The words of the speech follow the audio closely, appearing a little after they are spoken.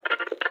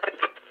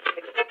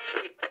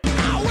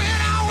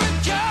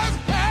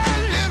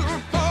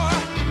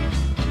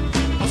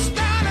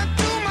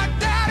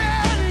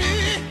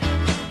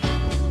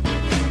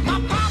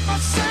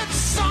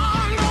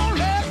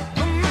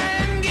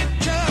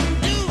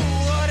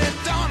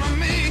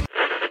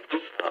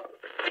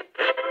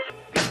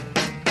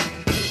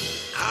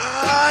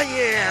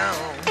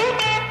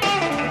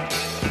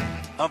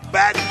a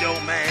banjo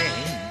man.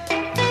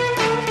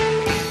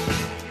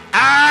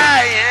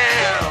 I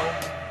am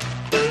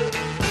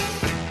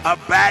a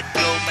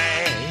banjo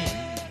man.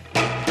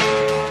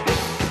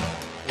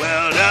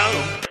 Well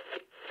done.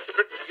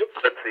 You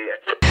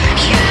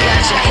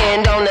got your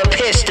hand on the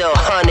pistol,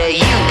 honey.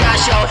 You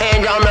got your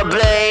hand on the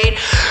blade.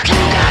 You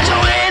got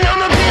your hand on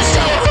the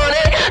pistol,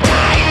 honey.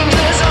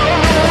 Danger's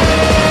on the way.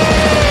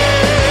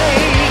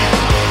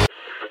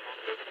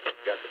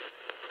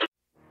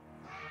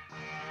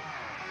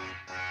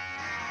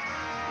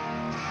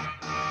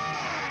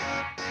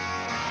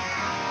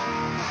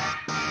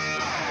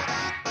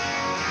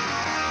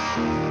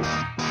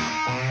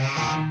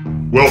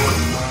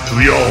 Welcome to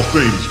the All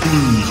Things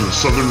Blues and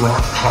Southern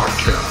Rock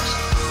podcast,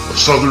 a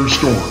southern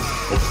storm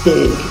of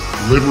bold,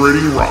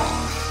 liberating rock,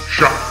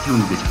 shot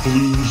through with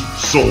blues,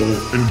 soul,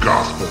 and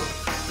gospel.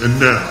 And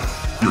now,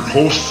 your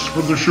hosts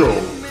for the show,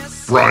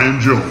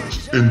 Brian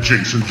Jones and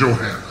Jason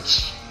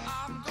Johannes.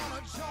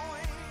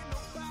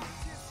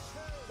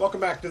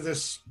 Welcome back to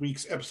this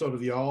week's episode of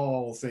the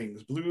All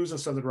Things Blues and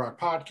Southern Rock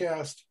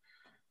podcast.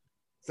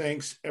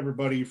 Thanks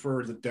everybody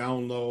for the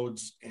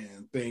downloads,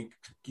 and thank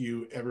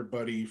you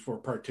everybody for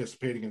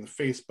participating in the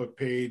Facebook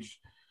page.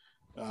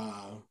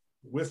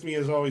 With me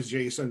as always,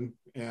 Jason,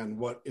 and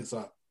what is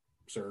up,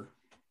 sir?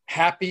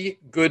 Happy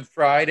Good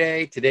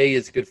Friday. Today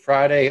is Good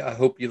Friday. I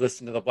hope you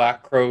listen to the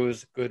Black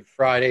Crowes Good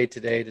Friday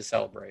today to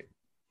celebrate.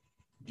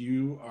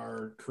 You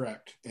are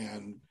correct.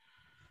 And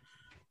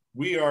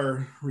we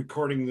are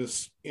recording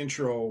this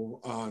intro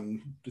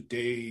on the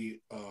day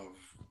of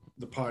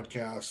the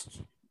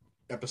podcast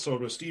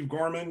episode with Steve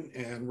Gorman,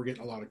 and we're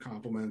getting a lot of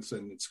compliments,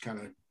 and it's kind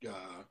of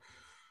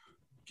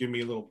giving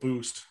me a little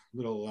boost,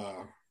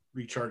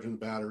 recharging the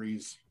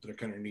batteries that I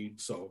kind of need.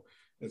 So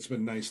it's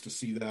been nice to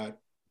see that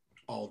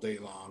all day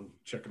long,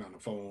 checking on the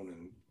phone.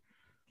 And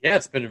yeah,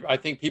 it's been, I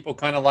think people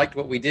kind of liked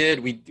what we did.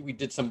 We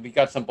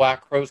got some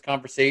Black Crowes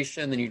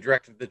conversation, then you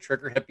directed the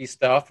Trigger Hippie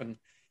stuff, and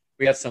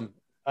we had some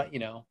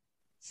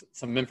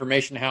some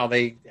information how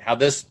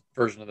this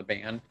version of the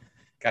band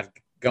got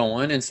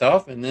going and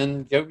stuff, and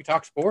then we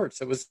talked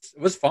sports. It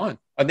was fun.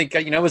 I think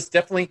it was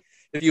definitely,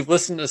 if you've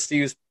listened to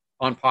Steve's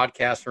on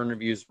podcasts or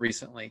interviews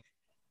recently,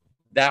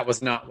 that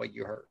was not what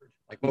you heard.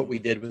 Like what we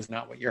did was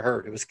not what you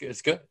heard. It was good.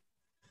 It's good.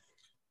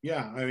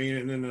 Yeah, I mean,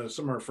 and then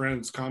some of our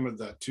friends commented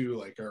that too.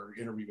 Like our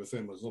interview with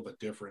him was a little bit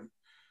different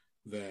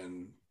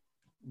than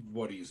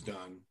what he's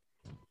done.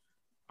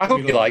 I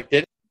hope you liked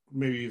it.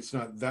 Maybe it's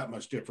not that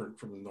much different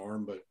from the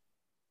norm, but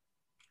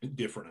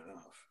different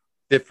enough.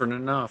 Different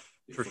enough,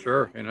 for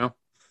sure.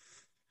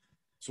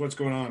 So what's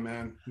going on,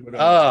 man?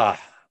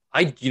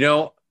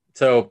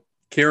 So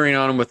carrying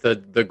on with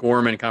the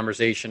Gorman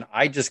conversation,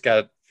 I just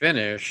got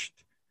finished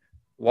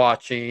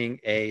watching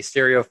a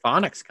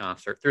Stereophonics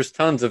concert. There's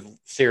tons of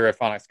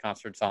Stereophonics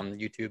concerts on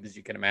YouTube, as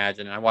you can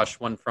imagine. And I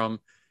watched one from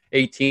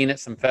 18 at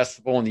some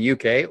festival in the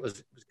UK.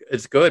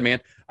 It's good,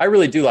 man. I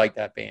really do like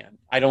that band.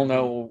 I don't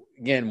know,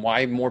 again,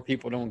 why more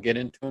people don't get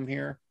into them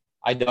here.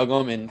 I dug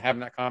them, and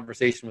having that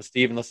conversation with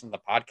Steve and listening to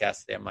the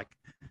podcast today, I'm like,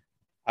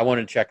 I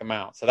wanted to check them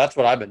out. So that's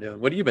what I've been doing.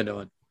 What have you been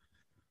doing?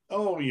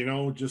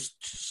 Oh,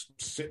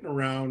 just sitting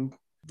around.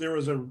 There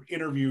was an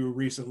interview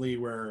recently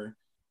where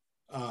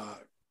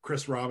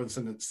Chris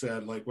Robinson had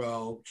said, like,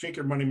 well, Shake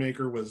Your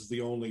Moneymaker was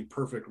the only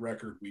perfect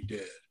record we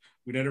did.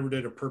 We never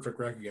did a perfect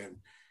record again.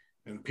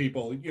 And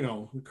people,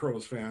 the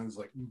Crowes fans,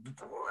 like,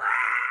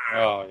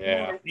 oh,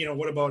 yeah.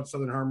 What about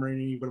Southern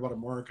Harmony? What about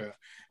Amorica?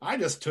 I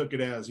just took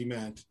it as he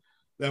meant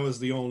that was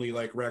the only,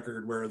 like,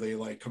 record where they,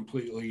 like,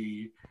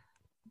 completely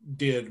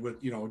did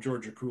what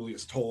Georgia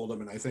Cooley's told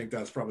them, and I think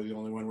that's probably the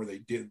only one where they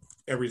did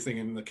everything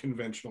in the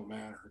conventional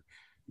manner.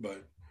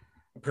 But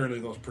apparently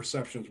those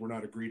perceptions were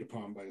not agreed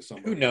upon by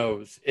somebody. Who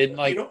knows?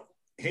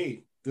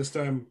 Hey, this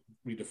time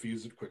we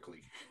diffused it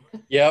quickly.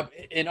 Yep.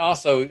 And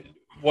also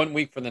 1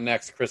 week from the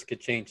next, Chris could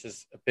change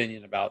his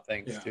opinion about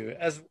things too,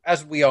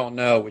 as we all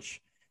know,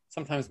 which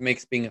sometimes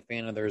makes being a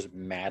fan of theirs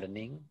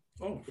maddening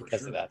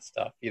because of that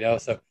stuff,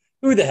 so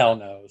who the hell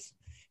knows?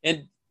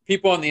 And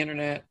people on the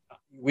internet,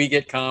 we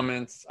get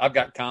comments. I've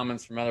got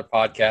comments from other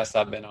podcasts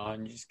I've been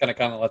on. You just kind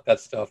of let that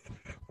stuff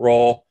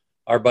roll.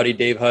 Our buddy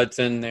Dave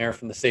Hudson there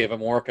from the State of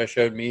Amorica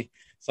showed me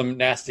some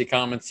nasty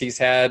comments he's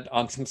had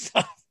on some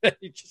stuff.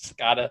 You just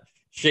got to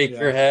shake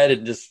your head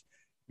and just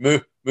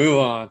move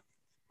on.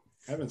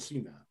 I haven't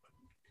seen that.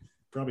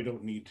 Probably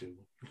don't need to.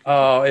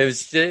 Oh, it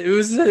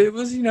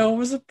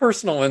was a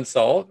personal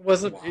insult. It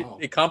wasn't. Wow.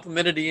 It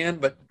complimented Ian,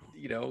 but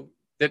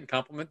didn't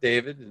compliment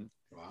David. And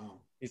wow,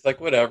 he's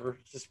like, whatever,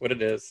 it's just what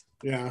it is.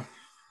 Yeah,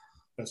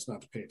 best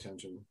not to pay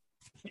attention.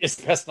 It's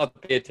best not to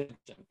pay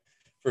attention,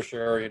 for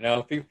sure.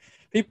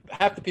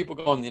 Half the people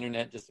go on the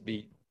internet just to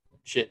be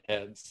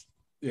shitheads,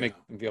 make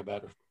them feel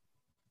better.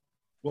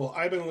 Well,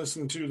 I've been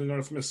listening to the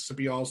North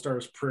Mississippi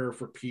All-Stars Prayer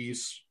for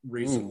Peace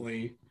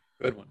recently. Ooh,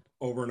 good one.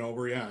 Over and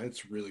over. Yeah,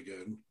 it's really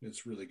good.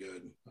 It's really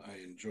good. I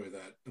enjoy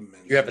that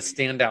immensely. You have a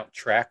standout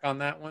track on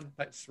that one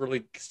that's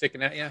really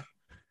sticking at you?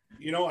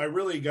 I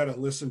really got to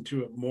listen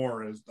to it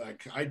more. As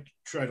like I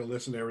try to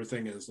listen to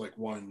everything as like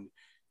one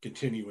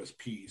continuous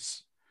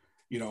piece.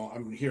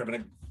 I'm here,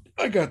 but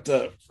I got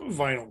the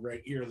vinyl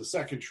right here. The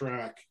second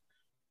track,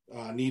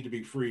 Need to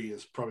Be Free,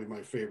 is probably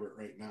my favorite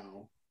right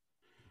now.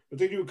 But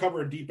they do a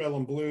cover of Deep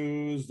Ellum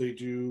Blues. They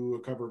do a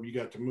cover of You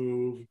Got to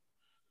Move,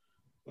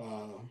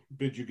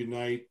 Bid You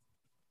Goodnight.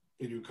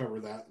 They do cover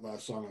that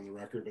last song on the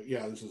record. But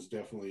yeah, this is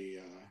definitely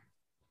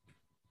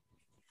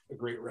a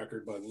great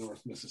record by the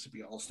North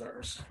Mississippi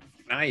All-Stars.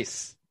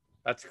 Nice.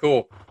 That's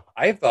cool.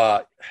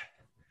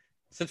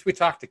 Since we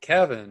talked to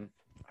Kevin,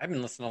 I've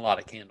been listening to a lot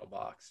of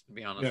Candlebox, to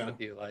be honest with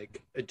you.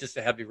 Like, just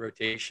a heavy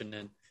rotation.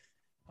 And,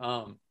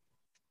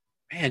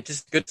 man,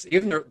 just good.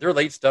 Even their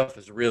late stuff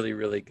is really,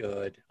 really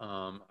good.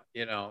 So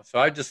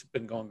I've just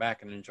been going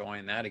back and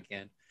enjoying that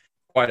again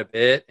quite a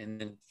bit. And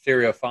then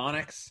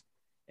Stereophonics.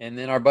 And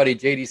then our buddy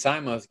JD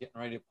Simo is getting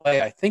ready to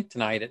play, I think,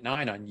 tonight at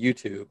 9 on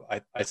YouTube.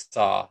 I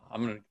saw.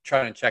 I'm going to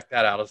try and check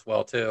that out as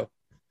well, too.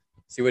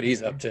 See what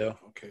he's up to.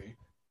 Okay.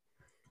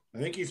 I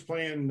think he's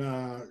playing,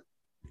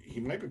 he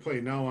might be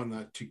playing now on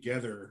the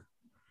Together.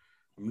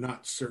 I'm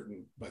not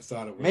certain. I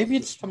thought it was. Maybe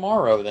it's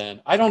tomorrow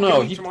then. I don't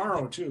know.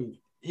 Tomorrow, too.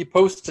 He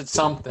posted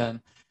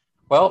something.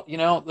 Well,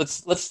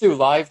 let's do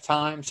live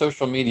time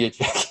social media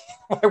checking.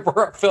 We're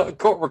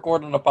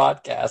recording a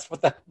podcast.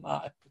 What the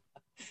hell?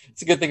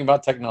 It's a good thing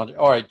about technology.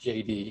 All right,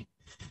 JD.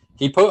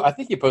 I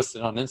think he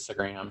posted on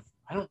Instagram.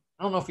 I don't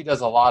know if he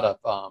does a lot of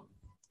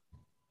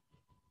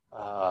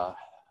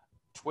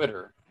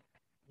Twitter.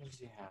 What does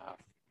he have?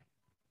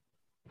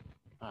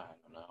 I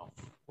don't know.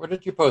 Where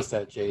did you post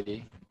that,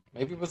 JD?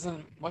 Maybe it was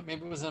in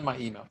my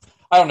email.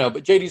 I don't know,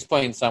 but JD's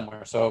playing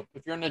somewhere. So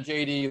if you're in the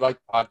JD like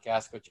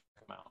podcast, go check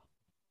him out.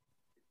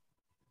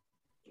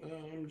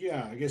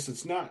 Yeah, I guess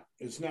it's not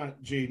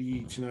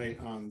JD tonight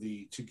on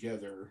the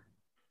Together.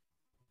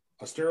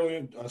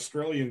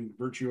 Australian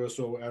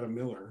virtuoso Adam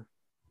Miller.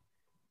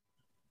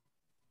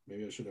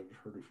 Maybe I should have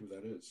heard of who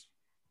that is.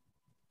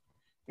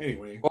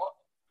 Anyway, well,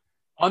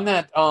 on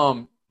that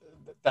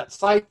that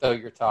site though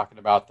you're talking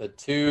about, the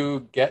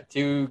two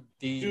GTHR,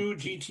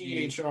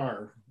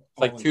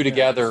 like two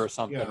together or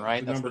something,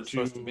 right? That's what it's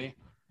supposed to be.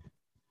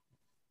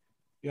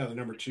 Yeah, the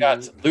number 2. You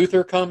got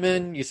Luther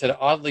coming. You said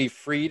Oddly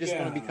Freed is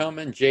going to be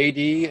coming.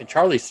 JD and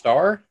Charlie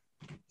Starr.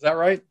 Is that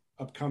right?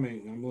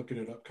 Upcoming. I'm looking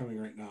at upcoming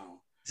right now.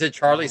 Is it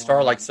Charlie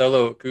Starr like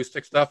solo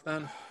acoustic stuff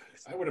then?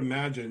 I would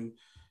imagine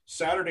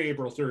Saturday,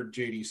 April 3rd,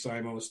 JD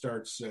Simo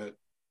starts at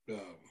they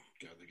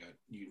got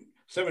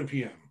 7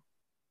 p.m.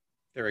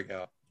 There we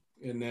go.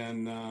 And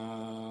then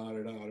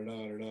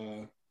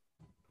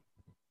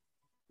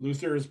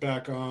Luther is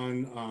back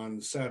on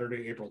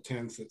Saturday, April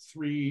 10th at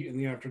 3 in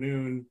the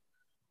afternoon.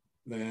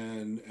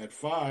 Then at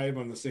 5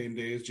 on the same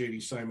day is JD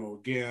Simo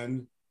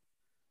again.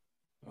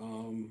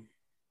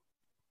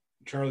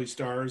 Charlie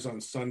Stars on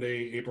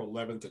Sunday, April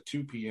 11th at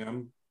 2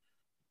 p.m.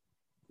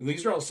 And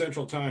these are all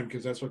Central Time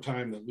because that's what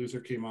time that Luther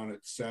came on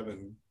at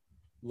 7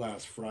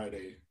 last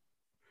Friday.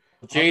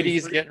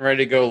 JD's getting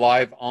ready to go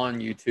live on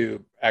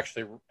YouTube,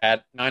 actually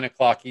at 9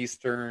 o'clock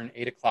Eastern,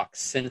 8 o'clock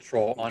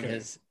Central on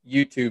his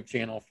YouTube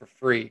channel for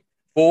free.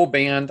 Full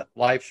band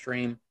live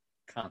stream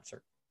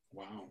concert.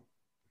 Wow.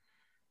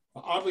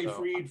 Oddly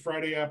Freed,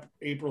 Friday,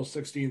 April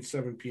 16th,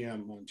 7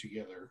 p.m. on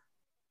Together.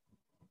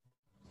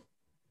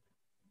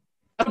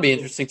 That'll be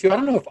interesting, too. I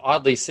don't know if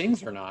Oddly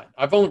sings or not.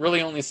 I've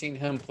only seen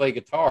him play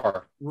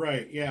guitar.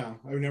 Right, yeah.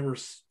 I've never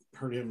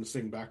heard him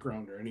sing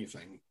background or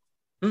anything.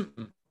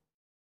 Mm-mm.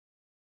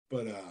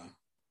 But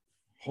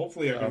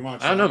hopefully I can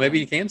watch I don't know. Maybe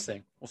he can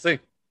sing. We'll see.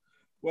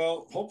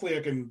 Well, hopefully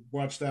I can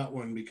watch that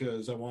one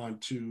because I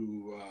want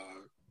to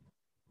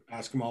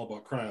ask him all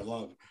about Cry of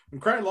Love.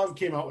 When Cry of Love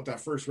came out with that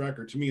first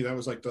record, to me, that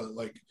was like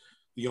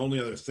the only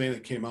other thing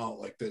that came out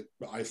like that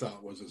I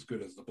thought was as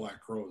good as the Black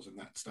Crowes in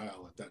that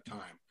style at that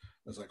time.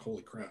 I was like,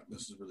 holy crap,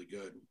 this is really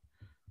good.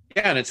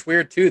 Yeah, and it's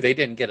weird too. They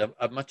didn't get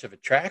a much of a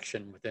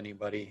traction with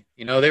anybody.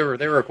 They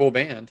were a cool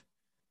band.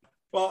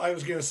 Well, I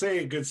was going to say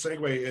a good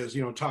segue is,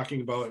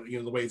 talking about,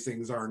 the way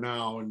things are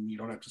now and you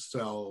don't have to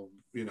sell,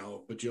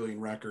 bajillion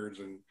records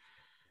and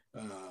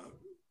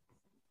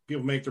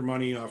people make their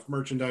money off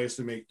merchandise.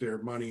 They make their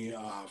money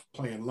off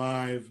playing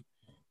live.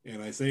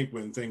 And I think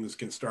when things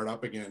can start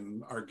up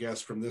again, our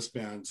guests from this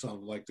band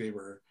sounded like they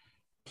were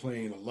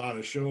playing a lot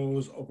of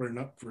shows, opening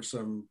up for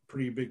some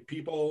pretty big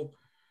people.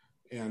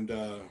 And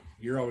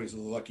you're always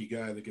the lucky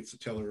guy that gets to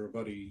tell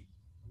everybody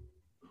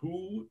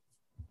who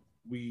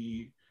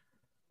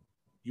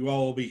you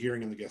all will be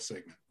hearing in the guest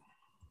segment.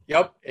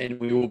 Yep, and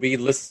we will be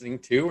listening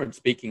to and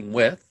speaking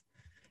with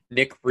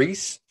Nick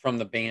Reese from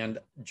the band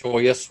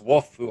Joyous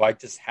Wolf, who I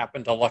just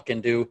happened to luck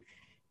into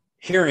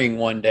hearing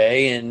one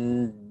day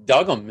and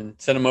dug him and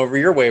sent him over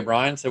your way,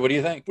 Brian. So what do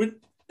you think?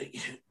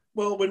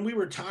 When we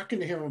were talking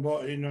to him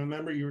about,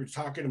 remember you were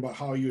talking about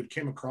how you had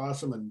came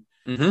across him and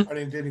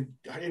I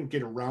didn't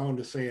get around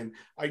to saying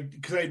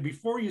because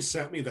before you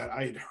sent me that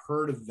I had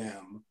heard of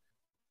them.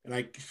 And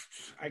I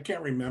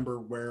can't remember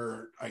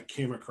where I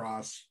came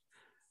across,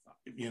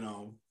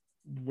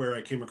 where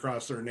I came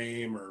across their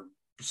name or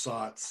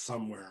saw it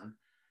somewhere.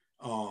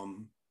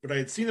 But I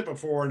had seen it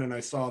before, and then I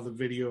saw the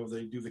video.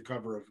 They do the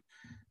cover of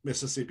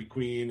Mississippi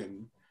Queen,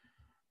 and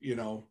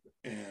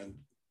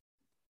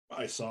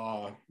I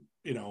saw,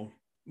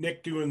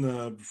 Nick doing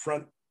the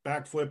front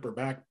backflip or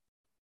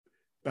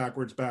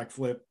backwards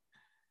backflip.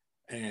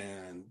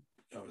 And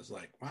I was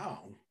like,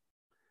 wow.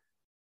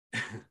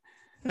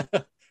 We're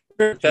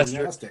going to test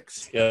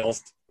Gymnastics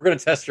skills. We're going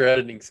to test your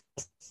editing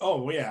skills.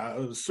 Oh, yeah.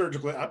 It was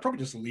surgically. I'd probably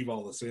just leave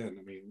all this in.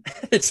 I mean,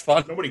 it's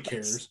fun. Nobody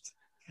cares.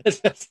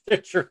 That's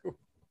true.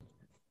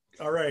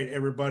 All right,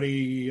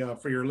 everybody,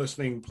 for your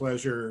listening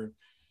pleasure.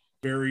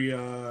 Very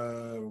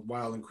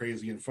wild and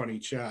crazy and funny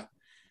chat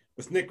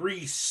with Nick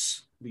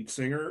Reese, lead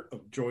singer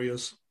of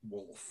Joyous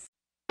Wolf.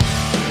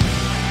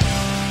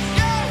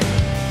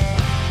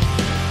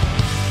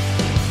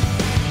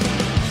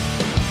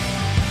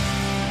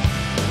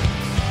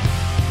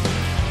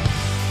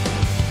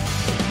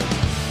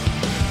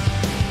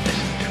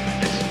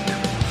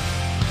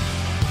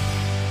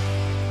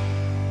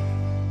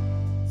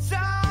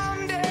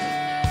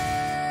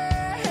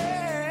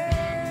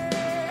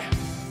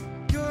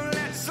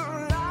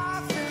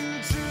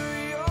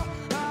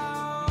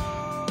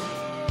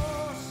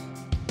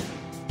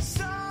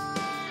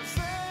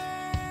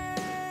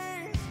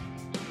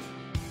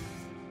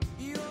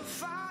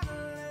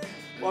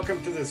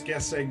 Welcome to this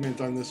guest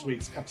segment on this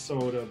week's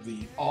episode of the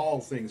All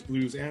Things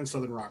Blues and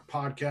Southern Rock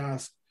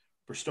podcast.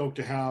 We're stoked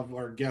to have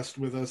our guest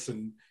with us,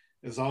 and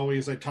as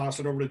always, I toss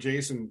it over to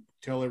Jason.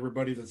 Tell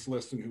everybody that's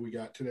listening who we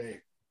got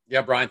today.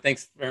 Yeah, Brian,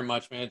 thanks very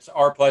much, man. It's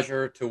our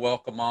pleasure to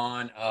welcome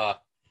on a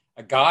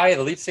guy,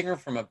 the lead singer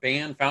from a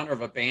band, founder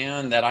of a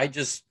band that I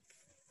just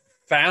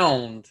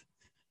found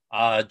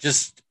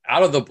just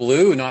out of the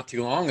blue not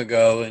too long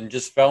ago, and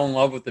just fell in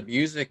love with the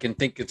music and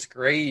think it's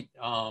great.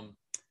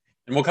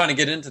 And we'll kind of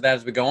get into that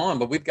as we go on.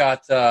 But we've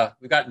got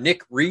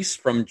Nick Reese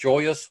from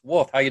Joyous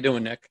Wolf. How you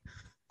doing, Nick?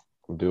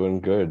 I'm doing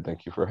good.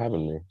 Thank you for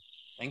having me.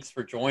 Thanks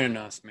for joining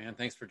us, man.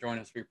 Thanks for joining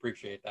us. We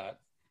appreciate that.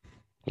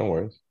 No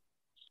worries.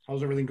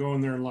 How's everything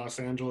going there in Los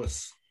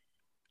Angeles?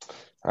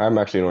 I'm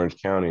actually in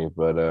Orange County,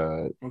 but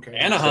okay,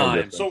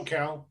 Anaheim,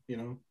 SoCal.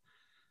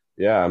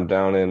 Yeah, I'm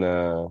down in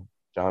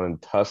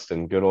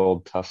Tustin, good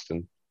old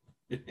Tustin.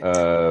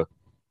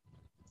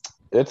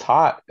 It's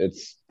hot.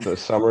 The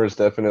summer is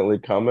definitely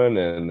coming,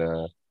 and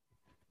the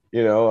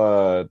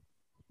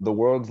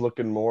world's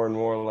looking more and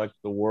more like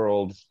the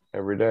world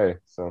every day.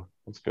 So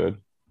it's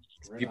good.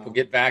 People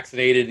get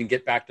vaccinated and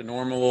get back to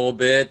normal a little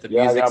bit.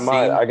 I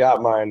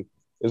got mine.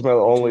 This is my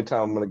only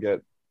time I'm gonna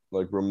get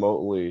like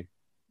remotely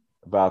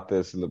about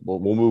this, and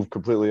we'll move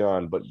completely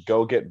on. But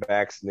go get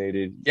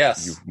vaccinated.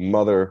 Yes, you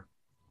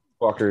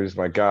motherfuckers!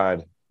 My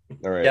God.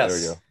 All right,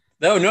 yes.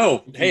 There we go.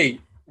 No. Hey.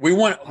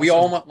 We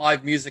all want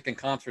live music and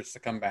concerts to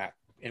come back,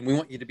 and we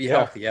want you to be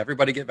healthy.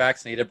 Everybody get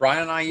vaccinated.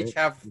 Brian and I each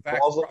have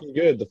vaccinated. Fall's looking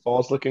good. The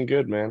fall's looking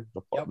good, man.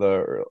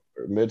 The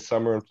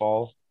midsummer and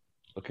fall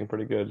looking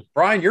pretty good.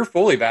 Brian, you're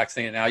fully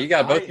vaccinated now. You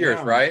got both yours,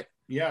 right?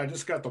 Yeah, I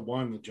just got the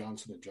one, the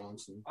Johnson &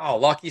 Johnson. Oh,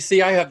 lucky.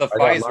 See, I have the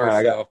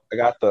Pfizer.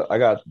 I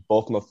got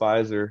both my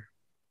Pfizer.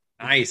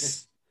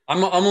 Nice.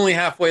 I'm only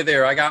halfway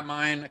there. I got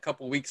mine a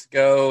couple weeks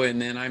ago,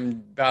 and then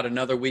I'm about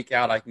another week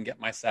out. I can get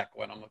my second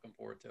one. I'm looking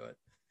forward to it.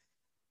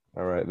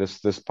 All right,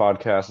 this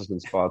podcast has been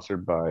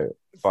sponsored by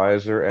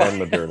Pfizer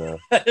and Moderna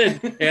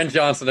and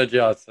Johnson &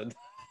 Johnson.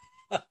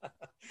 I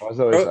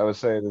was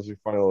saying this is a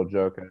funny little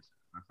joke.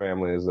 My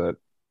family is that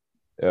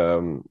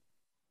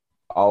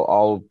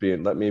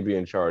let me be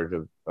in charge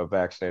of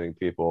vaccinating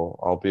people.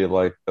 I'll be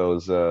like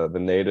those the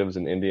natives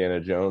in Indiana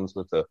Jones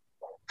with the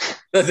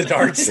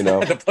darts,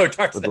 the blow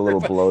darts, with the little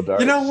blow darts.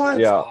 You know what?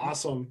 Yeah,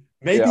 awesome.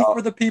 Maybe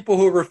for the people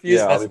who refuse,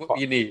 that's what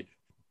you need.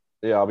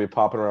 Yeah, I'll be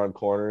popping around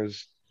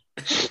corners.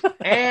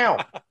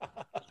 Ow!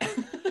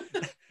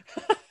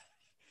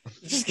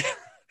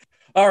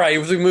 All right,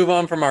 as we move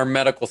on from our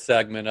medical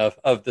segment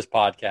of this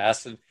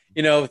podcast, and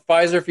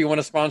Pfizer, if you want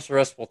to sponsor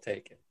us, we'll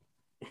take it.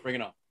 Bring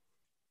it on.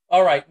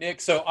 All right,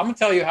 Nick. So I'm going to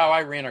tell you how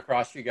I ran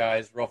across you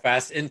guys real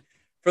fast, and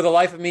for the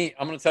life of me,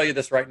 I'm going to tell you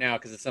this right now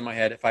because it's in my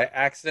head. If I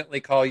accidentally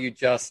call you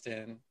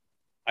Justin,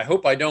 I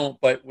hope I don't.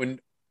 But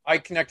when I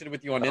connected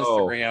with you on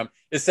Instagram,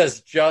 it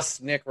says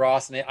just Nick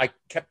Ross, and I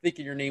kept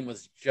thinking your name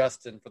was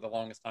Justin for the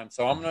longest time.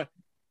 So I'm gonna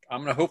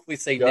hopefully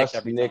say just Nick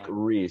every Nick time.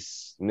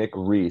 Reese. Nick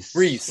Reese.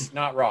 Reese,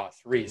 not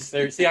Ross. Reese.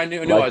 See, I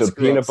knew like I the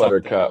peanut butter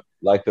something. cup.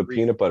 Like the Reese.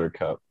 Peanut butter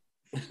cup.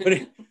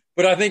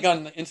 But I think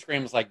on the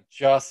Instagram it's like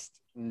just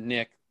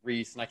Nick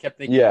Reese, and I kept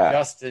thinking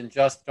Justin.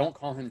 Don't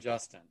call him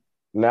Justin.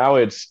 Now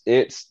it's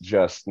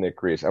just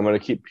Nick Reese. I'm gonna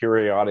keep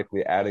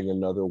periodically adding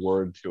another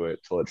word to it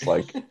till it's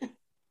like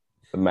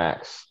the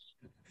max.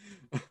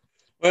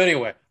 Well,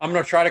 anyway, I'm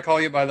going to try to call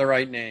you by the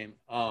right name.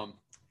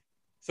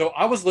 So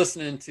I was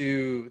listening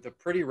to the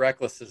Pretty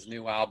Reckless's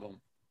new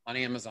album on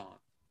Amazon,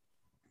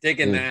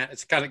 digging that.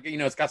 It's kind of,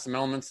 it's got some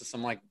elements of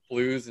some like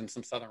blues and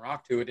some Southern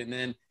rock to it. And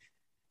then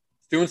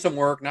doing some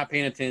work, not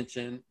paying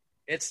attention.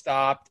 It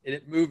stopped and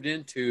it moved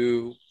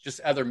into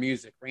just other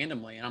music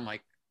randomly. And I'm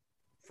like,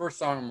 first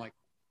song, I'm like,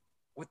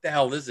 what the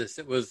hell is this?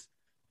 It was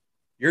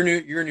your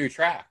new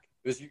track.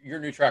 It was your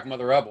new track,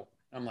 Mother Rebel.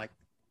 And I'm like,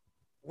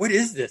 what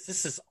is this?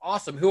 This is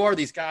awesome. Who are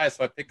these guys?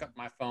 So I pick up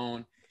my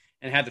phone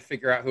and had to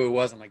figure out who it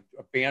was. I'm like,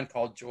 a band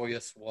called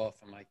Joyous Wolf.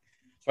 I'm like,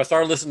 So I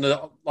started listening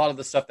to a lot of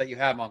the stuff that you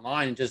have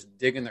online and just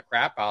digging the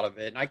crap out of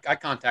it. And I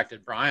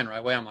contacted Brian right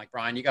away. I'm like,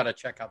 Brian, you got to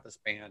check out this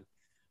band.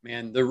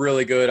 Man, they're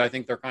really good. I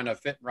think they're kind of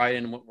fitting right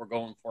in what we're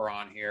going for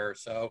on here.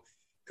 So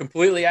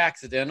completely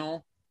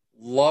accidental.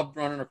 Loved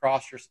running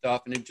across your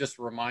stuff. And it just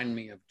reminded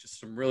me of just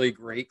some really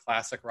great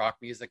classic rock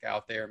music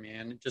out there,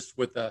 man. Just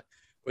with a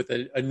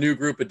new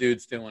group of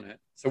dudes doing it.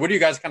 So what do you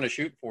guys kind of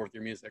shoot for with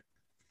your music?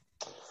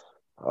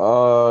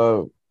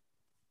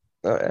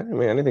 I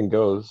mean, anything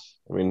goes.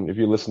 I mean, if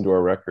you listen to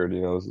our record,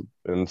 you know,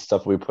 and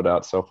stuff we put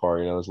out so far,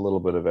 you know, there's a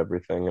little bit of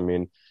everything. I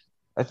mean,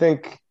 I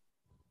think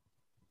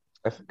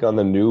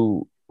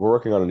we're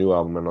working on a new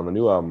album, and on the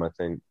new album, I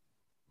think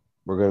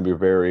we're going to be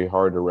very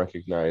hard to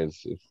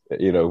recognize if,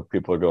 you know,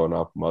 people are going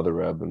off Mother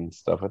Reb and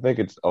stuff. I think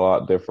it's a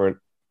lot different.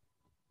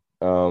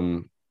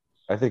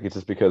 I think it's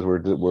just because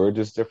we're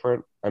just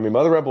different. I mean,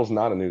 Mother Rebel's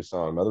not a new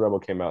song. Mother Rebel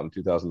came out in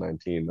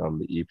 2019 on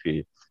the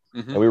EP,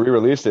 and we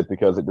re-released it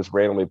because it just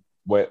randomly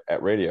went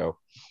at radio.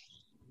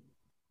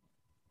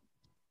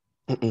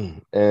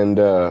 And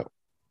that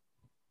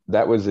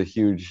was a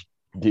huge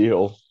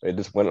deal. It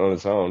just went on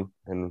its own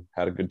and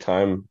had a good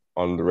time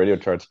on the radio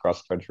charts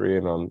across the country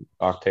and on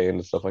Octane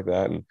and stuff like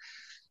that.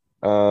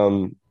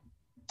 And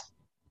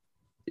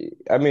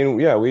I mean,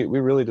 yeah, we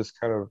really just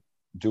kind of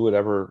do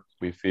whatever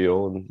we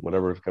feel and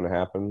whatever is going to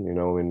happen, you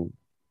know. And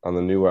on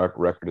the new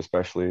record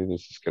especially,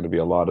 there's just going to be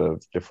a lot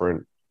of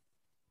different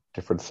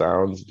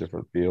sounds,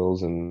 different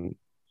feels, and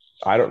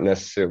I don't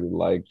necessarily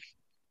like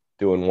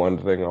doing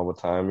one thing all the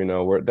time. You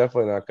know, we're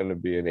definitely not going to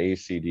be an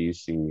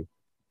AC/DC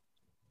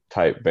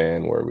type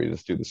band where we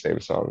just do the same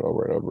song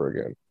over and over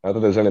again. Not that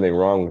there's anything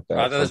wrong with that.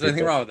 Not that there's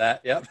anything wrong with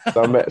that. Yep.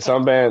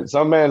 some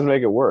bands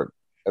make it work,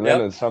 and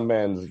then in some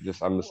bands,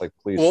 I'm just like,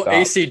 please. Well, stop.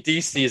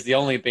 AC/DC is the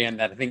only band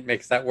that I think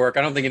makes that work.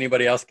 I don't think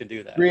anybody else can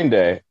do that. Green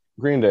Day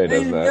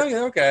does that.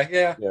 Yeah, okay,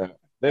 yeah.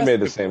 They That's made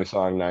the same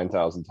song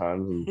 9,000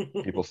 times,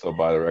 and people still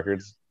buy the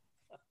records.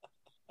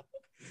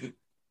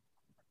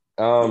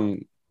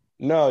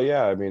 No,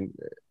 yeah, I mean,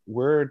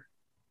 we're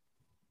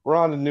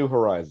on to new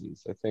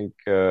horizons. I think,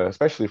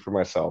 especially for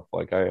myself.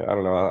 Like, I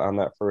don't know, on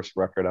that first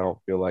record, I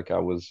don't feel like I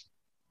was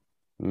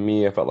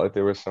me. I felt like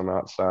there were some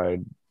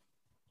outside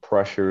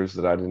pressures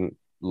that I didn't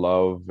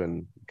love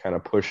and kind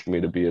of pushed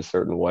me to be a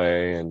certain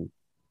way. And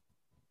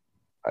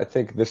I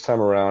think this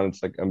time around,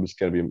 it's like I'm just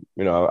gonna be,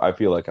 you know, I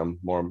feel like I'm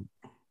more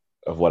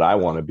of what I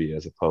want to be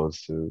as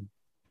opposed to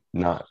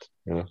not,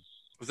 you know.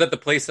 Was that the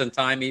Place and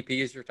Time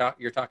EPs you're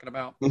talking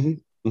about?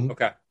 Mm-hmm.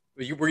 Okay.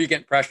 Were you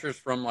getting pressures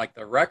from like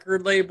the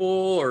record label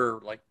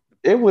or like?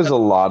 It was a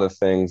lot of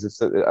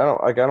things.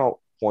 I don't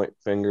point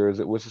fingers.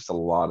 It was just a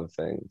lot of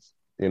things,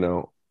 you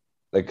know,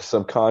 like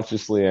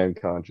subconsciously and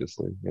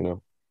consciously, you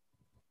know.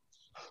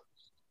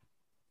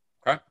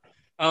 Okay.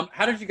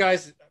 How did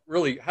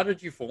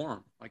you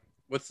form? Like,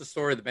 what's the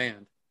story of the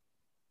band?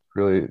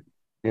 Really,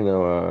 you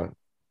know,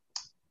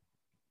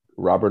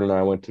 Robert and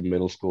I went to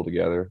middle school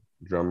together,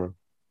 drummer,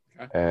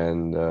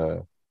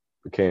 and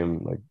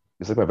became like,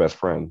 he's like my best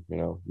friend, you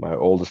know, my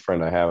oldest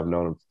friend I have. I've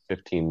known him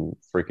 15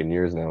 freaking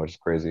years now, which is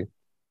crazy.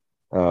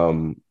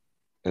 And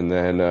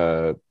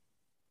then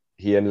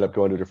he ended up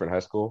going to a different high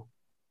school.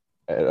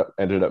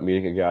 Ended up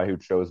meeting a guy who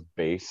chose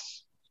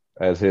bass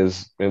as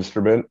his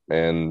instrument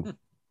and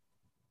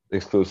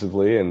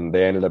exclusively, and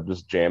they ended up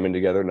just jamming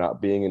together,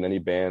 not being in any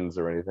bands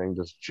or anything,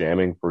 just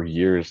jamming for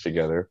years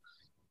together.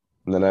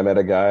 And then I met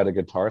a guy at a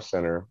Guitar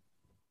Center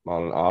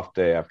on an off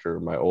day after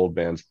my old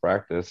band's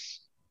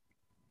practice.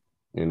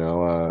 You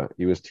know,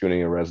 he was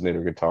tuning a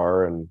resonator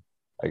guitar, and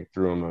I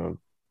threw him a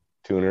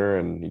tuner,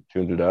 and he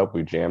tuned it up.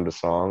 We jammed a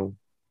song.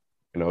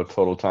 You know,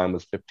 total time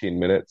was 15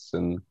 minutes,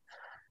 and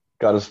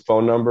got his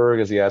phone number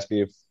because he asked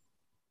me if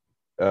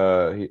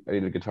I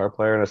needed a guitar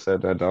player, and I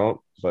said I don't,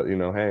 but you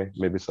know, hey,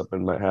 maybe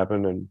something might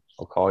happen, and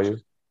I'll call you.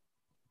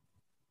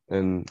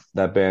 And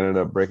that band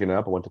ended up breaking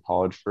up. I went to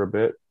college for a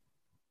bit.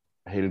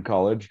 I hated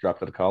college.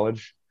 Dropped out of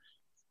college.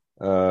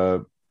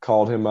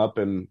 Called him up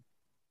and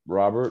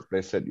Robert.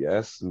 They said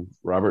yes, and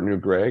Robert knew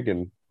Greg,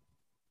 and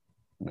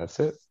that's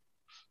it.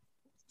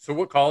 So,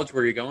 what college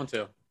were you going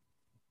to?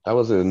 I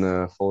was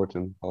in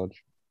Fullerton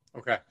College.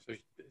 Okay,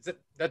 so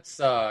that's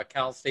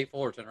Cal State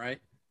Fullerton, right?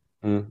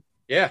 Mm.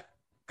 Yeah,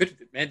 good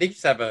man. They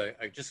used to have a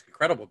just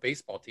incredible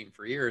baseball team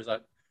for years. I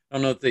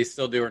don't know if they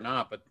still do or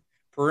not, but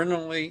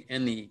perennially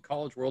in the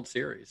College World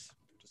Series.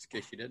 Just in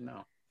case you didn't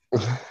know.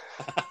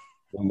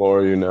 The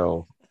more you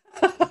know.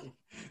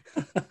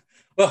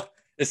 Well,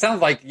 it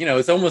sounds like, you know,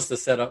 it's almost a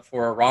setup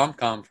for a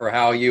rom-com for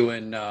how you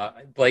and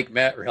Blake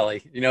met,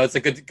 really. You know, it's a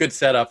good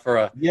setup for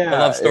a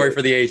love story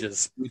for the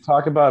ages. We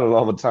talk about it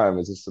all the time.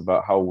 It's just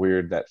about how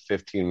weird that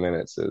 15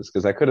 minutes is.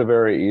 Because I could have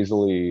very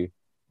easily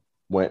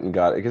went and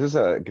got it. Because it's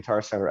a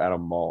Guitar Center at a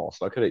mall.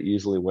 So I could have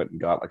easily went and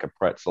got like a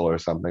pretzel or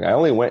something. I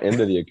only went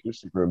into the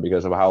acoustic room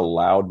because of how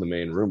loud the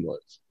main room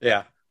was.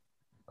 Yeah.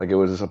 Like it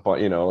was just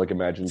you know, like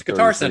imagine it's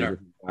Guitar Center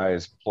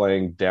guys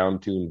playing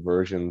down-tuned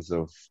versions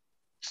of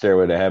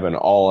Stairway to Heaven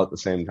all at the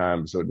same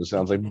time, so it just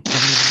sounds like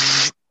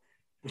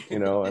you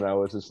know. And I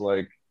was just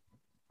like,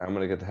 I'm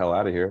gonna get the hell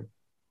out of here.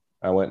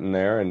 I went in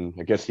there, and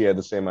I guess he had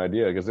the same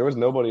idea because there was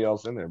nobody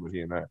else in there but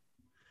he and I.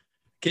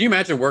 Can you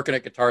imagine working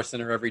at Guitar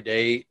Center every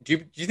day?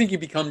 Do you think you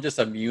become just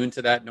immune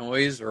to that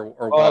noise, or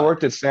Well, I what?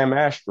 worked at Sam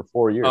Ash for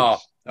 4 years. Oh,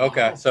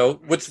 okay. Wow.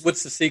 So what's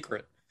the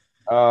secret?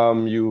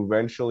 You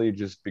eventually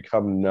just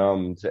become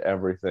numb to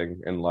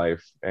everything in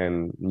life,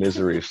 and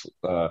misery,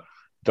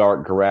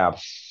 dark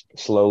grasp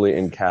slowly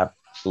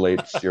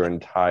encapsulates your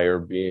entire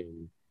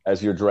being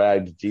as you're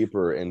dragged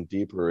deeper and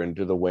deeper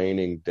into the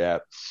waning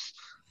depths.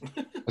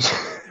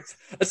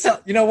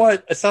 You know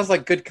what? It sounds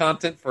like good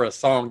content for a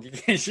song.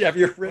 Have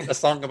you ever written a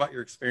song about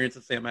your experience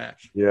at Sam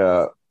Ash?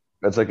 Yeah,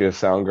 that's like a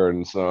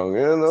Soundgarden song.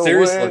 In the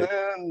Seriously.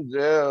 waning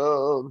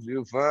depths,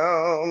 you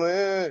found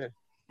me.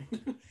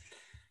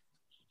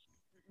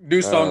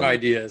 New song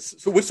ideas.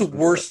 So what's the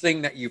worst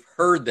thing that you've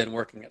heard then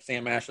working at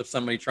Sam Ash of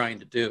somebody trying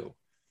to do?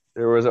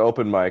 There was an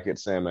open mic at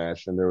Sam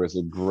Ash, and there was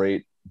a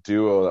great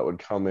duo that would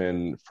come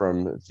in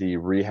from the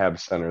rehab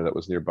center that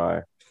was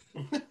nearby.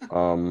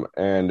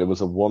 And it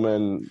was a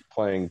woman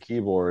playing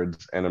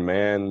keyboards and a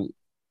man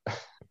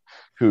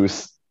who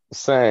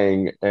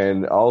sang,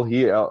 and all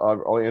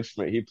the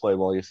instrument he played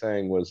while he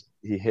sang was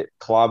he hit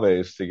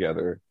claves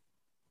together.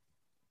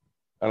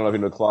 I don't know if you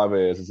know what clave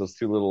is. It's those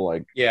two little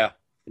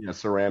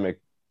ceramic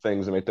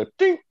things that make the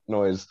ding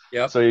noise.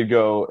 Yep. So you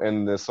go,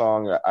 and the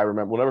song I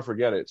remember, we'll never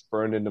forget it. It's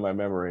burned into my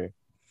memory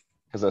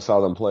because I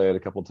saw them play it a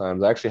couple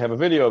times. I actually have a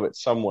video of it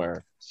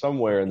somewhere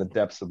in the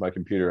depths of my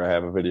computer. I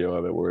have a video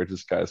of it where it's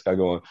this guy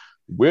going,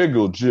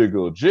 wiggle,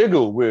 jiggle,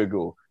 jiggle,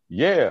 wiggle.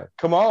 Yeah,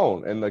 come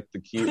on. And like the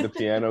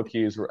piano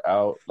keys were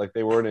out, like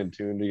they weren't in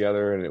tune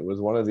together. And it was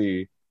one of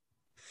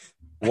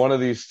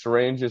the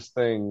strangest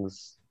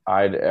things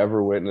I'd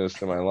ever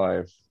witnessed in my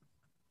life.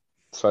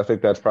 So I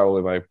think that's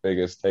probably my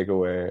biggest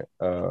takeaway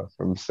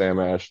from Sam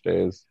Ash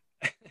days.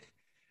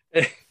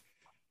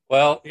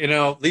 Well,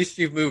 at least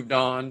you've moved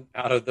on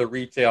out of the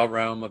retail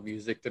realm of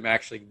music to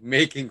actually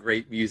making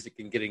great music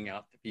and getting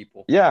out to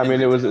people. Yeah, I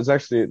mean, it's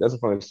actually, that's a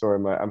funny story.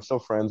 I'm still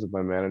friends with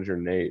my manager,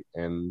 Nate,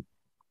 and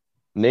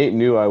Nate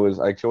knew I was,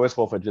 like, Joyous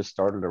Wolf had just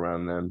started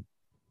around then,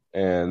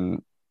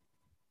 and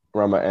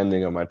around my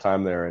ending of my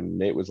time there, and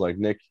Nate was like,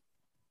 Nick,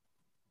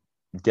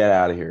 get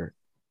out of here.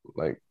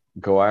 Like,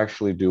 go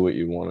actually do what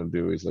you want to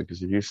do. He's like,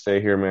 because if you stay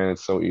here, man,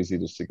 it's so easy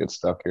just to get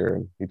stuck here.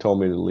 And he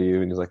told me to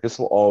leave, and he's like, this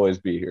will always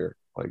be here.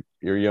 Like,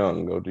 you're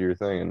young, go do your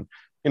thing.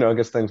 And, I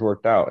guess things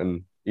worked out,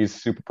 and he's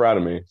super proud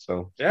of me.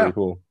 So it's pretty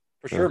cool.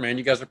 For sure, man.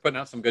 You guys are putting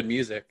out some good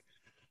music.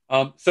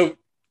 So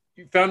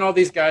you found all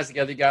these guys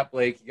together. You got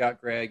Blake, you got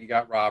Greg, you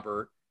got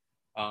Robert.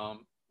 What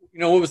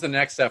was the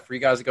next step for you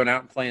guys going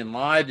out and playing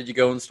live? Did you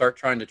go and start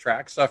trying to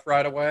track stuff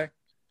right away?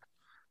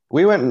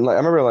 We went and I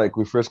remember like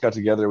we first got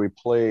together, we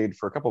played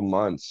for a couple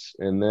months,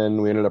 and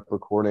then we ended up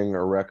recording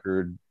a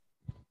record.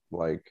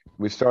 Like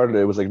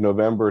it was like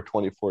November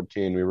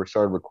 2014. We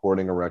started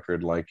recording a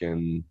record like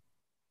in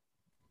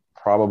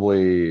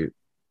probably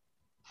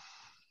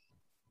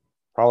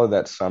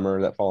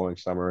that following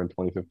summer in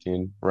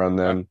 2015, around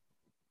then. Okay.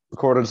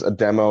 Recorded a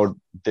demo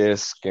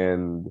disc,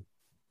 and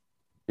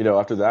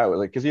after that,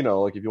 like, because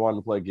like if you wanted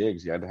to play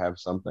gigs, you had to have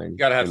something. You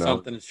got to have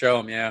something to show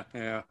them. Yeah.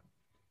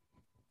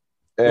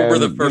 And, what were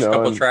the first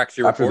couple tracks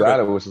you recorded? After that,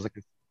 it was just like.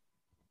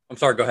 I'm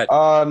sorry. Go ahead.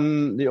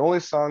 The only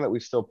song that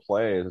we still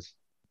play is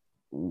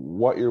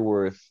 "What You're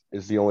Worth"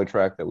 is the only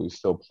track that we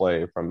still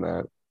play from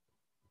that,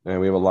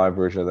 and we have a live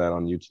version of that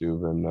on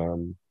YouTube,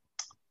 and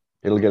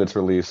it'll get its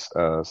release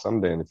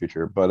someday in the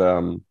future. But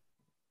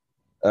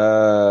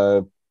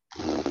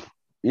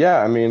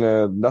yeah, I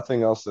mean,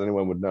 nothing else that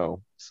anyone would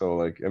know. So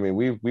like, I mean,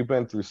 we've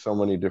been through so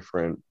many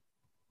different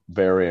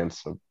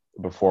variants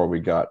before we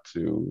got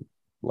to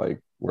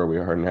like where we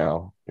are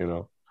now,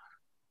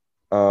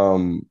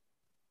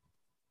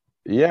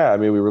 Yeah, I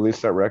mean, we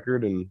released that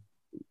record, and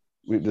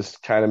we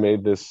just kind of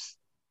made this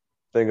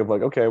thing of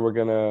like, okay, we're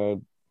gonna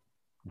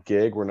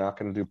gig, we're not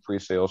gonna do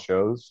pre-sale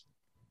shows,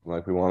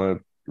 like we want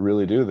to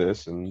really do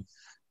this, and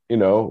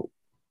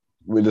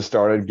we just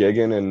started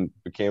gigging and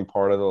became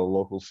part of the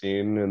local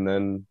scene, and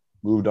then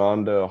moved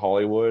on to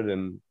Hollywood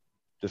and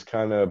just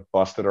kind of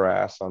busted our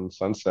ass on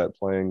Sunset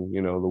playing,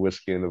 the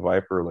Whiskey and the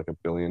Viper like a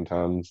billion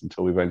times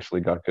until we eventually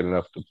got good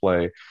enough to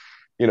play,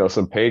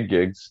 some paid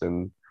gigs.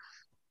 And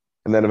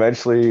then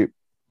eventually,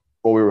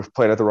 while we were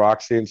playing at the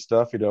Roxy and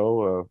stuff, we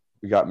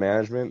got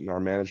management, and our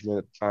management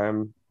at the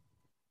time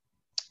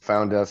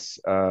found us,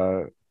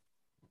 an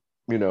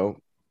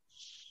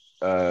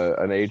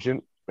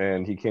agent,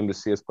 and he came to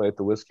see us play at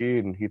the Whiskey,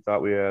 and he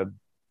thought we had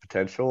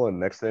potential. And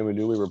next thing we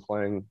knew, we were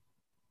playing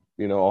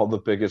all the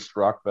biggest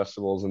rock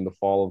festivals in the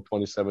fall of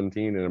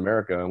 2017 in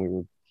America, and we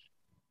were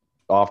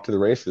off to the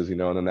races, and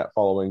then that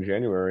following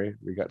January,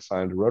 we got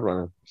signed to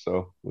Roadrunner.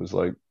 So it was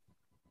like,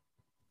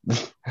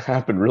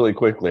 happened really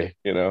quickly,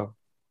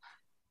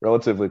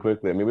 relatively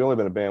quickly. I mean, we only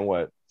been a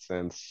band,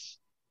 since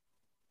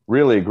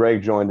really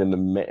Greg joined in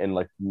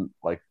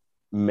like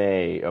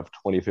May of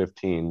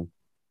 2015.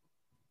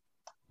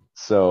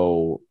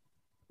 So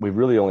we've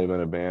really only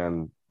been a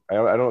band.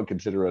 I don't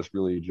consider us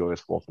really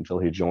Joyous Wolf until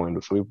he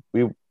joined. So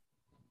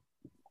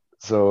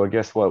So I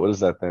guess what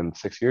is that then?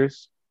 6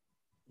 years?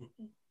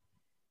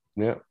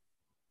 Yeah.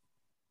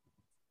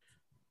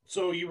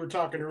 So you were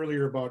talking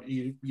earlier about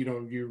you're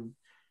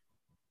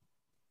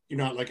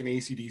not like an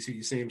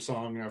AC/DC, same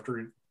song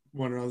after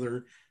one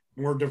another,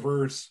 more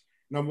diverse.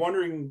 And I'm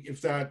wondering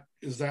if that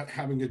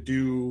having to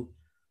do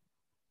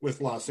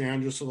with Los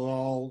Angeles at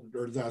all,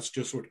 or that's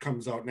just what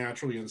comes out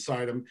naturally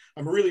inside. I'm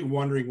really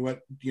wondering we're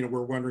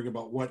wondering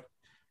about what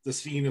the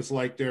scene is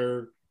like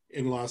there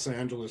in Los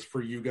Angeles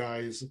for you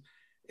guys.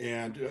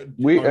 And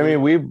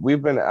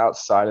we've been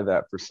outside of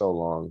that for so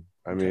long.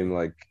 I mean,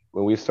 like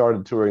when we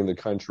started touring the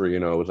country, it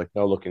was like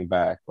no looking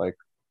back. Like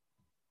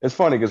it's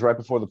funny because right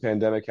before the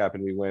pandemic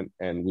happened, we went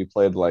and we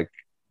played like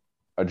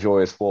a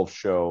Joyous Wolf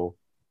show.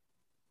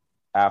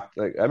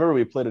 After, like, I remember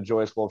we played a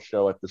Joyous Wolf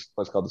show at this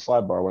place called the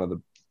Slide Bar, one of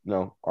the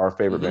our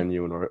favorite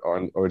venue in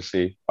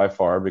OHC by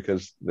far,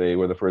 because they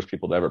were the first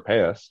people to ever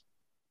pay us,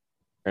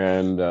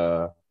 and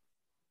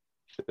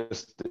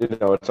just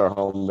it's our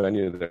home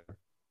venue there.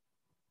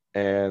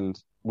 And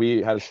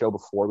we had a show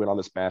before, we went on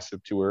this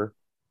massive tour,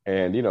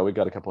 and we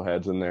got a couple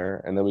heads in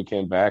there, and then we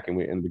came back and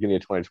we in the beginning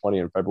of 2020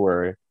 in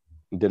February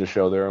and did a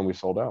show there, and we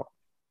sold out.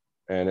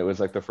 And it was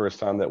like the first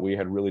time that we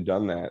had really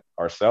done that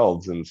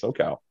ourselves in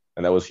SoCal,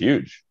 and that was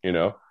huge.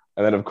 And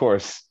then of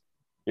course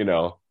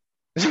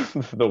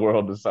the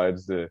world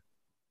decides to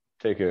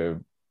take a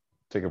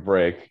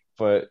break,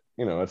 but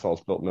it's all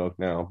spilt milk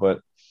now. But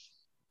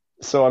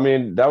so I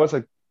mean that was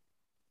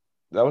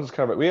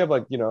kind of, we have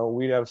like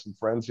we have some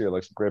friends here,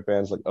 like some great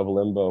bands like Of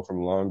Limbo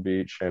from Long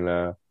Beach, and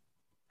a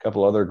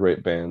couple other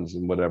great bands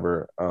and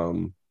whatever.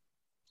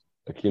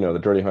 Like the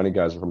Dirty Honey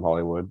guys are from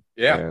Hollywood.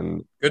 Yeah,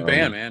 and good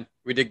band, man.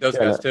 We dig those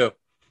guys too.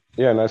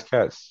 Yeah, nice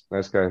cats,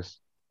 nice guys.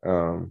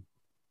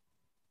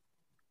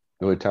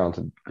 Really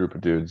talented group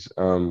of dudes.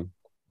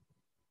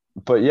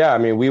 But yeah, I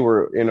mean, we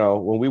were,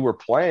 when we were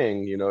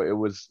playing,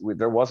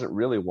 there wasn't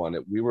really one.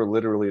 We were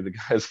literally the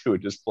guys who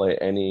would just play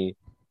anything.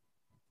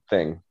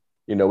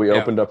 We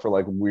opened up for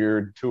like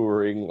weird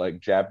touring,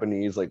 like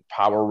Japanese, like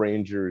Power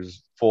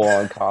Rangers, full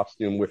on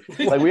costume.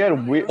 Like we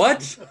had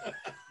what?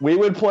 We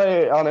would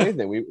play on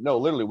anything.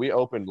 Literally, we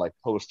opened like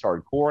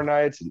post-hardcore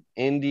nights and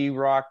indie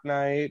rock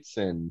nights,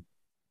 and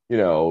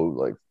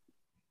like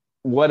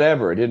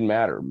whatever, it didn't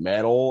matter.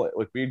 Metal,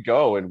 like we'd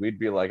go and we'd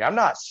be like, "I'm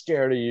not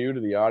scared of you" to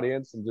the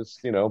audience, and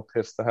just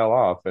piss the hell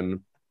off and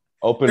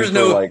open. There's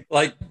no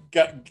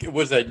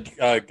was it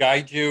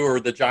Gaiju or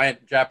the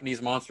giant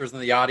Japanese monsters in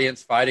the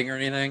audience fighting or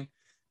anything?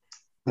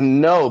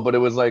 No, but it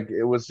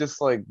was just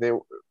like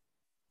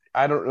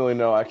I don't really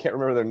know. I can't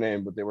remember their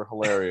name, but they were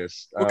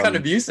hilarious. What kind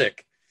of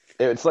music?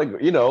 It's like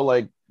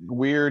like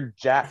weird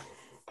Jap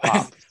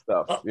pop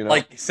stuff.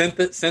 Like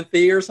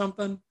synthy or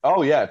something.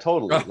 Oh yeah,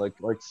 totally.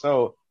 like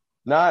so.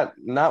 Not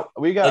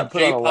we got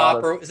like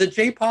J-pop, or is it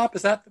J-pop?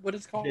 Is that what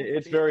it's called?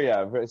 It's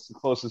it's the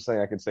closest thing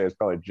I can say. It's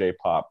probably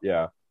J-pop.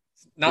 Yeah,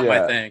 not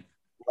my thing.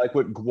 Like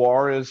what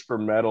Gwar is for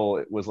metal,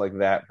 it was like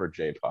that for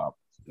J-pop.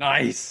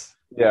 Nice.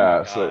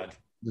 Yeah, so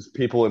just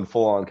people in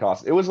full on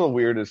costume. It was the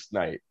weirdest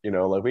night,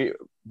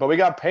 but we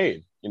got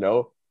paid.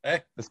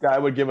 Hey. This guy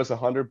would give us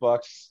 $100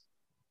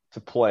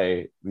 to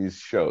play these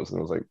shows, and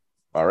I was like,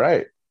 all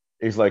right.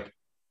 He's like,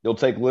 you'll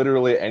take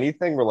literally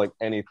anything. We're like,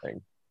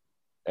 anything.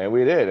 And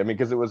we did. I mean,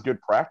 because it was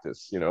good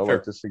practice, sure.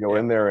 Like just to go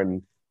in there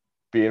and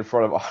be in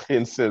front of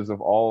audiences of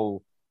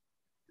all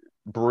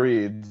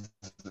breeds,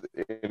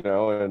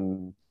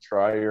 and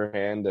try your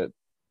hand at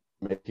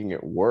making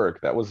it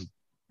work. That was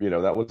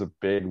a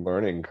big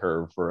learning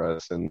curve for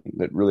us, and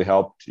it really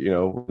helped.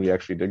 We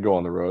actually did go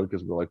on the road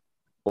because we're like,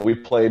 well, we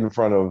played in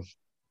front of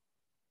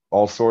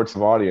all sorts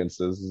of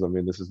audiences. I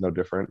mean, this is no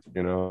different,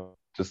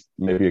 just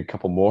maybe a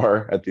couple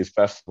more at these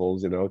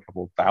festivals, a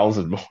couple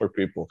thousand more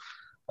people.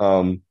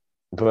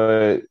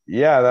 But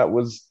yeah, that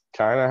was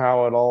kind of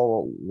how it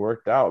all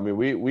worked out. I mean,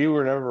 we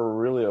were never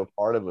really a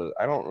part of it.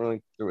 I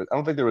don't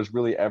think there was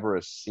really ever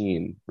a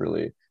scene,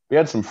 really. We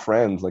had some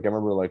friends, like I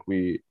remember like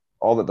again,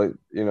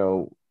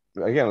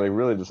 like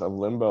really just a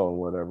Limbo and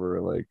whatever.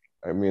 Like,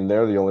 I mean,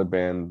 they're the only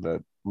band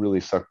that really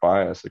stuck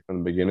by us like from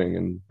the beginning,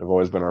 and they've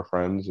always been our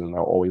friends, and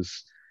I'll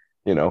always,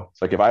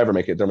 it's like if I ever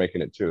make it, they're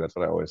making it too. That's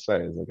what I always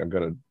say. It's like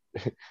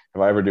if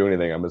I ever do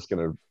anything, I'm just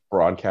gonna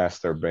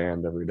broadcast their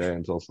band every day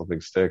until something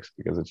sticks,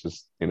 because it's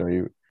just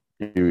you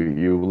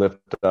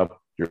lift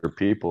up your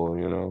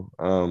people.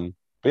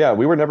 But yeah,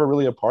 we were never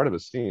really a part of a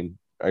scene.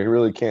 I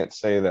really can't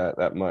say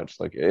that much.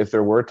 Like if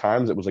there were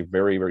times, it was like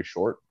very, very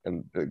short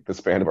in the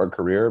span of our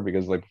career,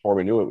 because like before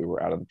we knew it, we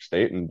were out of the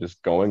state and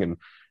just going and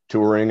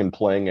touring and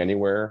playing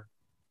anywhere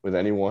with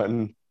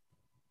anyone,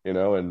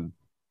 and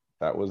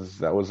that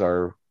was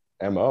our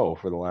MO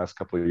for the last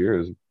couple of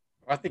years.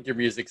 I think your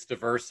music's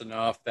diverse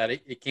enough that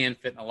it can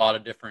fit in a lot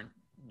of different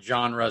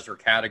genres or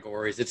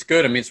categories. It's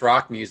good. I mean, it's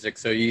rock music,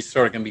 so you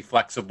sort of can be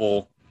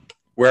flexible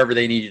wherever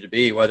they need you to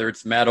be, whether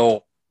it's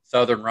metal,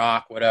 southern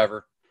rock,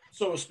 whatever.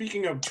 So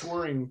speaking of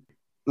touring,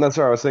 that's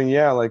what I was saying.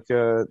 Yeah, like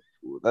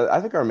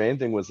I think our main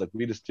thing was like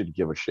we just didn't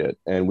give a shit,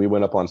 and we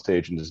went up on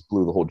stage and just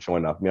blew the whole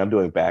joint up. I mean, I'm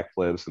doing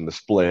backflips and the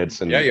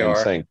splits and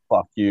saying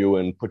 "fuck you"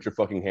 and "put your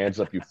fucking hands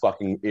up, you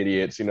fucking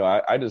idiots."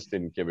 I just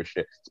didn't give a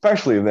shit,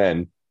 especially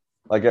then.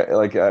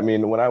 I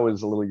mean, when I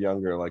was a little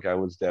younger, like I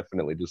was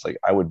definitely just like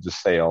I would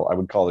just say I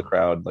would call the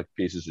crowd like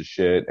pieces of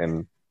shit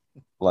and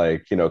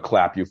like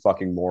clap you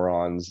fucking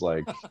morons,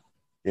 like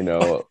you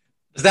know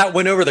Does that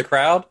win over the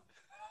crowd?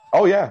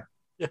 oh yeah.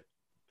 Yeah.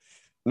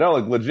 No,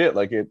 like legit,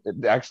 like it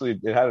actually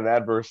it had an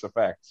adverse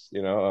effect,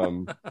 I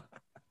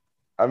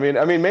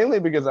mean mainly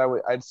because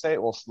I'd say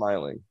it while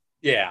smiling.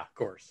 Yeah, of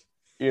course.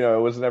 It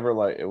was never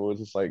like it was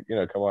just like,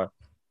 come on.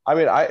 I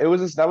mean, it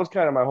was just that was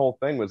kind of my whole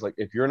thing was like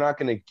if you're not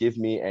going to give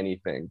me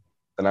anything,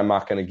 then I'm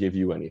not going to give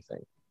you anything.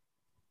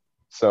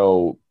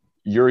 So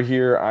you're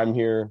here, I'm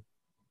here,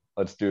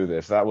 let's do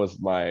this. That was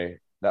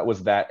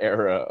that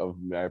era of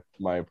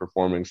my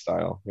performing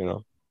style.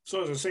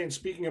 So as I was saying,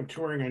 speaking of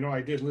touring, I know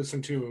I did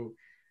listen to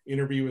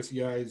interview with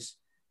you guys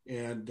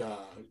and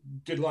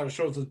did a lot of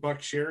shows with Buck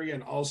Cherry,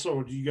 and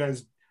also, do you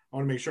guys? I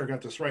want to make sure I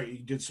got this right. You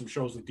did some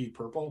shows with Deep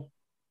Purple.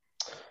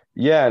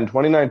 Yeah, and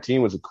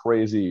 2019 was a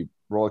crazy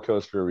roller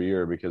coaster of a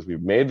year because we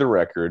made the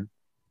record,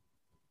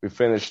 we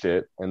finished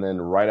it, and then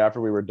right after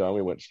we were done,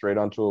 we went straight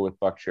on tour with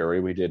Buck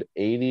Cherry. We did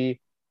 88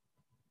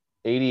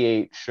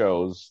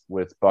 shows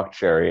with Buck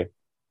Cherry,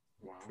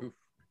 Wow.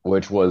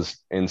 which was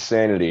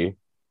insanity.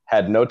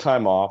 Had no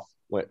time off.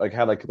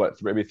 Had like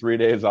what, maybe 3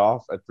 days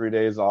off. At 3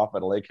 days off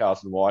at a lake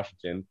house in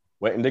Washington.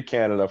 Went into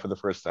Canada for the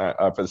first time,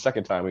 for the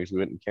second time because we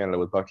went in Canada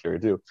with Buck Cherry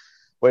too.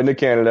 Went into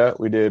Canada.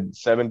 We did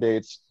 7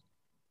 dates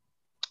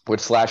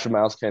with Slash and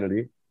Miles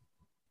Kennedy,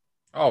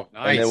 Oh,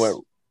 and nice.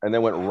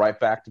 then went right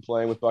back to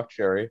playing with Buck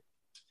Cherry.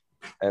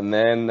 And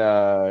then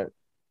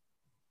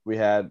we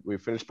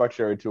finished Buck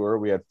Cherry tour.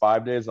 We had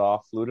 5 days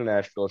off. Flew to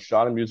Nashville.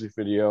 Shot a music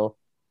video.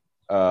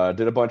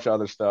 Did a bunch of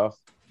other stuff.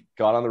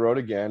 Got on the road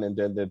again, and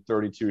then did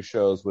 32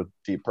 shows with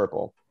Deep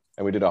Purple.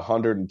 And we did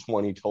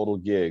 120 total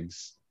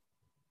gigs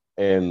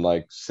in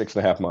like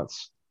 6.5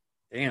 months.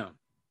 Damn.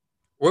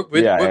 What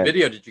Yeah,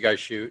 video did you guys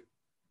shoot?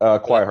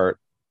 Quiet Heart.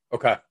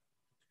 Okay.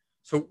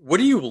 So what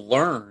do you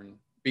learn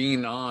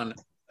being on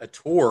a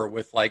tour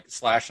with like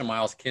Slash and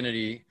Miles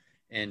Kennedy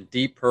and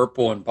Deep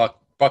Purple and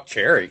Buck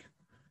Cherry?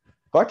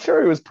 Buck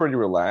Cherry was pretty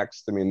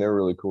relaxed. I mean, they're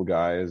really cool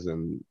guys,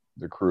 and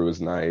the crew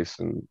is nice.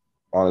 And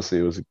honestly,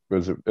 it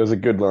was a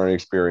good learning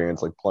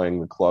experience, like playing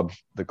the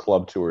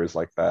club tours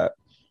like that.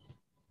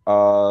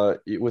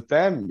 With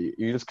them,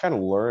 you just kind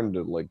of learn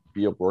to like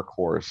be a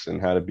workhorse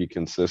and how to be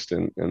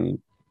consistent. And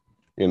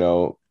you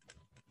know,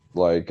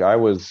 like I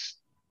was,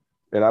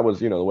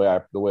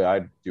 the way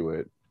I do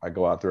it, I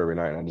go out there every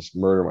night and I just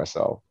murder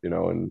myself,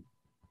 and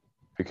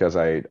because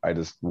I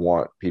just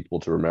want people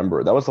to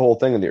remember. That was the whole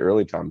thing in the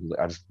early times.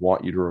 I just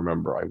want you to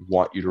remember. I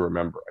want you to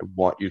remember. I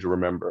want you to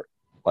remember.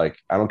 Like,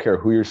 I don't care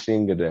who you're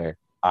seeing today.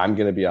 I'm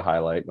going to be a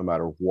highlight no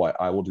matter what.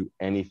 I will do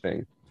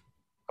anything.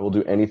 I will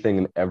do anything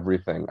and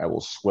everything. I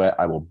will sweat.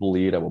 I will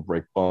bleed. I will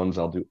break bones.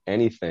 I'll do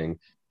anything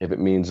if it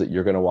means that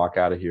you're going to walk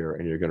out of here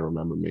and you're going to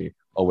remember me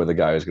over the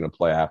guy who's going to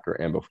play after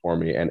and before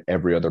me and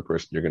every other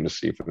person you're going to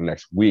see for the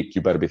next week.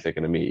 You better be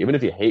thinking of me. Even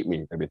if you hate me,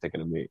 you better be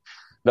thinking of me.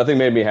 Nothing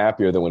made me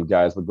happier than when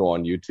guys would go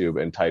on YouTube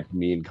and type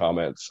mean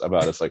comments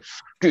about us like,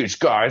 these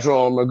guys,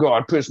 oh my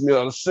God, pissing me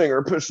off, the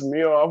singer pissing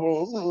me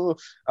off.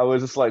 I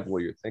was just like,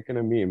 well, you're thinking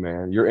of me,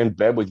 man. You're in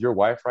bed with your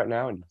wife right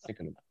now and you're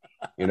thinking of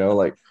me,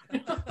 like,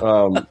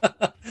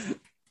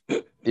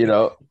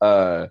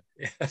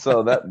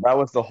 so that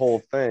was the whole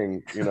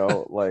thing,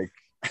 like,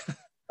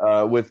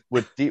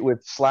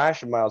 with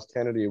Slash and Miles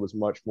Kennedy, it was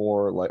much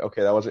more like,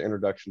 okay, that was an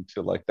introduction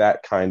to like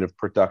that kind of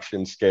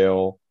production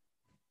scale,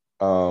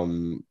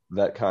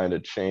 that kind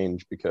of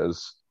change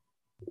because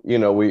we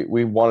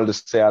wanted to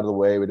stay out of the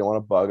way. We don't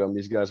want to bug them.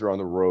 These guys are on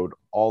the road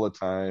all the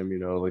time,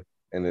 like,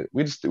 and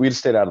we just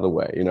stayed out of the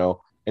way,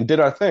 and did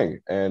our thing.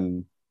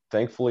 And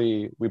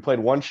thankfully, we played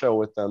one show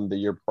with them the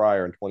year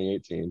prior in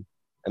 2018,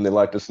 and they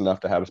liked us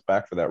enough to have us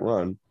back for that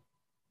run.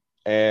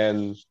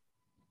 And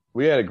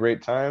we had a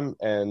great time,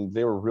 and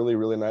they were really,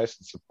 really nice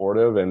and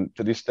supportive. And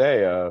to this day,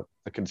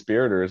 the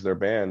Conspirators, their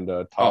band,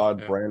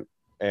 Todd, Brent,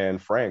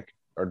 and Frank,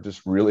 are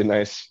just really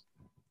nice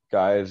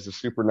guys. They're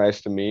super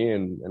nice to me,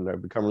 and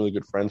I've become really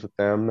good friends with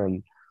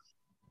them.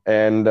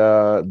 And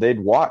they'd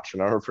watch,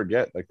 and I'll never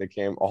forget, like they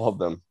came, all of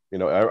them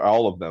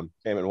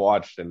came and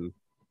watched, and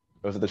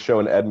it was at the show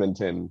in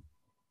Edmonton,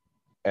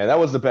 and that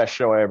was the best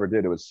show I ever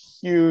did. It was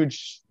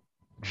huge,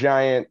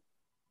 giant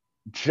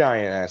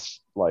ass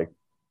like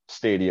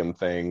stadium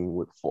thing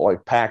with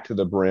like packed to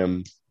the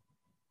brim,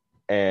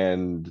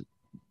 and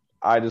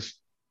I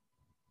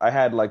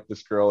had like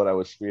this girl that I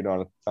was sweet on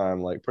at the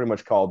time, like pretty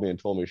much called me and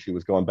told me she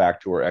was going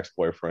back to her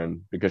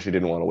ex-boyfriend because she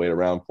didn't want to wait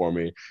around for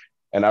me.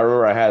 And I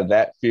remember I had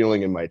that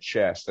feeling in my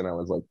chest, and I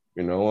was like,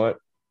 you know what?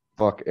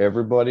 Fuck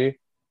everybody,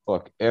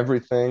 fuck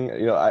everything.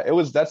 It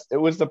was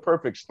the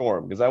perfect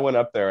storm because I went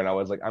up there and I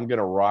was like, I'm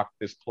gonna rock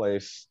this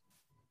place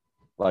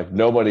like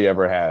nobody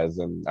ever has.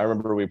 And I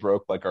remember we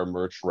broke like our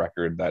merch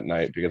record that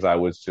night because I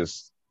was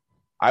just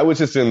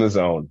in the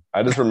zone.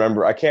 I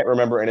can't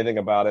remember anything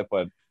about it,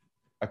 but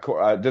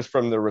just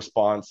from the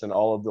response and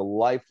all of the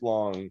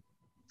lifelong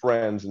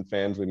friends and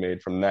fans we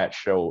made from that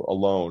show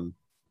alone.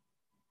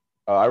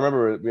 I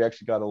remember we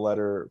actually got a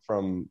letter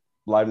from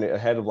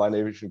head of Live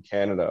Nation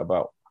Canada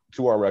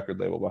to our record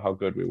label about how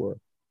good we were.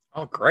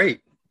 Oh,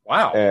 great!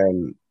 Wow.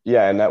 And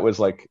that was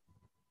like,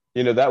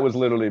 that was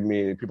literally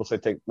me. People say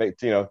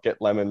get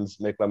lemons,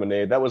 make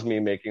lemonade. That was me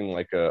making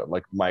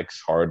like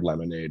Mike's Hard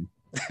Lemonade.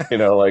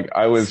 Like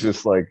I was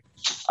just like,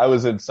 I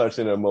was in such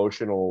an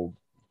emotional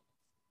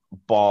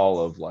ball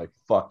of like,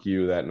 fuck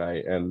you that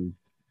night. And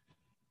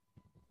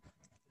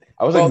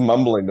I was like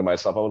mumbling to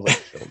myself. I was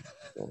like,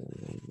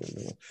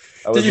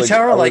 did you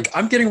tell her like,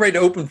 I'm getting ready to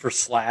open for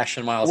Slash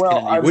and Miles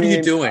Kennedy? What are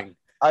you doing?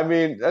 I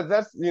mean,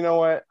 that's, you know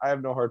what? I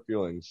have no hard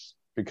feelings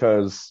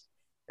because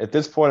at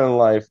this point in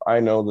life, I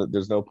know that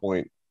there's no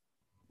point,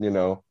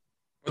 Well,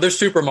 there's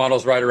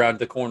supermodels right around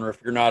the corner if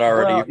you're not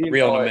already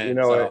reeling them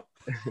in.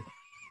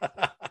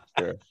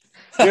 Sure.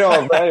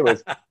 But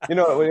anyways, you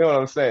know what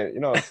I'm saying.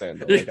 You know what I'm saying.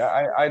 Like,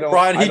 I don't.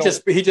 Brian, he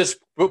just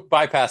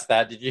bypassed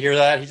that. Did you hear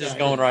that? He's just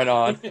going right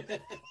on.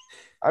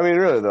 I mean,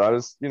 really though,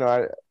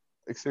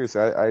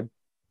 seriously,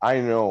 I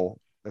know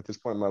at this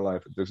point in my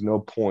life, there's no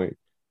point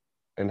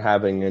in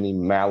having any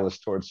malice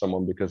towards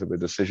someone because of a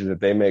decision that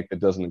they make that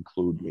doesn't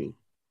include me.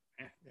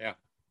 Yeah.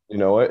 You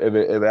know what? If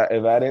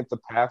that ain't the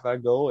path I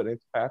go, it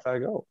ain't the path I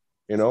go.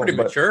 It's pretty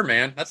mature,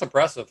 man. That's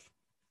impressive.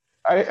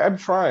 I'm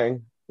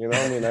trying.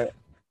 I mean,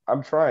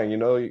 I'm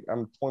trying.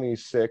 I'm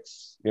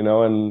 26.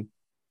 And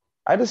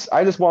I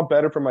just want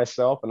better for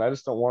myself, and I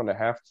just don't want to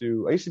have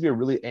to. I used to be a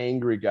really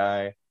angry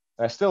guy,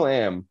 and I still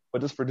am,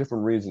 but just for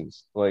different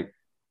reasons. Like,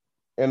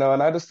 and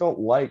I just don't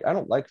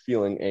like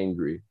feeling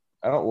angry.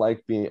 I don't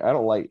like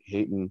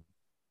hating.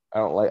 I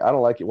don't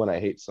like it when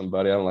I hate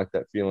somebody. I don't like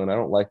that feeling. I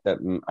don't like that.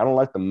 I don't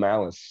like the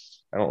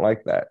malice. I don't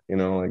like that.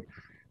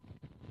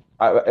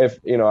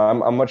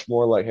 I'm much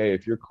more like, hey,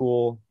 if you're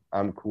cool,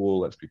 I'm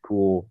cool. Let's be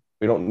cool.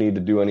 We don't need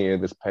to do any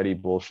of this petty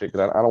bullshit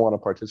because I don't want to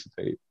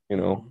participate.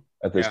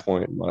 At this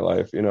point in my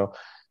life,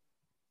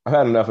 I've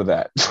had enough of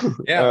that.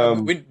 Yeah,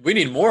 we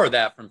need more of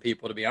that from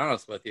people. To be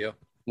honest with you.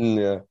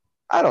 Yeah.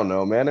 I don't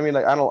know, man. I mean,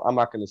 like, I'm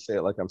not going to say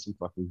it like I'm some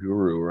fucking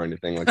guru or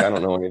anything. Like, I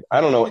don't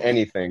know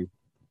anything.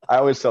 I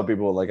always tell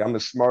people, like, I'm the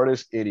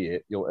smartest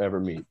idiot you'll ever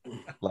meet.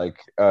 Like,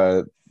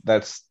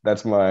 that's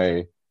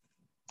my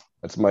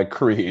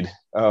creed.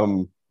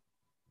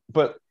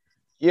 But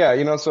yeah,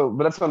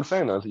 but that's what I'm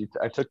saying though.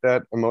 I took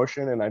that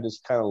emotion and I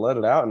just kind of let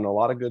it out, and a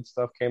lot of good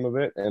stuff came of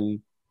it.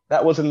 And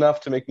that was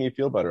enough to make me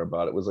feel better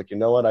about it. It was like, you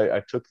know what? I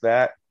took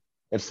that.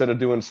 Instead of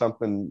doing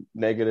something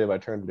negative, I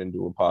turned it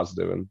into a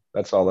positive, and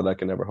that's all that I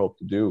can ever hope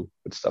to do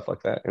with stuff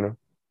like that.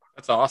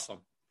 That's awesome.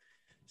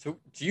 So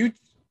do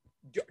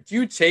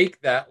you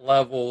take that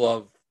level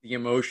of the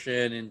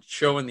emotion and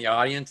showing the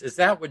audience? Is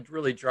that what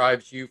really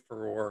drives you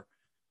for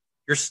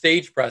your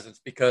stage presence?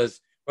 Because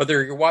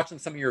whether you're watching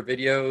some of your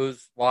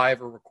videos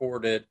live or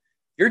recorded,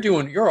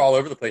 you're all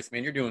over the place,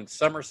 man. You're doing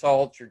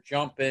somersaults, you're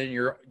jumping,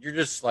 you're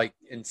just like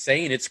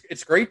insane.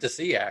 It's great to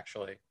see,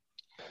 actually.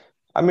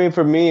 I mean,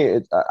 for me,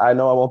 I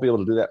know I won't be able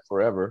to do that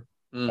forever.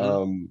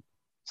 Mm-hmm.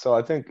 So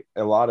I think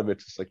a lot of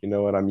it's just like, you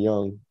know what, I'm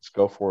young, let's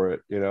go for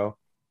it.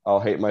 I'll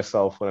hate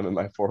myself when I'm in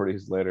my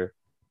 40s later.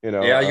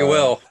 Yeah, you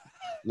will.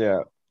 Yeah,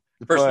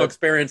 personal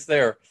experience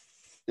there.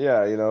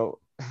 Yeah,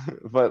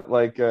 but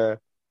like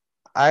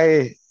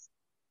I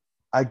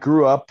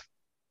grew up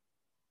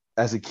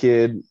as a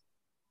kid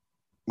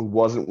who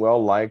wasn't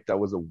well liked. I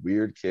was a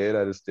weird kid.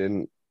 I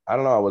don't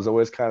know. I was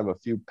always kind of a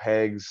few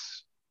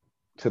pegs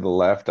to the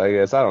left, I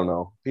guess. I don't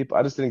know.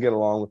 I just didn't get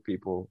along with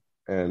people.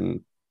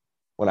 And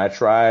when I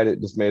tried, it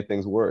just made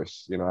things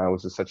worse. I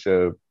was just such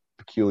a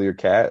peculiar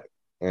cat.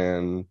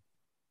 And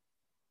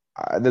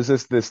there's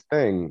this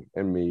thing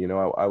in me,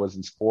 I was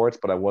in sports,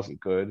 but I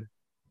wasn't good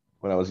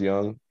when I was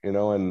young,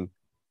 and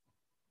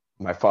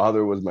my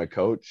father was my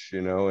coach,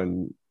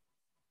 and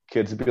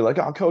kids would be like,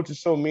 oh, coach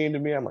is so mean to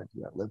me. I'm like,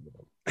 yeah, live with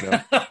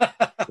him,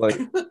 like,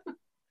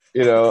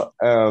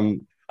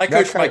 I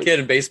coached my kid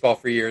in baseball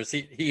for years.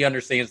 He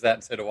understands that,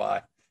 and so do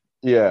I.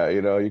 Yeah,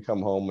 you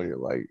come home and you're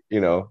like,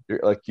 you're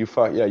like,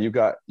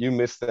 you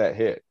missed that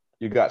hit.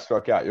 You got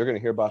struck out. You're gonna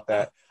hear about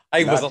that.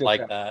 I wasn't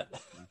like that.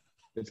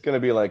 It's gonna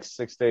be like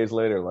 6 days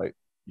later, like,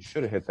 you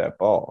should have hit that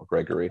ball,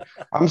 Gregory.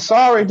 I'm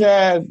sorry,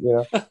 Dad.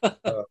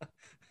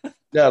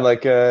 Yeah,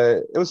 like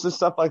it was just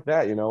stuff like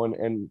that,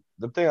 And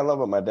the thing I love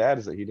about my dad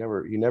is that he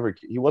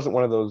wasn't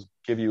one of those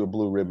give you a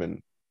blue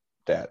ribbon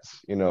dads,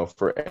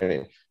 for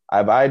any.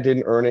 If I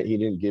didn't earn it, he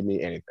didn't give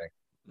me anything.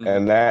 Mm-hmm.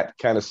 And that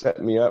kind of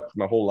set me up for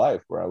my whole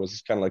life, where I was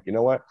just kind of like, you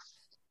know what?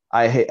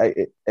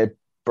 It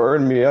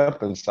burned me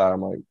up inside.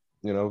 I'm like,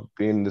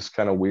 being this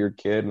kind of weird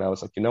kid. And I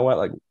was like, you know what?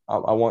 Like,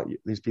 I want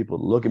these people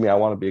to look at me. I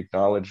want to be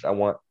acknowledged. I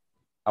want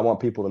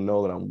people to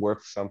know that I'm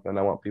worth something.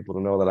 I want people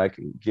to know that I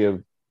can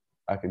give,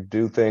 I can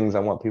do things.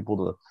 I want people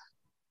to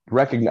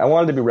recognize. I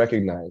wanted to be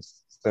recognized.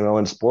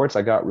 In sports,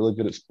 I got really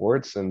good at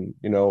sports, and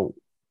it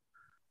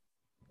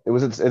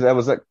was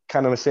that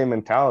kind of the same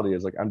mentality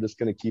as like, I'm just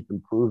going to keep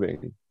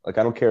improving. Like,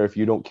 I don't care if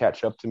you don't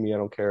catch up to me. I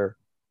don't care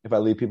if I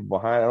leave people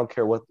behind. I don't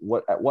care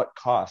at what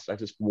cost. I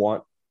just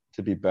want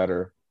to be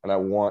better, and I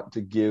want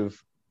to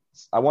give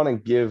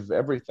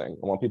everything.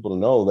 I want people to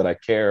know that I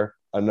care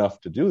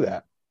enough to do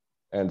that.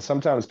 And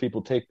sometimes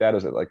people take that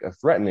as like a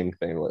threatening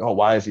thing. Like, oh,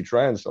 why is he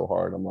trying so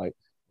hard? I'm like,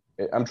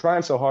 I'm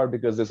trying so hard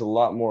because there's a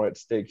lot more at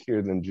stake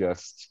here than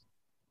just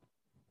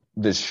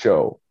this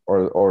show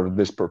or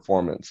this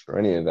performance or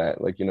any of that.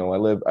 Like,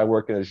 I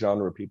work in a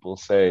genre people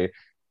say,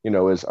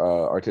 is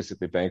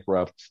artistically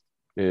bankrupt,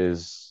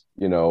 is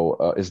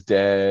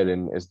dead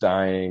and is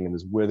dying and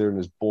is withered and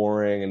is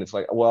boring. And it's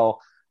like, well,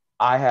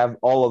 I have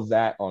all of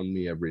that on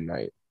me every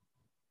night.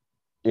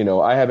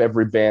 I have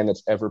every band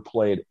that's ever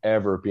played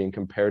ever being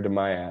compared to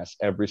my ass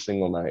every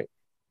single night.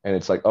 And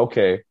it's like,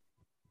 okay,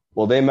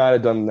 well, they might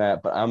have done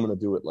that, but I'm going to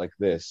do it like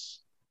this.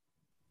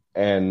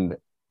 And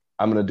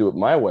I'm going to do it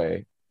my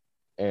way.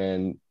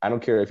 And I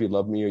don't care if you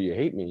love me or you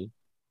hate me.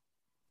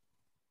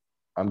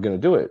 I'm going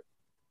to do it,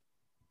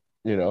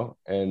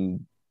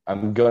 and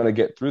I'm going to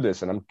get through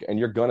this, and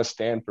you're going to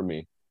stand for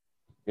me.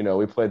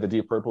 We played the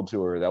Deep Purple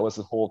tour. That was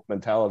the whole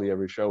mentality.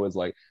 Every show is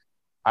like,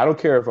 I don't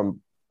care if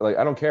I'm like,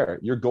 I don't care.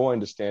 You're going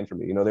to stand for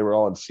me. They were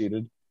all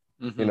seated,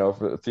 for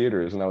the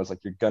theaters. And I was like,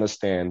 you're going to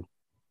stand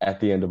at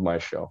the end of my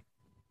show.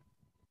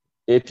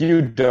 If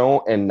you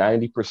don't, and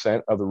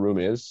 90% of the room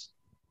is,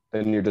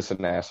 then you're just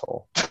an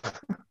asshole.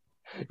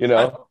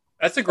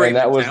 That's a great. And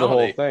that mentality. Was the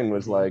whole thing.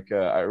 Was like,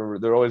 I remember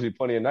there would always be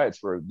plenty of nights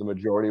where the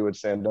majority would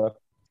stand up.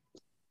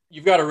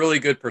 You've got a really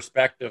good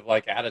perspective.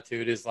 Like,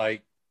 attitude is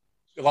like,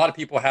 a lot of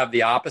people have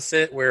the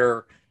opposite,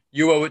 where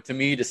you owe it to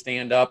me to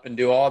stand up and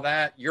do all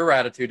that. Your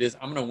attitude is,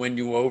 I'm going to win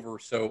you over,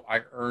 so I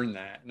earn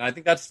that. And I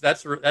think that's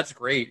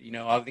great.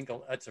 I think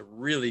that's a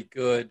really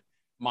good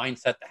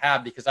mindset to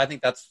have, because I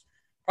think that's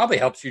probably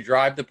helps you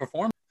drive the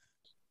performance.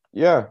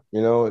 Yeah,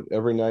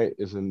 every night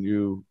is a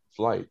new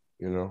flight.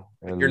 And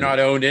you're not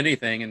owed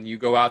anything, and you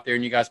go out there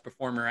and you guys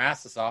perform your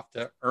asses off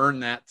to earn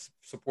that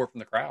support from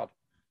the crowd.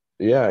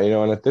 Yeah,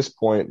 and at this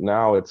point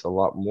now it's a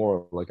lot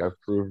more like I've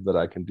proved that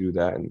I can do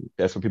that, and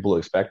that's what people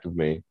expect of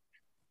me.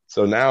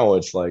 So now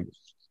it's like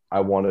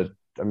I'm going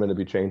to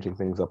be changing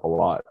things up a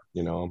lot.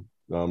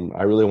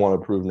 I really want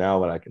to prove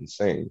now that I can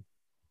sing,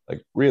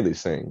 like really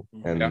sing,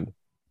 and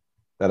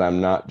that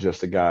I'm not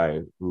just a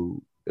guy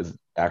who is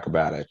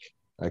acrobatic.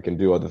 I can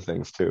do other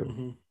things too.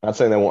 Mm-hmm. Not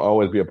saying that won't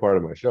always be a part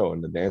of my show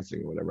and the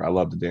dancing or whatever. I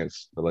love to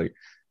dance, but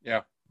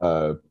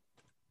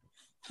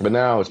but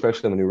now,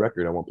 especially on the new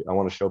record, I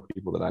want to show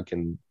people that I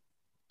can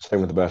sing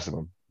with the best of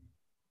them.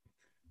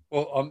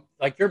 Well,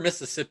 like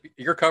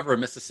your cover of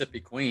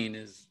Mississippi Queen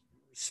is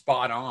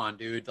spot on,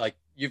 dude. Like,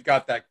 you've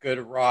got that good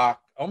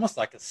rock, almost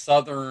like a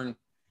Southern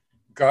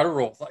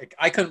guttural. Like,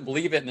 I couldn't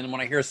believe it. And then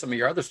when I hear some of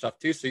your other stuff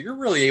too, so you're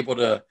really able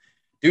to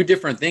do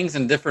different things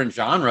in different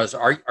genres.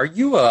 Are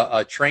you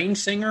a trained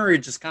singer, or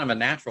just kind of a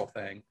natural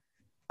thing?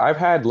 I've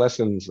had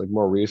lessons like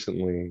more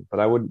recently, but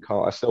I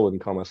still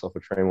wouldn't call myself a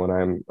trained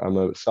one. I'm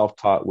a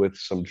self-taught with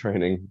some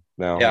training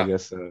now. Yeah. I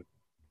guess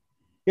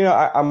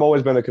I'm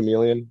always been a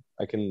chameleon.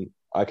 I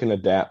can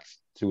adapt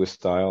to a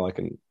style. I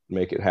can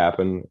make it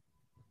happen.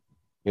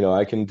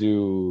 I can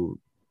do,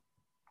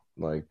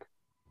 like,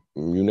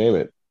 you name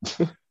it.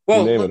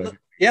 Well,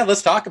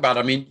 let's talk about it.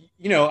 I mean,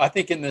 I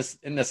think in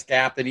this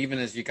gap, that even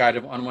as you guys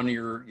on one of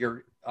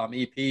your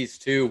EPs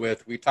too,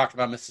 we talked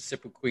about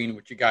Mississippi Queen,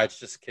 which you guys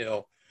just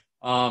kill.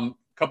 A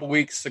couple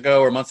weeks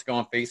ago or months ago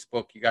on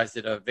Facebook, you guys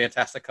did a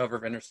fantastic cover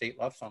of Interstate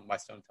Love Song by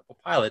Stone Temple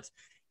Pilots.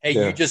 Hey,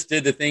 You just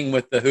did the thing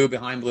with the Who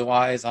Behind Blue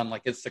Eyes on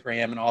like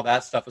Instagram and all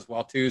that stuff as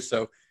well too.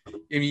 So,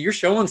 you're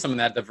showing some of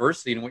that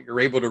diversity and what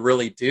you're able to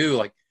really do.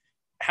 Like,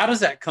 how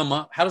does that come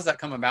up? How does that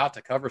come about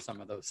to cover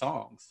some of those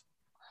songs?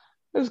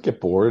 I just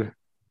get bored.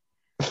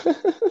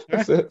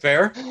 That's it.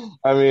 Fair.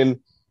 I mean,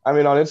 on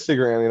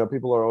Instagram,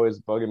 people are always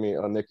bugging me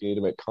on Nick, you need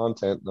to make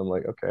content. And I'm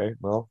like, okay,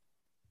 well,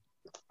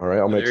 all right,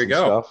 I'll make some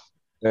stuff.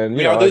 And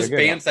are those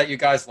bands that you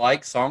guys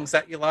like, songs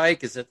that you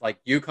like? Is it like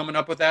you coming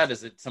up with that?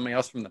 Is it somebody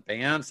else from the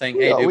band saying,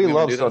 "Hey, dude, we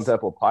love Stone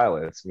Temple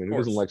Pilots"? I mean, who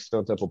doesn't like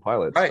Stone Temple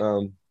Pilots? Right.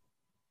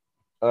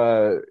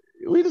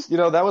 We just,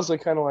 that was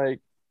like kind of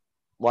like,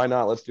 why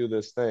not? Let's do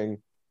this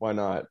thing. Why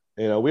not?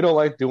 We don't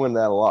like doing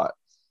that a lot.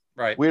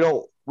 Right. We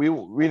don't. We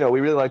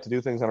really like to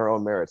do things on our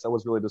own merits. That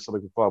was really just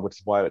something for fun, which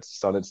is why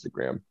it's on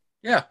Instagram.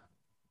 Yeah.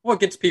 Well,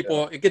 it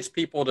gets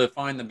people to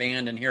find the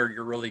band and hear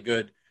your really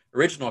good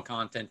original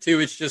content too.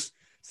 It's just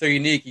so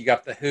unique. You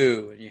got the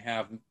Who, and you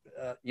have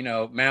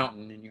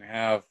Mountain, and you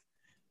have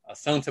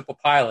Stone Temple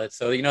Pilots.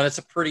 So that's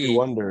a pretty Stevie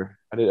Wonder.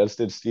 I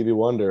did Stevie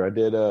Wonder. I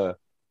did that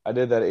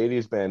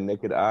 '80s band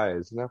Naked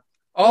Eyes.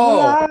 Oh,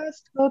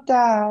 eyes go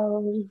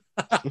down.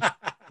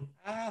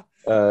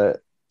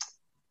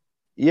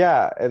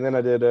 Yeah, and then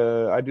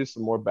I do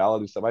some more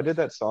ballady stuff. I did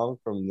that song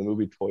from the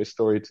movie Toy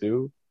Story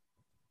 2.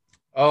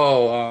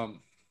 Oh,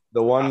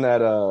 the one that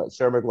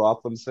Sarah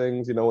McLachlan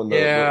sings, when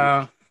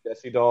the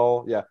Jessie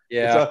doll. Yeah.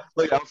 It's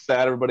like how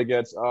sad everybody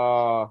gets.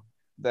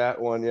 That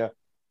one, yeah.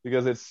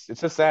 Because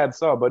it's a sad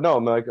song. But no,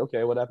 I'm like,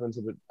 okay, what happens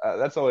if it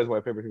that's always my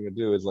favorite thing to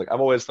do is like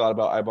I've always thought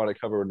about I bought a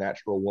cover of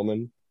Natural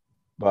Woman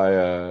by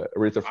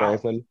Aretha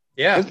Franklin.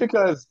 Yeah.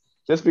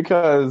 Just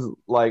because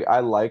like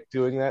I like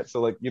doing that. So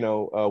like,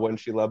 When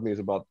She Loved Me is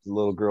about the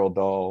little girl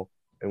doll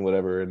and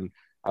whatever. And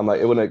I'm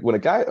like when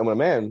a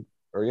man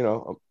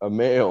or a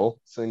male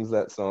sings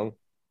that song,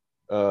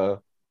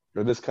 or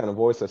this kind of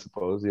voice, I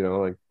suppose.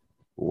 Like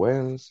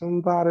when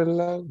somebody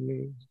loved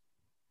me,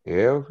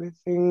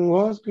 everything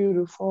was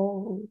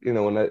beautiful.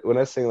 When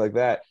I sing like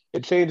that,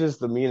 it changes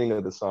the meaning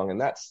of the song,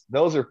 and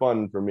those are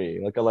fun for me.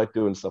 Like I like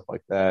doing stuff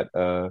like that.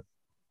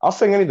 I'll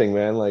sing anything,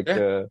 man. Like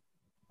I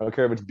don't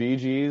care if it's Bee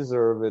Gees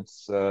or if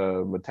it's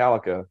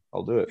Metallica.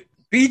 I'll do it.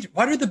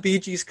 Why do the Bee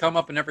Gees come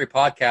up in every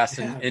podcast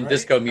in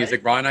disco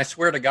music, Ryan? I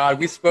swear to God,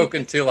 we've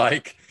spoken to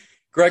like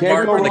Greg Can't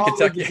Martin from the go wrong with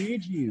Kentucky. the Bee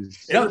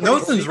Gees.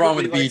 Nothing's wrong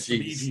with the Bee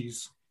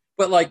Gees.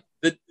 But like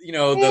the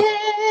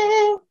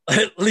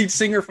lead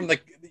singer from the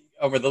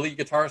lead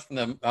guitarist from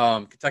the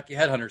Kentucky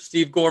Headhunters,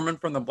 Steve Gorman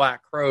from the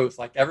Black Crowes,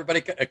 like everybody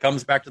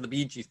comes back to the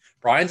Bee Gees.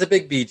 Brian's a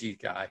big Bee Gees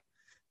guy.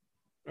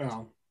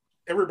 Well,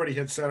 everybody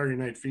had Saturday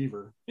Night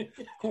Fever. Of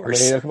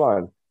course. I mean, come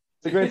on.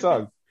 It's a great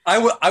song. I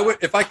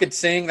would if I could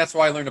sing. That's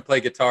why I learned to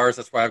play guitars.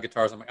 That's why I have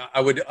guitars. I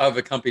would have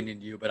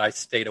accompanied you, but I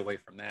stayed away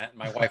from that. And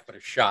my wife would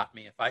have shot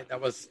me if that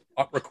was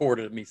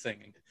recorded of me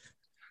singing.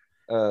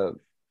 Yeah.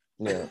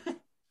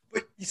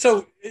 But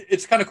so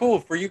it's kind of cool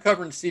for you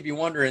covering Stevie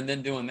Wonder and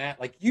then doing that.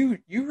 Like you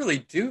really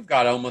do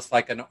got almost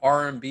like an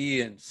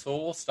R&B and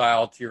soul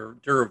style to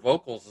your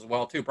vocals as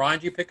well too. Brian,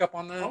 do you pick up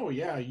on that? Oh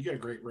yeah, you got a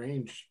great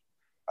range.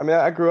 I mean,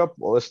 I grew up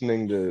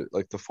listening to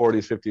like the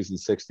 40s, 50s, and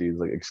 60s,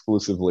 like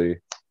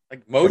exclusively.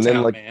 Like Motown, and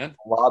then, like, man.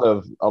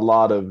 A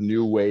lot of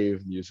new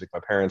wave music. My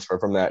parents are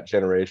from that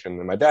generation,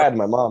 and my dad and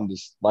my mom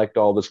just liked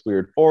all this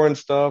weird foreign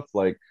stuff,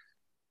 like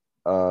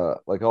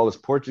all this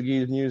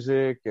Portuguese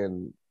music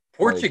and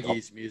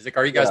Portuguese music.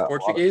 Are you guys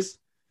Portuguese?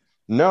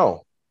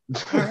 No.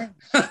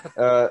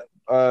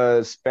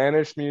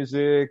 Spanish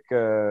music,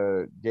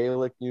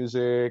 Gaelic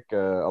music,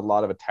 a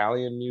lot of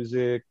Italian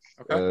music,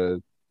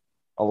 a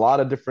lot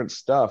of different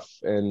stuff,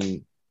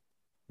 and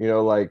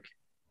like.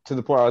 To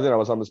the point I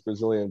was on this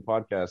Brazilian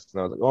podcast, and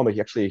I was like, oh, I'm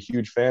actually a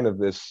huge fan of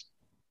this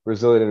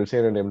Brazilian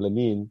entertainer named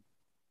Lenin.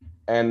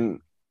 And,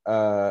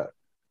 to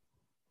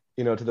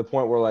the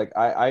point where, like,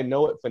 I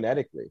know it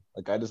phonetically.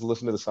 Like, I just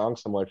listen to the song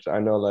so much. I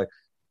know, like,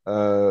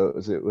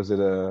 was it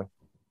a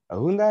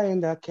Onda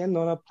ainda que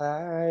não na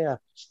praia,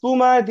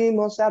 espuma de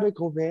moçada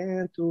com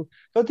vento,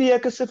 todo dia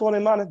que se for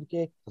emana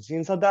fiquei,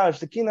 assim saudade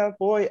de que não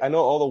foi. I know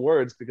all the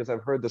words because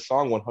I've heard the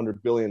song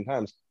 100 billion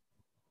times.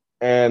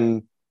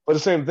 But the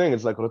same thing,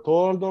 it's like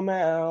Retorno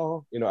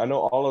Mel. I know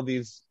all of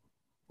the.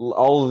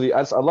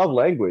 I love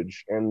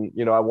language, and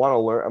I want to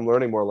learn. I'm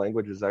learning more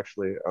languages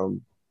actually,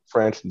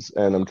 French,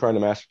 and I'm trying to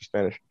master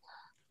Spanish.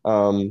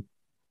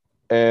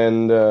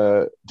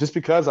 Just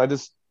because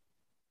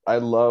I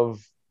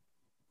love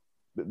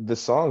the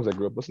songs I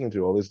grew up listening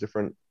to, all these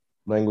different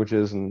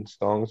languages and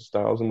songs,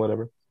 styles, and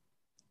whatever.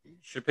 You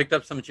should have picked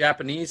up some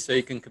Japanese so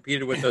you can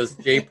compete with those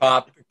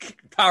J-pop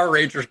Power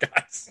Rangers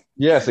guys.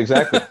 Yes,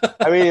 exactly.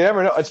 I mean, you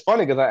never know. It's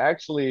funny because I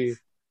actually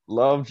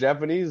love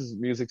Japanese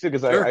music too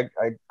because I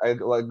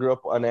grew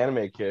up an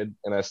anime kid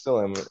and I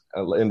still am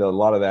into a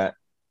lot of that.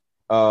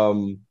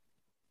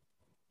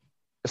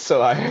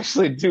 So I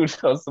actually do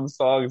know some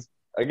songs,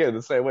 again,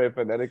 the same way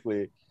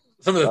phonetically.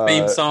 Some of the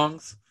theme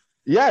songs?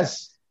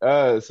 Yes.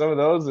 Some of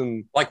those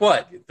and like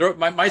what?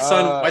 My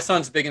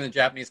son's big into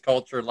Japanese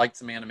culture, likes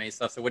some anime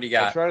stuff. So what do you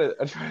got? I try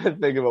to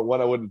think about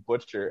one I wouldn't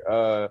butcher.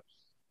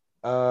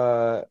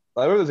 I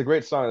remember there's a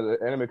great song, an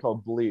anime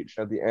called Bleach.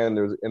 At the end,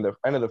 in the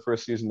end of the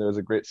first season, there was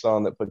a great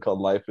song that played called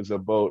 "Life Is a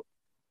Boat,"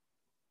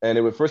 and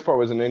the first part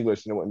was in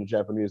English and it went into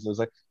Japanese. And it was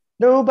like,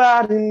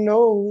 "Nobody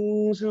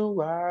knows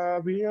who I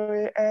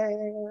really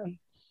am.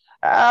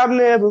 I've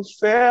never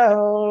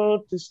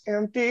felt this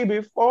empty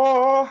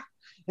before."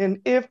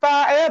 And if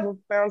I ever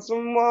found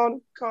someone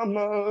to come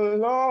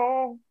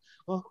along,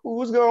 well,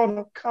 who's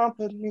gonna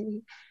comfort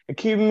me and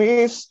keep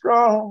me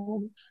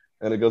strong?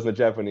 And it goes in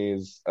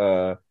Japanese.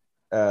 Dubaya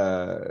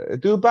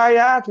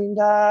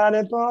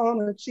tindare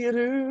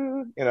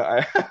bonachiru.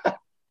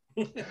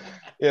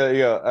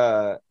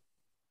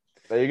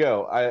 There you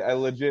go. I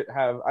legit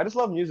I just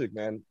love music,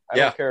 man. I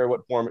don't care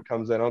what form it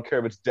comes in. I don't care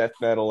if it's death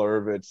metal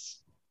or if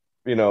it's,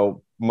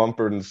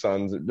 Mumford &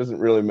 Sons. It doesn't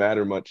really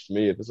matter much to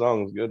me. If the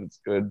song is good, it's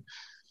good.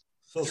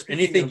 So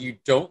anything you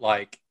don't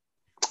like?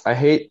 I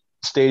hate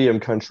stadium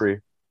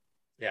country.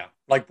 Yeah,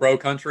 like bro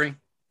country.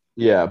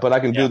 Yeah, but I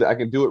can do that. I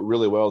can do it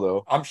really well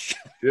though. I'm sure.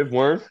 Good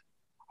work,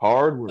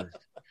 hard work.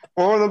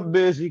 For the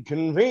busy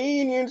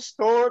convenience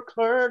store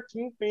clerk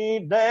to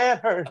feed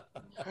that hurt.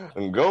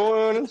 I'm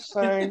going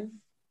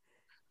insane.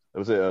 It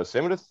was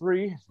 7 to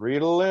 3, 3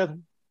 to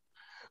 11,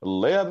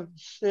 11 to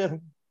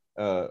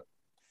 7.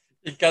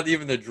 You've got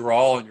even the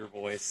drawl in your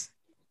voice.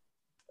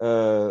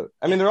 I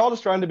mean, they're all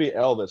just trying to be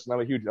Elvis, and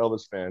I'm a huge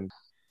Elvis fan.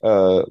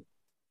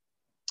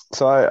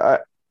 So I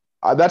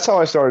that's how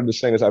I started to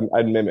sing. Is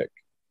I'd mimic.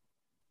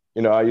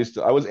 I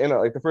was in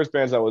the first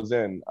bands I was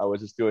in. I was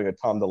just doing a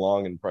Tom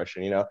DeLonge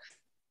impression.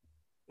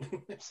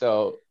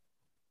 So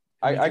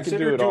I could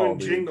do it all.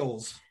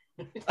 Jingles.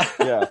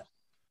 Yeah.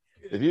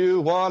 If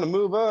you want to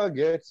move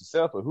get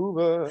yourself a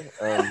Hoover.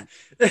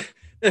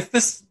 If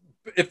this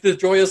if the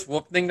Joyous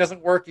Wolf thing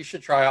doesn't work, you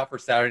should try out for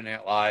Saturday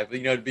Night Live.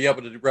 To be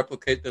able to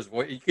replicate those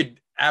voice. You could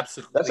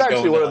absolutely. That's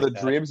actually one of the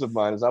that. dreams of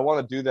mine. Is I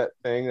want to do that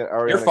thing that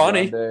Ariana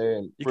Grande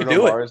and you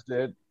Bruno Mars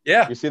did.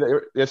 Yeah. You see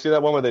that? You see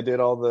that one where they did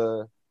all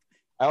the.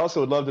 I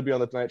also would love to be on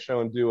the Tonight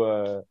Show and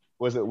do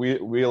was it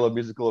Wheel of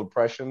Musical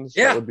Impressions?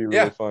 Yeah, that would be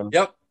really fun.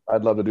 Yep.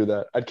 I'd love to do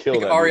that. I'd kill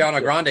that.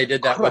 Ariana Grande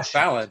did that with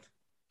Fallon.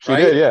 She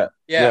did, yeah.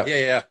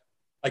 Yeah.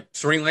 Like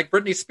sing like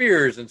Britney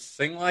Spears and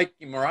sing like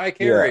Mariah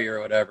Carey or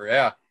whatever.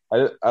 Yeah.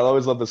 I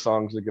always love the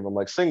songs they give them,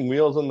 like sing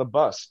Wheels on the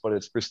Bus, but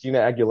it's Christina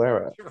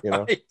Aguilera.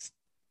 Right.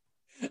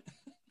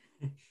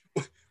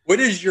 What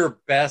is your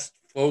best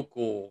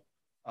vocal?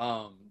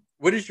 I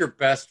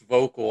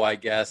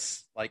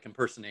guess, like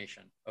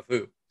impersonation of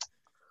who?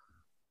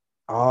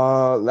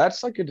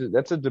 That's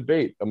a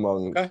debate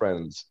among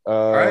friends.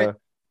 All right.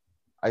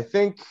 I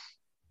think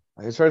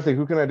I was trying to think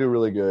who can I do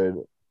really good.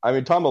 I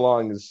mean, Tom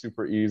DeLonge is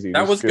super easy.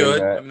 That was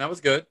good. That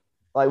was good.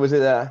 Like, was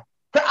it yeah,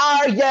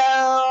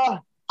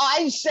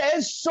 I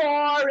said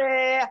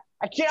sorry.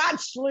 I can't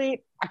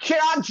sleep. I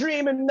cannot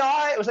dream at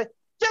night. It was like,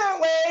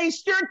 don't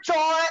waste your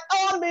time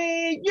on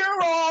me.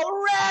 You're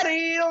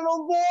already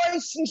the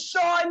voice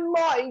inside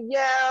my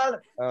head.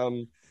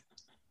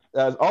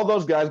 All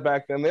those guys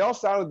back then, they all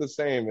sounded the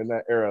same in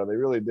that era. They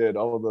really did.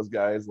 All of those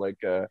guys, like,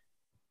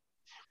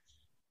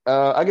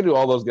 I could do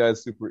all those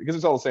guys super because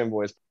it's all the same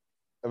voice.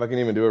 If I can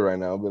even do it right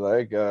now, I'll be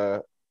like,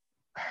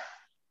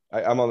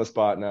 I'm on the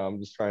spot now. I'm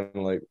just trying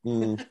to like.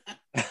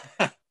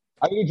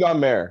 I can do John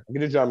Mayer. I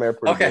can do John Mayer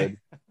pretty good.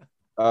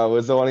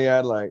 Was the one he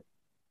had like?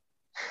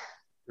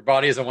 Your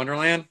Body is a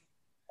Wonderland.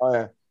 Oh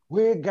yeah.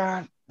 We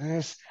got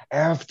this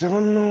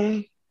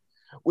afternoon.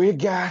 We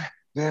got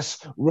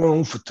this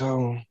room for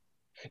two.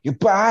 Your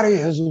body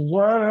is a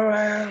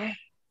wonderland.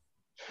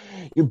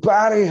 Your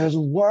body is a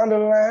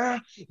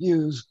wonderland.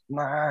 Use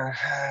my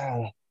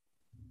hand.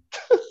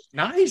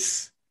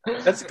 Nice.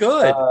 That's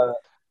good.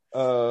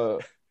 Can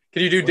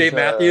you do Dave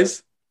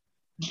Matthews?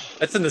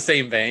 That's in the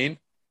same vein.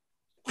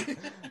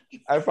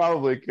 I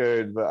probably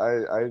could, but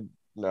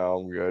no,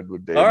 I'm good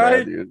with Dave All right.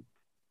 Matthews.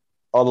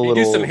 Can you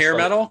do some hair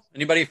metal?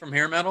 Anybody from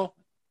hair metal?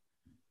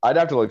 I'd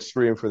have to like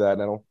scream for that,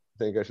 and I don't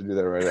think I should do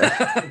that right now.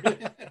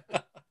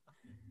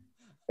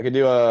 I could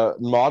do a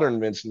modern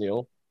Vince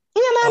Neil.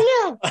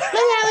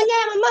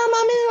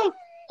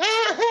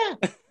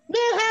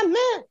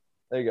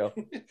 There you go.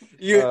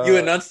 You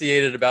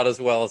enunciated about as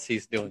well as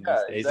he's doing these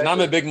days. Exactly. And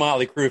I'm a big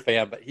Motley Crue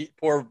fan, but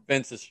poor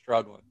Vince is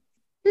struggling.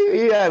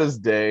 He had his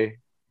day.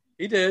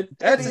 He did.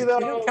 That's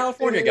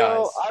California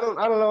guys. I don't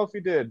know if he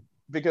did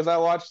because I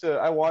watched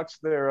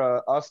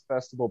their Us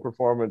Festival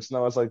performance and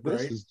I was like,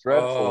 this is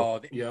dreadful.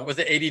 Oh, was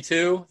it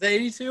 82? Was it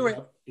 82?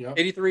 Yeah.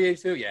 83,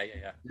 82?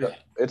 Yeah.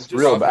 It's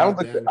real, but I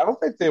don't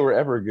think they were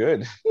ever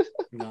good.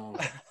 No.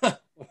 I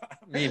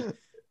mean,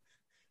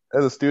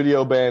 as a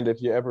studio band,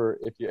 if you ever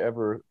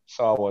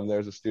saw one,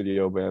 there's a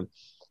studio band.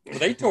 Well,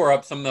 they tore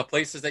up some of the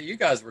places that you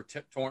guys were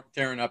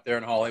tearing up there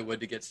in Hollywood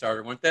to get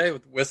started, weren't they?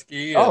 With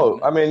whiskey.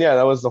 I mean, yeah,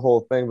 that was the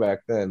whole thing back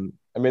then.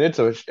 I mean, it's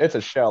a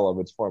shell of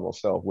its formal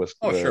self. Whiskey.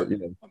 Oh, sure.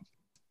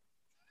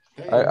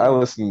 I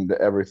listen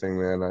to everything,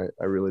 man.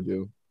 I really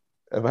do.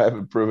 If I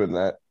haven't proven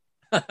that,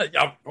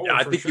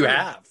 I think you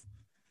have.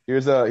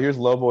 Here's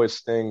Low Voice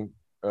Sting,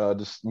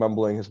 just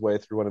mumbling his way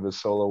through one of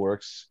his solo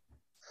works.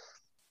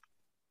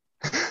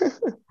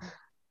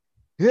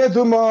 He got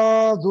a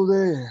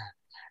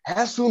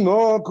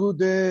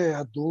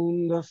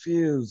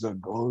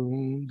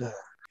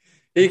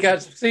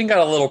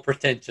little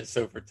pretentious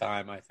over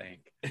time, I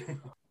think.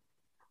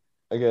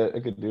 I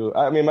could do.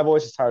 I mean, my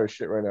voice is tired of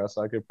shit right now,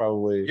 so I could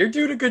probably. You're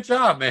doing a good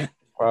job, man.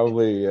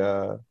 Probably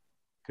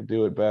could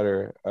do it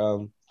better.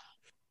 Well,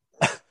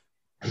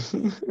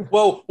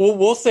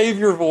 we'll save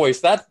your voice.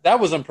 That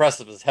was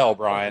impressive as hell,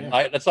 Brian.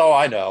 Yeah. That's all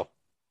I know.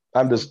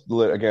 I'm just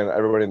again,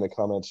 everybody in the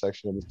comment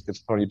section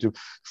gets on YouTube.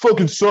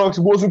 Fucking sucks.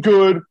 It wasn't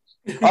good.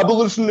 I've been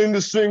listening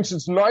to Sing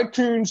since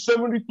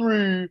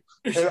 1973,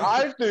 and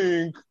I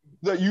think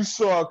that you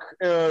suck,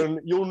 and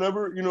you'll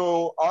never.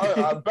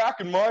 I back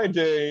in my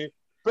day,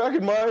 I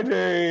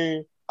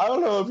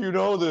don't know if you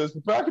know this,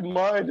 but back in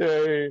my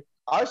day,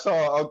 I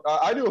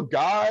knew a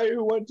guy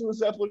who went to a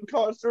Zeppelin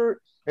concert,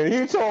 and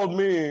he told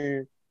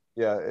me,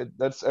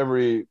 that's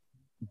every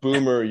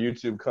boomer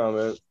YouTube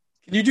comment.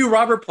 Can you do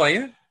Robert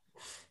Plant?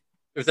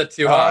 Or is that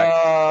too high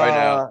right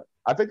now?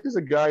 I think there's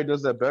a guy who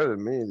does that better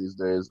than me these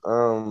days.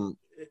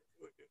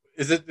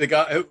 Is it the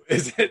guy?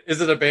 Is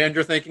it a band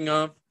you're thinking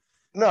of?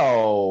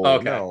 No.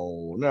 Okay.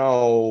 No.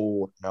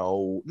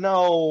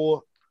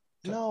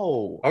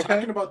 Okay.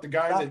 Talking about the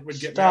guy that would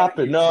get Stop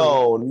it.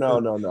 No.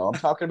 I'm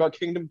talking about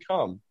Kingdom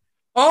Come.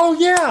 Oh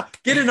yeah,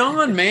 get it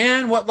on,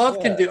 man. What love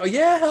can do. Oh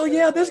yeah, hell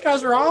yeah, these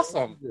guys are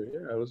awesome.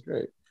 Yeah, it was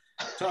great.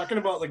 Talking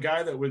about the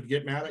guy that would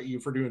get mad at you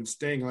for doing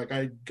Sting, like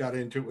I got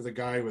into it with a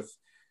guy with,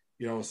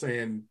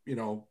 saying,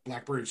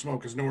 Blackberry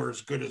Smoke is nowhere as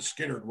good as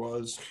Skinnerd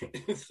was.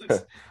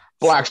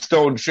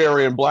 Blackstone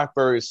Cherry and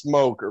Blackberry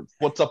Smoke, or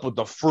what's up with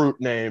the fruit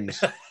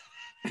names?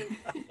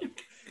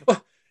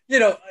 Well,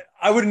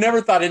 I would have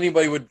never thought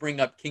anybody would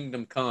bring up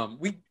Kingdom Come.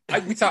 We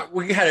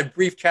had a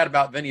brief chat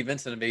about Vinnie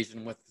Vincent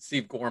Invasion with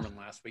Steve Gorman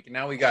last week, and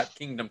now we got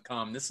Kingdom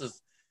Come. This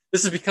is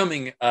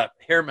becoming a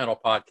hair metal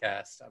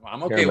podcast.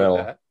 I'm okay with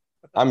that.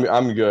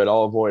 I'm good.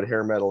 I'll avoid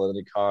hair metal at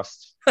any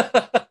cost.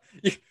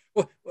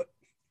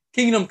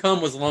 Kingdom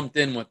Come was lumped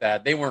in with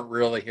that. They weren't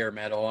really hair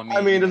metal.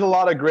 I mean, there's a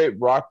lot of great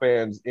rock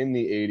bands in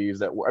the 80s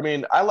that were. I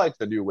mean, I like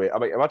the new wave. I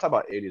mean, I'm not talking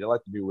about 80s. I like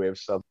the new wave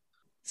stuff.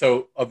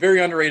 So a very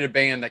underrated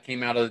band that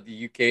came out of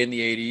the UK in the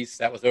 80s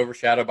that was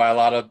overshadowed by a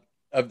lot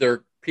of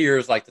their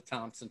peers like the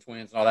Thompson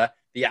Twins and all that.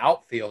 The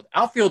Outfield.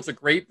 Outfield's a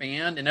great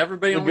band, and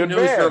everybody only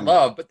knows their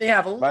love, but they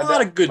have a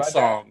lot of good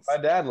songs. My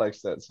dad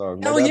likes that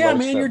song. Hell yeah,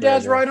 man! Your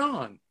dad's right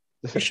on.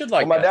 You should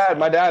like that.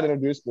 My dad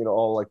introduced me to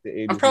all like the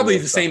 80s. I'm probably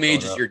the same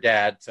age as your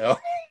dad, so.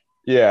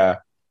 Yeah.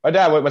 My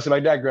dad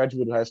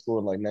graduated high school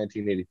in like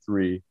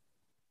 1983.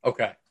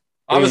 Okay.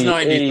 I was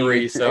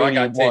 93, so I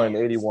got 10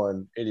 years.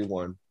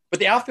 81. But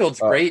the Outfield's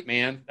great,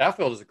 man. The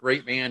Outfield is a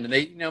great band, and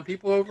they,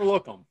 people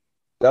overlook them.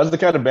 That was the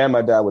kind of band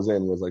my dad was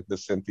in, was like the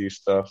synthy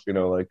stuff,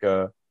 like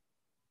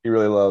he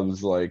really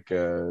loves like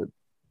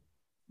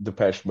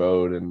Depeche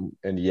Mode and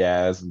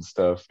Yaz and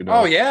stuff,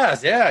 Oh,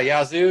 Yaz, yeah.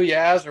 Yazoo,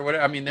 Yaz, or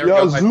whatever. I mean, they're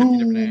going by 50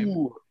 different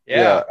names.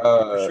 Yeah,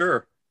 for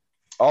sure.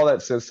 All that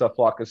synth stuff,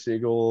 Flock of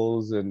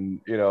Seagulls,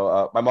 and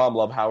my mom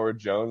loved Howard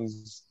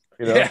Jones.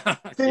 Things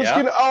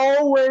can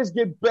always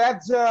get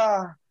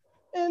better,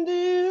 and do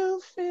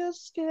you feel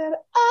scared?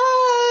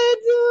 I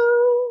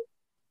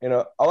do.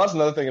 That's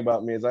another thing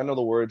about me is I know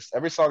the words.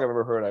 Every song I've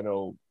ever heard, I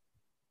know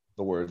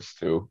the words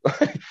too.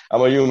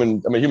 I'm a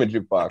human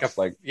jukebox.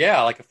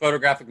 Like a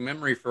photographic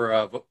memory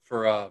for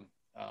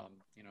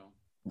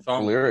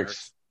song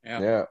lyrics.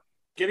 Yeah.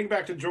 Getting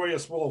back to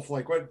Joyous Wolf,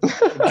 like what?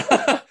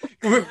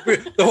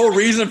 The whole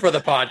reason for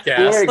the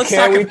podcast. Wait,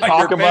 can we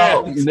talk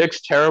about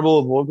Nick's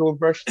terrible vocal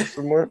impressions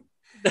some more?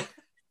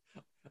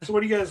 So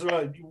what are you guys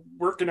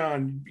working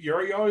on?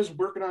 Are you always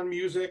working on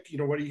music?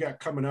 What do you got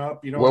coming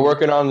up? We're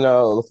working on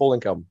the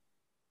full-length album.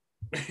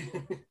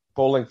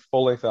 full-length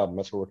album.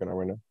 That's what we're working on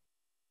right now.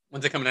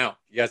 When's it coming out?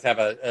 You guys have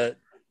a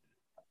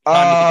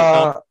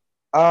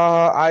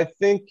I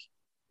think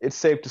it's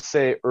safe to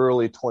say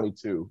early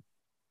 22.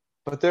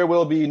 But there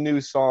will be new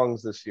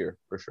songs this year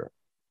for sure.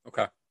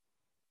 Okay.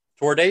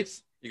 Tour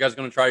dates? You guys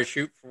going to try to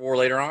shoot for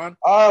later on?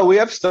 We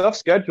have stuff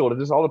scheduled. It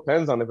just all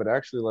depends on if it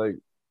actually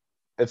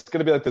it's going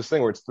to be like this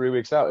thing where it's 3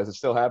 weeks out. Is it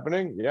still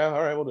happening? Yeah.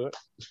 All right, we'll do it.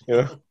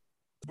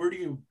 Where do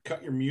you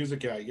cut your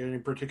music at? You get any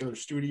particular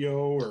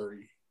studio or?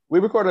 We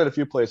record at a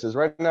few places.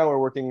 Right now we're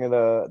working at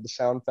the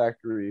Sound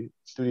Factory,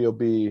 Studio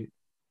B,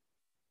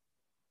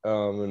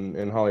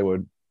 in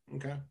Hollywood.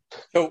 Okay.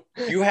 So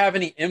do you have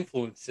any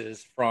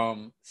influences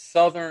from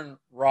Southern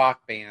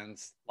rock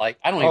bands? Like,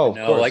 I don't even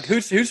know. Like,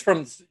 who's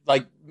from,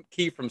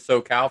 key from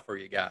SoCal for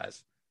you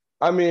guys?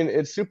 I mean,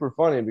 it's super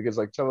funny because,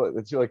 two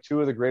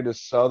of the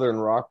greatest Southern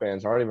rock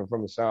bands aren't even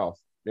from the South.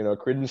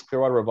 Creedence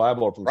Clearwater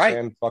Revival are from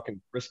San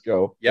fucking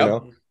Francisco.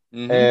 Yep.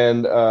 Mm-hmm.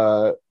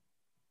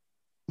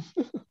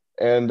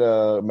 And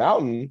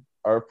Mountain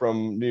are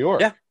from New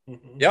York. Yeah.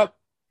 Mm-hmm. Yep.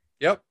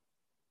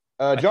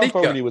 John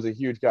Fogerty was a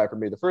huge guy for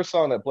me. The first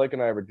song that Blake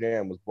and I ever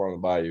jammed was Born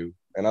on the Bayou.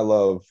 And I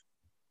love,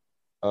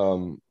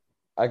 I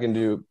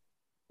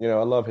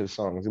love his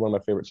songs. He's one of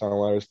my favorite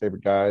songwriters,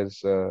 favorite guys.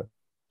 My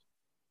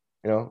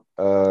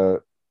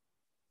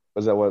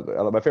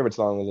favorite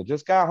song was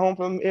Just Got Home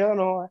from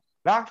Illinois,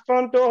 locked the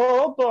front door,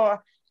 oh boy,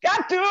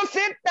 got to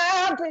sit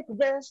down, take a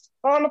rest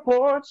on the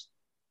porch.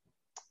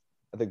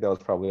 I think that was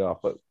probably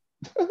off, but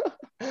we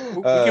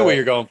get what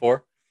you're going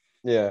for.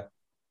 Yeah.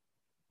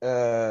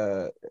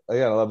 I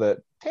love that.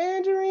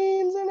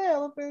 Tangerines and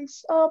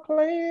elephants are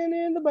playing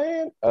in the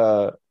band.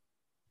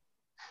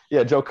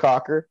 Joe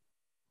Cocker.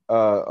 Had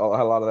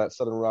a lot of that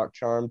Southern rock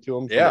charm to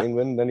him from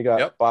England. Then you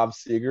got Bob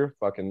Seger.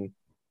 Fucking,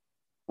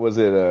 was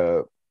it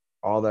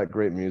all that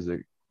great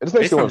music? It just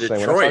makes you want to sing.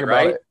 Detroit,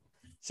 right?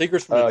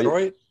 Seger's from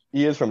Detroit?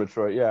 He is from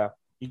Detroit, yeah.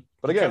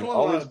 But again,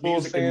 all these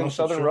fools saying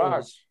Southern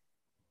rock.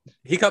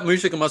 He cut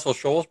music in Muscle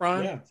Shoals,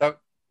 Brian? Yeah.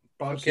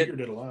 Bob Seger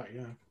did a lot,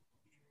 yeah.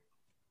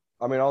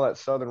 I mean, all that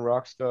Southern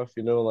rock stuff,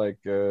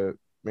 Leonard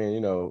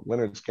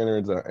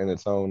Skinner's in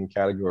its own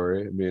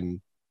category. I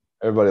mean,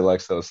 everybody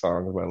likes those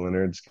songs by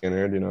Leonard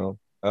Skinner, I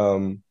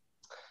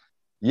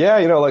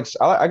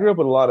grew up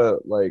with a lot of,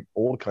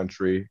 old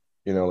country,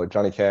 like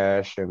Johnny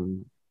Cash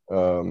and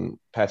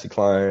Patsy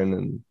Cline.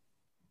 And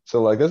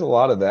so, there's a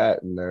lot of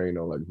that in there,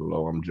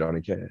 hello, I'm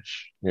Johnny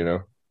Cash,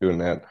 doing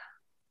that.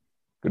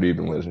 Good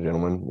evening, ladies and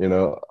gentlemen.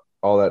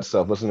 All that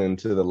stuff, listening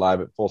to the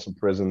Live at Folsom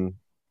Prison.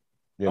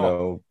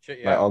 My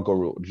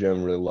uncle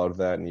Jim really loved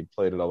that, and he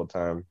played it all the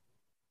time.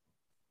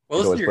 Well,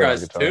 listen to your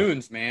guys'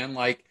 tunes, man.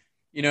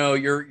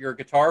 Your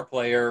guitar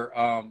player,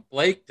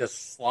 Blake, does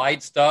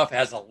slide stuff,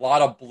 has a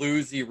lot of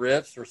bluesy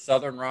riffs or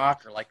Southern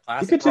rock or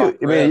classic rock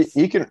riffs.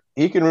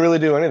 He can really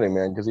do anything,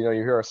 man. Because you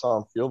hear our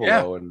song "Feel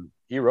Below," and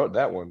he wrote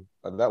that one.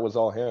 That was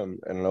all him,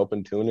 and an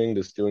open tuning,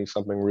 just doing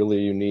something really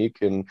unique.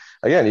 And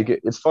again,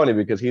 it's funny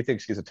because he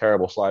thinks he's a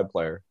terrible slide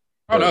player.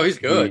 Oh no, he's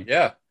good.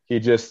 He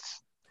just.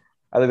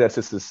 I think that's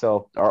just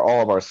all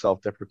of our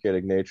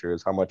self-deprecating nature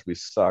is how much we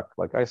suck.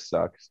 Like I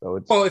suck, so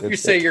it's. Well, if you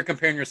say you're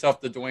comparing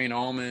yourself to Dwayne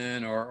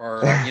Allman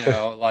or you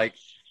know, like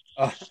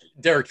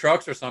Derek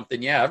Trucks or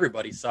something, yeah,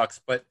 everybody sucks.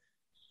 But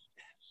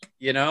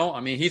you know,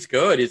 I mean, he's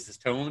good. His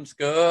tone's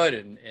good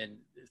and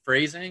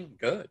phrasing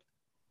good.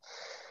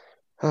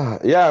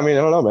 Yeah, I mean,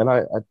 I don't know, man.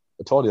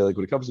 I told you, like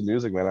when it comes to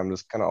music, man, I'm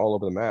just kind of all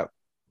over the map.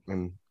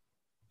 And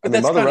I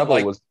mean, Mother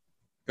Rebel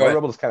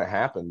just kind of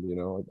happened, you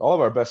know. Like, all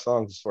of our best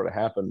songs just sort of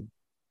happened,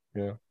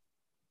 you know.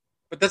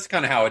 But that's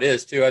kind of how it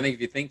is too. I think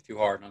if you think too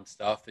hard on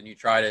stuff and you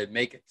try to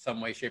make it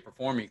some way, shape, or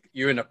form,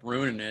 you end up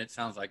ruining it. It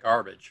sounds like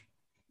garbage.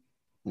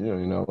 You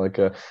know, like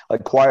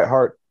Quiet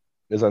Heart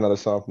is another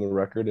song from the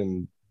record,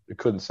 and it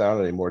couldn't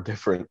sound any more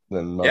different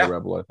than Mother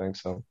Rebel, I think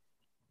so.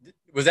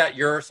 Was that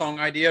your song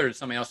idea, or did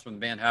somebody else from the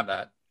band have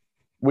that?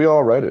 We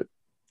all write it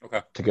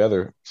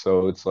together,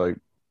 so it's like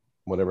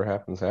whatever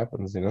happens,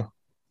 you know.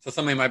 So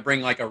somebody might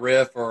bring like a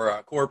riff or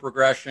a chord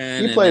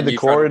progression. He played the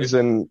chords,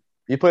 and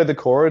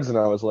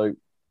I was like,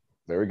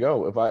 there we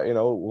go. If I, you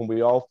know, when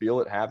we all feel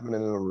it happening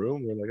in a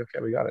room, we're like,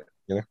 okay, we got it,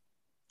 you know.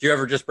 Do you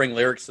ever just bring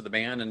lyrics to the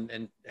band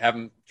and have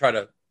them try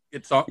to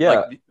get song?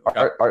 Yeah,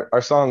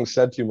 our song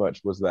 "Said Too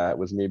Much" was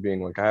me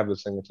being like, I have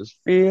this thing that just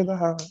feel the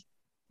heart,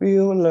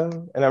 feel the love,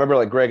 and I remember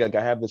like Greg, like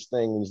I have this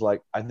thing, and he's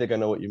like, I think I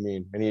know what you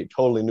mean, and he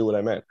totally knew what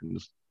I meant, and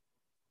just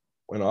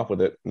went off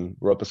with it and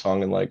wrote the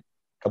song in like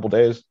a couple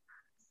days.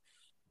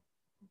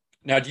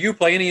 Now, do you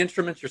play any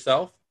instruments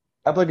yourself?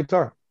 I play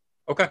guitar.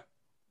 Okay.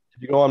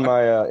 If you go on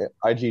my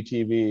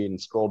IGTV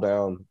and scroll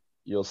down,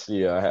 you'll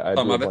see I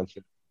do a bunch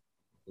of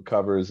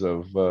covers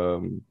of.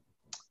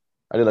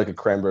 I did like a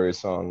Cranberry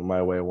song,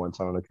 "My Way" one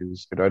time on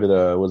acoustic. I did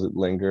was it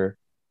 "Linger"?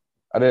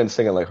 I didn't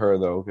sing it like her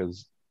though,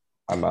 because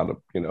I'm not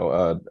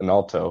an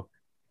alto.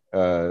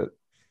 But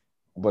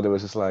it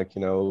was just like,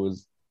 you know,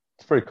 it's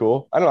pretty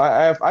cool. I don't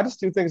know. I just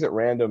do things at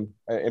random,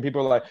 and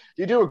people are like,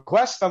 "Do you do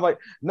requests?" I'm like,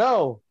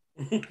 "No."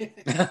 You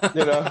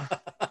know,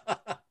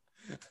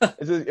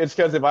 it's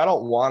because if I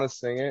don't want to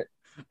sing it,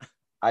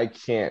 I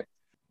can't.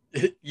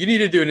 You need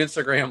to do an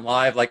Instagram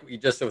live like you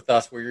just did with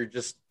us, where you're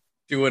just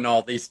doing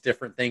all these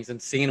different things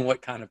and seeing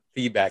what kind of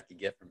feedback you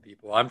get from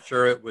people. I'm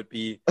sure it would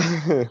be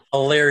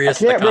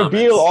hilarious. I can't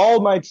reveal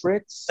all my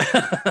tricks.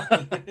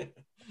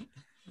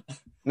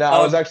 No,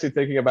 I was actually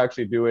thinking of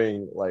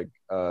doing like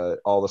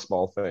all the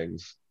small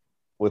things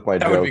with my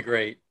that would be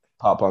great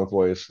pop punk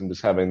voice, and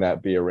just having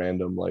that be a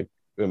random like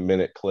a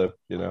minute clip,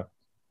 you know.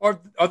 Are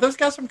those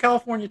guys from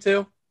California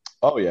too?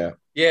 Oh yeah.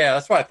 Yeah,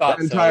 that's what I thought.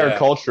 The entire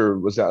culture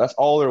was that. That's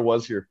all there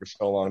was here for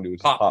so long. It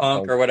was pop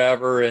punk or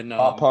whatever, and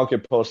pop punk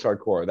and post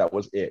hardcore. That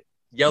was it.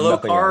 Yellow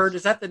Card,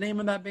 is that the name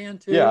of that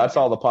band too? Yeah, that's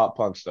all the pop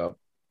punk stuff.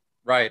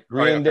 Right.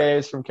 Green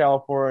Day's from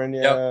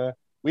California. Yep.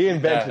 We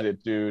invented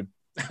it, dude.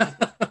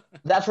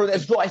 That's where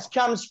this voice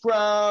comes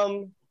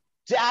from.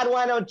 Dad,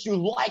 why don't you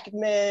like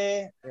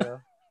me?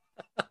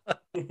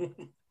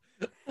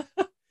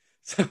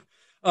 So,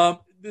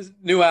 this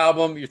new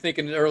album, you're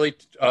thinking early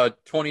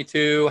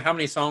 22. How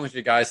many songs are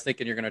you guys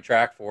thinking you're going to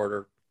track for it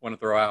or want to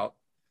throw out?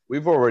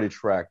 We've already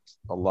tracked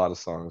a lot of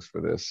songs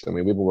for this. I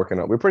mean, we've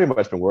pretty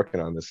much been working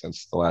on this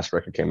since the last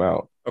record came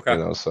out. Okay. You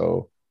know,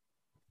 so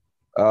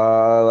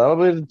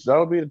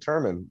that'll be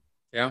determined.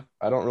 Yeah.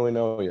 I don't really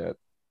know yet.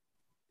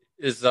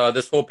 Is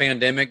this whole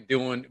pandemic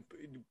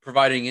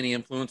providing any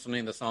influence on any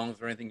of the songs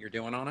or anything you're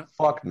doing on it?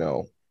 Fuck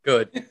no.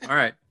 Good. All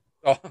right.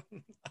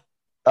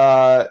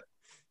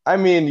 I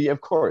mean,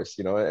 of course,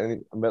 you know,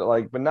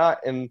 but not.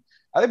 And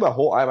I think my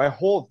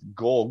whole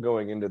goal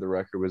going into the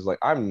record was like,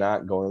 I'm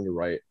not going to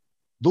write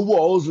 "The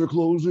walls are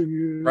closing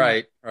in."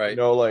 Right. You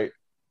know, like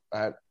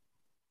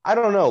I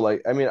don't know,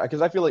 like I mean,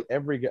 because I feel like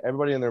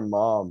everybody and their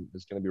mom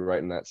is going to be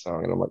writing that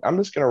song, and I'm like, I'm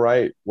just going to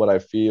write what I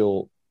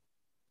feel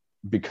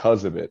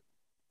because of it.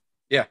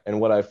 Yeah.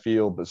 And what I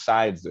feel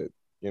besides it,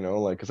 you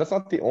know, like, because that's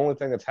not the only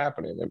thing that's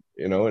happening,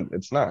 you know,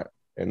 it's not,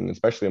 and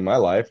especially in my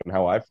life and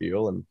how I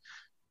feel. And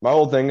my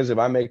whole thing is, if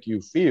I make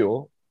you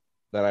feel,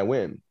 then I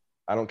win.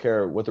 I don't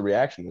care what the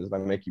reaction is. If I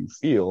make you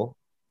feel,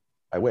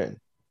 I win.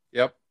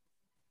 Yep.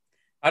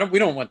 We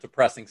don't want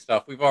depressing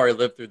stuff. We've already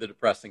lived through the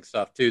depressing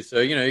stuff too. So,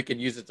 you know, you can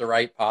use it to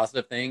write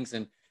positive things,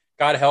 and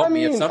God help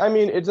me. I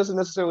mean, it doesn't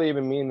necessarily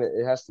even mean that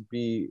it has to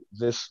be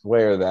this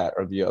way or that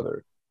or the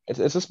other.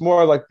 It's just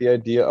more like the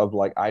idea of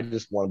like, I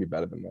just want to be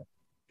better than that.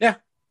 Yeah.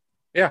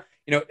 Yeah.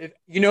 You know,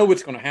 you know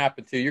what's going to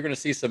happen too. You're going to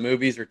see some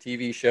movies or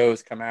TV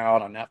shows come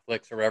out on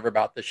Netflix or wherever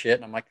about this shit.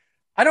 And I'm like,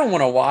 I don't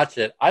want to watch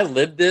it. I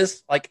lived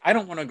this. Like, I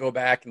don't want to go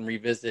back and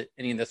revisit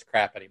any of this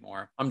crap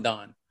anymore. I'm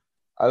done.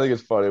 I think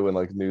it's funny when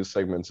like news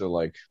segments are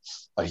like,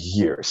 a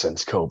year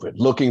since COVID,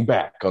 looking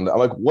back on I'm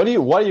like, what do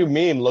you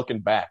mean looking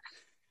back?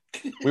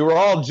 We were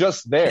all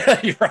just there.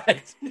 You're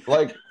right.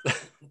 Like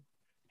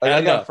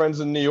I got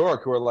friends in New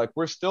York who are like,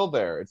 we're still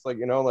there. It's like,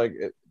 you know, like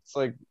it's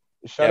like,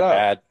 shut up.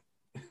 Bad.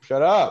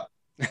 Shut up.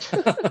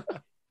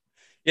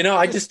 You know,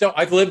 I just don't.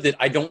 I've lived it.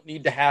 I don't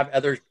need to have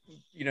other,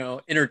 you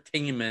know,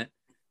 entertainment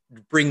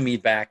bring me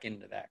back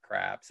into that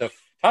crap. So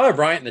Tyler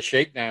Bryant and the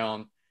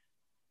Shakedown,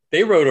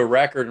 they wrote a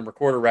record and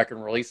recorded a record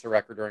and released a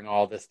record during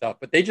all this stuff,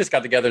 but they just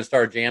got together and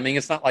started jamming.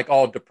 It's not like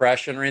all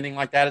depression or anything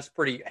like that. It's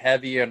pretty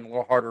heavy and a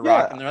little harder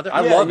rock. And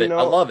I love it.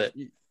 I love it.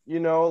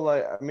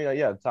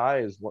 Ty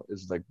is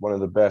like one of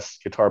the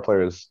best guitar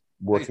players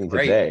working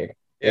today.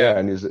 Yeah,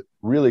 and he's a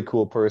really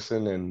cool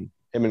person, and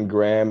him and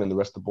Graham and the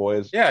rest of the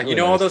boys. Yeah, really, you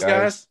know, nice all those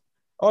guys?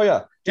 Oh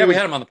yeah. Dude, we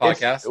had him on the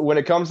podcast. When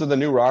it comes to the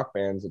new rock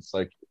bands, it's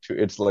like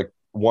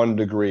 1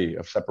 degree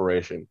of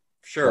separation.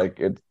 Sure.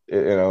 Like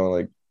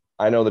like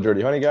I know the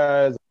Dirty Honey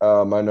guys.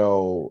 I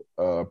know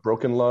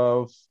Broken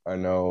Love. I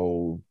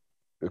know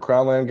the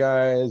Crownland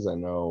guys. I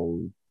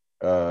know.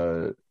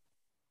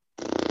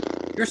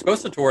 You're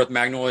supposed to tour with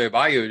Magnolia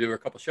Bayou, do a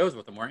couple shows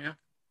with them, weren't you?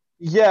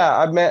 Yeah,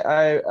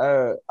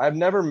 I've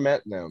never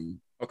met them.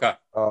 Okay.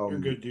 You're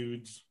good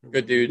dudes.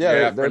 Good dudes.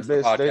 Yeah,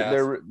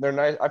 they're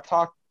nice. I've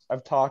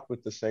talked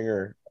with the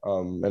singer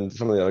and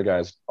some of the other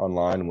guys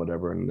online and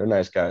whatever, and they're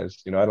nice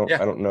guys. You know, I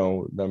don't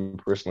know them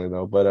personally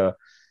though, but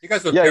you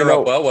guys would pair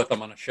up well with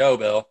them on a show,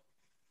 Bill.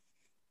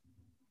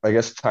 I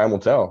guess time will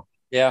tell.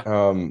 Yeah.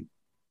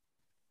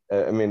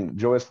 I mean,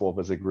 Joyous Wolf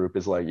as a group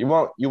is like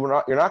you're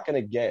not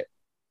going to get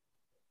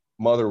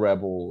Mother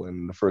Rebel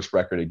and the first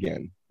record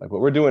again. Like what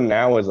we're doing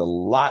now is a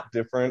lot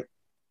different.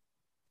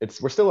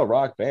 We're still a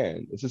rock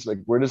band. It's just like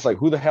we're just like,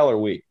 who the hell are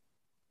we?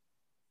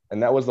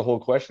 And that was the whole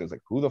question. It's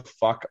like, who the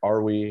fuck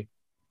are we?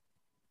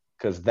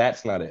 Because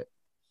that's not it.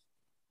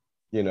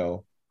 You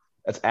know,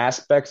 that's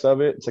aspects of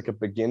it. It's like a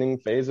beginning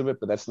phase of it,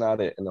 but that's not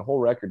it. And the whole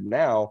record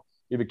now,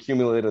 we've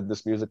accumulated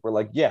this music. We're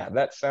like, yeah,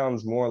 that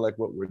sounds more like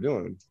what we're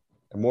doing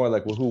and more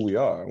like who we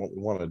are and what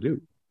we want to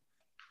do.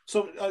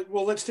 So,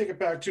 let's take it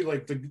back to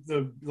like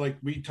the like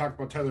we talked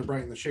about Tyler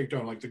Bryant and the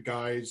Shakedown, like the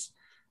guys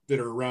that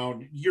are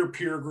around your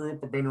peer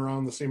group have been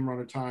around the same amount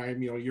of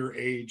time, you know, your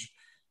age,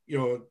 you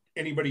know,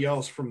 anybody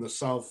else from the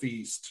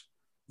Southeast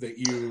that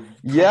you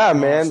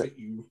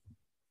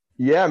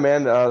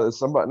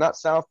somebody not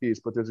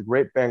Southeast, but there's a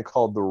great band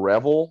called The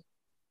Revel,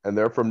 and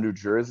they're from New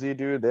Jersey,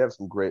 dude. They have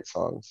some great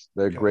songs.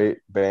 They're a great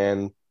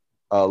band,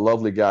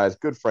 lovely guys,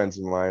 good friends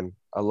of mine.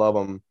 I love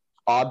them.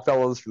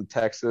 Oddfellas from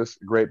Texas,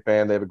 a great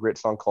band. They have a great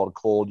song called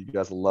Cold. You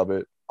guys will love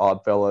it.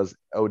 Oddfellas,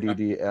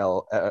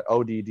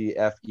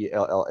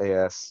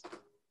 ODDFELLAS.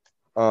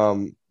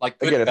 Like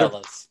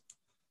Goodfellas.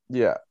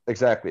 Yeah,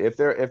 exactly. If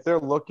they're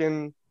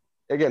looking,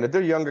 again, if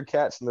they're younger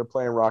cats and they're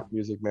playing rock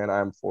music, man,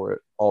 I'm for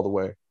it all the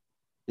way.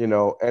 You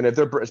know, and if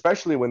they're,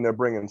 especially when they're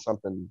bringing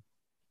something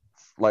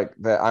like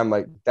that, I'm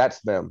like, that's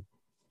them.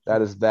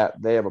 That is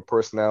that. They have a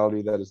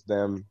personality. That is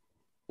them.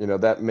 You know,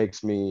 that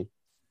makes me,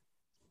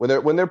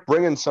 when they're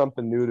bringing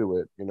something new to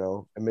it, you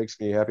know, it makes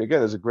me happy. Again,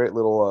 there's a great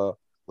little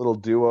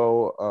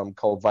duo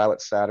called Violet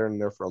Saturn.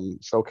 They're from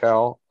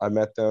SoCal. I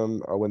met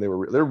them when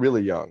they're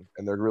really young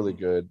and they're really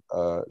good.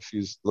 The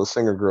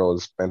singer girl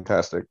is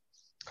fantastic.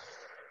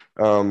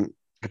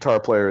 Guitar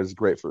player is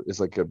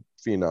like a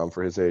phenom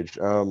for his age.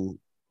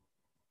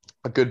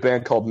 A good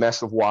band called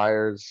Mess of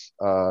Wires.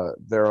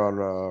 They're on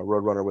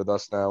Roadrunner with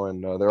us now,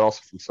 and they're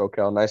also from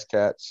SoCal. Nice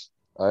cats.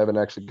 I haven't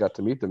actually got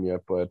to meet them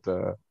yet, but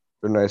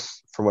they're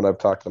nice from what I've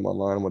talked to them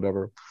online and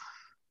whatever.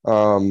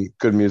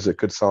 Good music,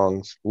 good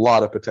songs, a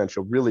lot of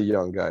potential, really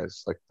young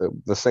guys. Like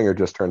the singer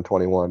just turned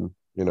 21,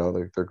 you know,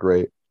 they're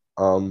great.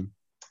 Trying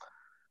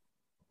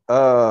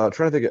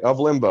to think of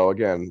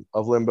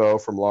Limbo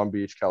from Long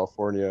Beach,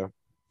 California.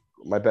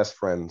 My best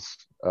friends,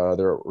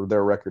 their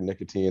record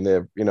Nicotine. They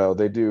have, you know,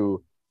 they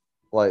do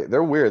like,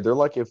 they're weird. They're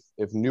like if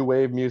new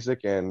wave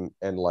music and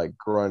like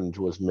grunge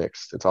was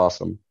mixed. It's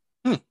awesome.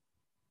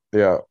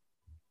 Yeah.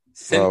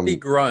 Synthy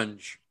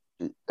grunge.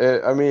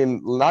 I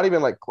mean, not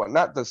even like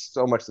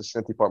so much the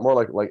synthy part, more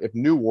like if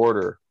New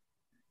Order,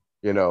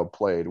 you know,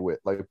 played with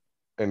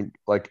and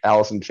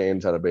Alice in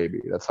Chains had a baby.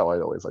 That's how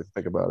I always like to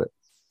think about it.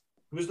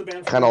 Who's the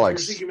band from New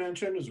Jersey you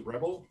mentioned? Is it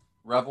Rebel?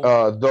 The Revel.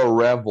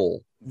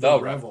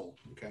 The Revel.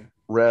 Okay.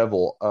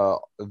 Revel.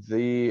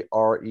 The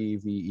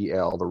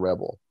REVEL. The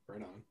Revel.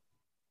 Right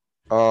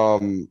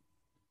on.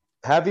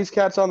 Have these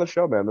cats on the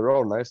show, man. They're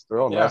all nice. They're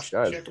all nice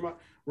guys. Check them out.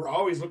 We're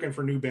always looking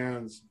for new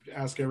bands.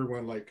 Ask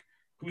everyone like,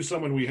 who's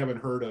someone we haven't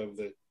heard of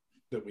that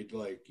we'd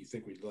like, you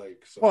think we'd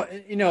like. So, well,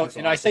 you know, and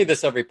awesome. I say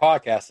this every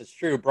podcast, it's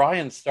true.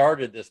 Brian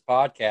started this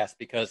podcast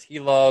because he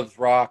loves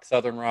rock,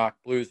 Southern rock,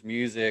 blues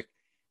music.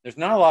 There's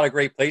not a lot of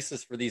great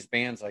places for these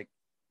bands like,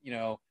 you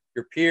know,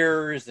 your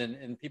peers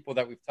and people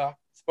that we've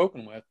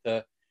spoken with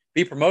to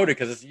be promoted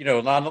because it's, you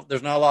know,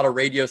 there's not a lot of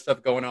radio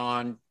stuff going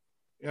on.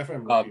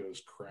 FM radio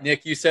is crap.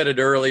 Nick, you said it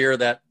earlier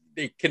that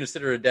they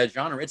consider it a dead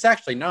genre. It's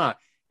actually not.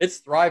 It's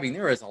thriving.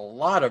 There is a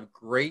lot of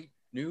great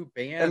new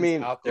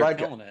bands out there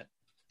killing it.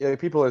 Yeah,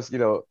 people is, you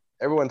know,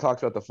 everyone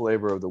talks about the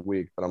flavor of the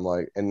week, but I'm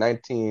like, in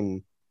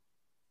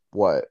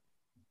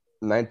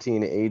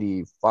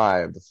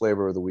 1985, the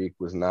flavor of the week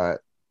was not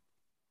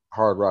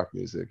hard rock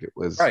music. It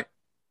was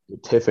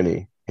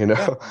Tiffany, you know?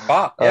 Yeah.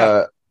 Pop,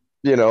 yeah.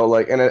 You know,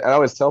 like, and I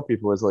always tell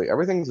people is like,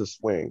 everything's a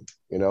swing,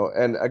 you know?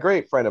 And a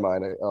great friend of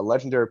mine, a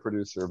legendary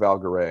producer, Val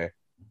Garay,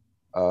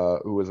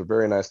 who was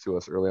very nice to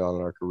us early on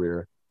in our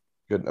career,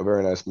 a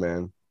very nice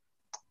man.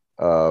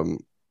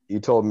 He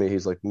told me,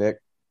 he's like, Nick,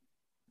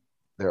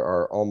 there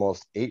are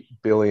almost 8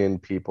 billion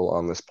people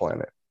on this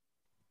planet.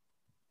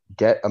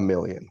 Get a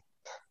million.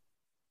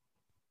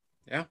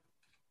 Yeah.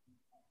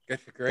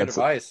 Get your great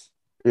advice.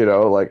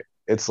 Like,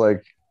 it's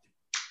like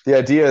the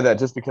idea that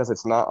just because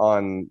it's not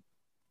on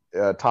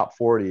top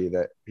 40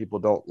 that people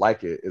don't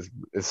like it is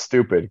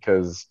stupid,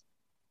 because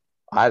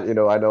I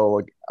know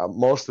like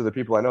most of the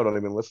people I know don't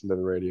even listen to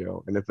the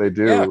radio, and if they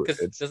do, because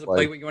it doesn't like,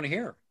 play what you want to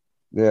hear.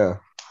 Yeah.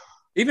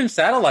 Even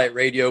satellite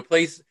radio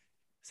plays.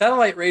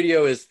 Satellite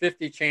radio is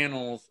 50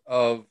 channels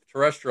of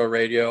terrestrial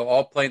radio,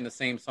 all playing the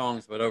same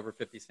songs, but over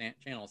 50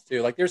 channels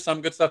too. Like, there's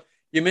some good stuff.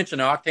 You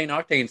mentioned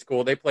Octane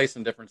School; they play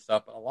some different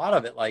stuff, but a lot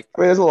of it, like,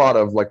 I mean, there's a lot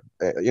of like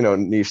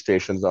niche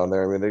stations on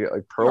there. I mean, they get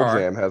like Pearl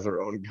Jam has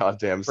their own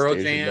goddamn Pearl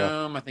station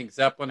Jam. now. I think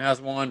Zeppelin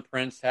has one.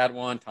 Prince had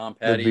one. Tom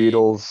The Petty.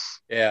 Beatles.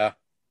 Yeah,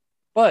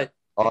 but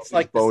it's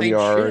like the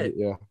Boneyard, same shit.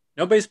 yeah.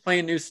 Nobody's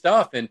playing new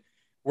stuff. And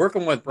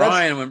working with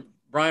Brian, when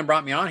Brian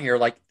brought me on here,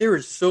 like, there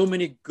is so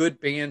many good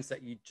bands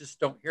that you just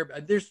don't hear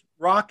about. There's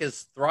rock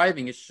is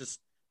thriving. It's just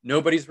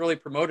nobody's really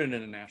promoted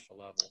at a national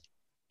level.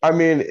 I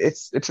mean,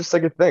 it's just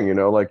like a thing,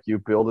 like, you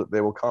build it,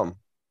 they will come.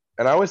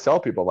 And I always tell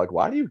people, like,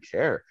 why do you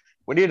care?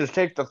 We need to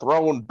take the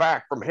throne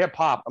back from hip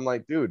hop. I'm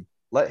like, dude,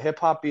 let hip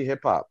hop be hip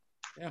hop.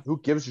 Yeah.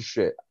 Who gives a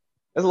shit?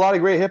 There's a lot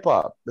of great hip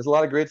hop. There's a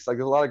lot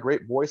of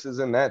great voices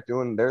in that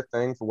doing their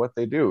thing for what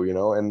they do,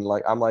 and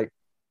like, I'm like,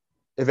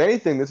 if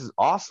anything, this is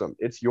awesome.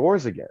 It's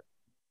yours again.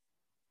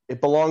 It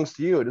belongs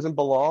to you. It doesn't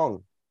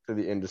belong to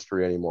the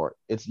industry anymore.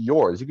 It's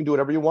yours. You can do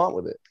whatever you want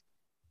with it.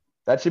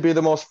 That should be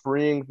the most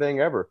freeing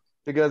thing ever,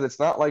 because it's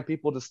not like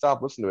people just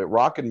stop listening to it.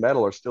 Rock and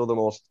metal are still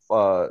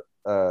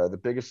the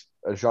biggest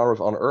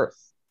genres on earth.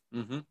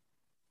 Mm-hmm.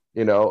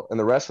 And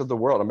the rest of the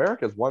world,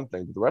 America is one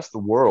thing, but the rest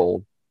of the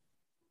world,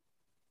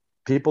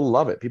 people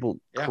love it. People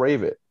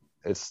crave it.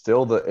 It's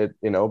still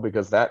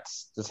because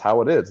that's just how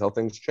it is, how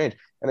things change.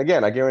 And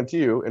again, I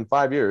guarantee you, in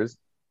 5 years,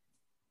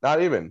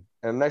 not even,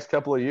 in the next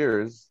couple of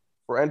years,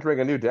 we're entering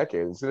a new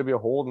decade. It's going to be a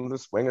whole new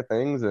swing of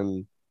things,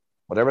 and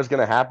whatever's going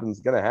to happen is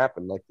going to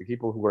happen. Like, the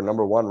people who are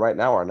number one right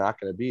now are not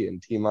going to be in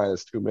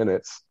T-minus 2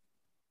 minutes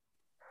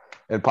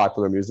in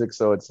popular music.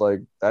 So it's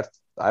like,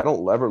 I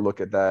don't ever look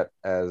at that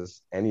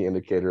as any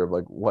indicator of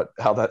like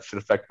how that should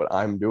affect what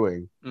I'm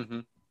doing.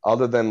 Mm-hmm.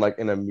 Other than like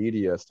in a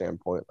media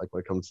standpoint, like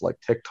when it comes to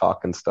like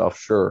TikTok and stuff,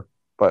 sure.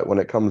 But when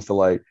it comes to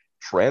like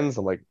trends,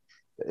 I'm like,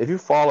 if you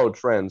follow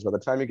trends, by the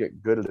time you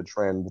get good at a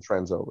trend, the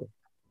trend's over.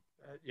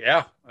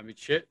 Yeah, I mean,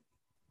 shit.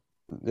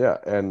 Yeah,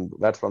 and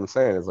that's what I'm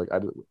saying is like,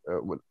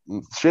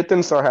 shit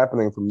didn't start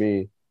happening for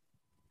me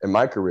in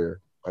my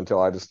career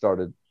until I just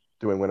started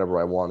doing whatever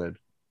I wanted,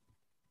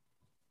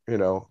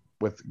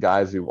 with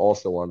guys who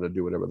also wanted to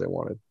do whatever they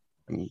wanted,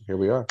 and here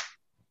we are.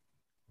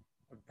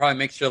 It probably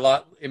makes you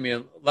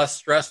less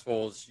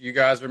stressful. As you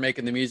guys are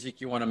making the music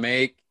you want to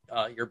make.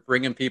 You're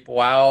bringing people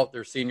out.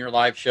 They're seeing your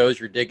live shows.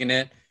 You're digging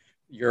it.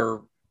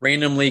 You're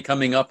randomly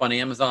coming up on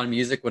Amazon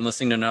Music when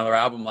listening to another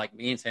album like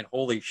me and saying,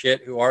 holy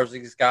shit, who are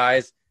these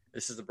guys?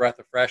 This is a breath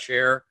of fresh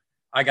air.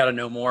 I got to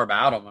know more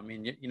about them. I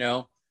mean, it's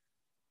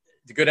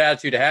a good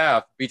attitude to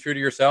have. Be true to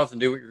yourselves and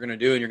do what you're going to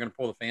do, and you're going to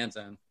pull the fans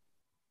in.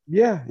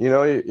 Yeah,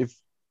 if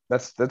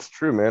that's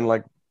true, man.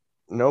 Like,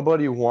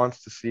 nobody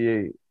wants to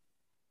see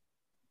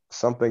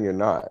something you're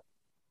not.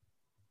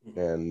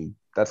 And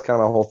that's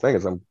kind of the whole thing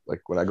is, I'm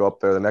like, when I go up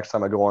there, the next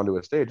time I go onto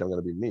a stage, I'm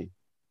going to be me,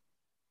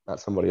 not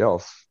somebody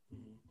else.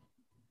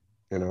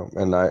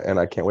 And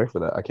I can't wait for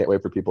that. I can't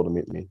wait for people to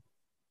meet me.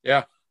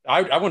 Yeah.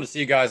 I want to see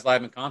you guys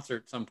live in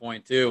concert at some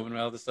point too, when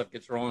all this stuff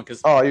gets rolling.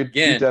 Because you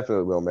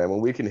definitely will, man.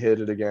 When we can hit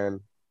it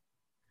again,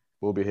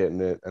 we'll be hitting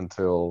it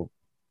until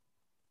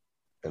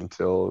time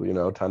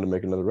to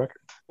make another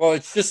record. Well,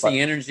 it's just the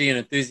energy and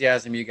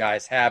enthusiasm you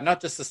guys have,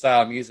 not just the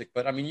style of music,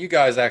 but I mean, you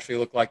guys actually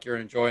look like you're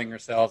enjoying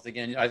yourselves.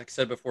 Again, like I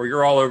said before,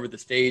 you're all over the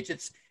stage.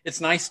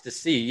 It's nice to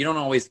see. You don't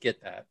always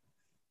get that.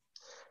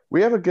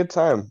 We have a good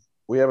time.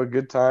 We have a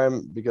good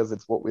time because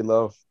it's what we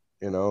love,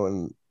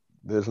 and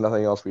there's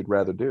nothing else we'd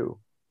rather do.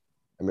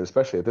 I mean,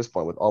 especially at this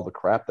point with all the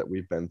crap that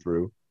we've been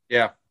through.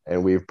 Yeah.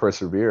 And we've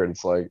persevered.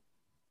 It's like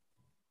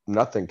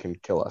nothing can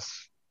kill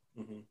us.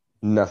 Mm-hmm.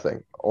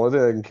 Nothing. Only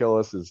thing that can kill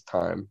us is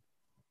time,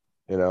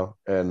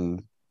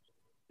 and,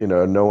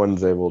 no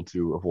one's able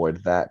to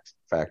avoid that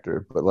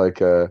factor. But like,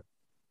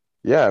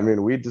 yeah, I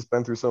mean, we've just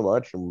been through so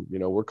much, and,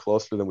 we're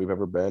closer than we've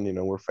ever been.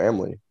 We're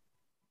family,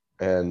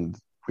 and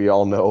we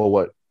all know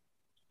what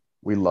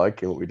we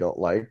like and what we don't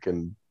like.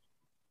 And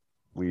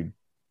we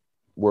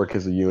work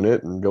as a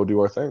unit and go do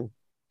our thing.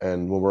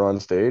 And when we're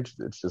on stage,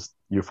 it's just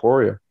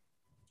euphoria.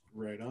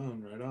 Right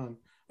on, right on.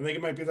 I think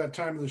it might be that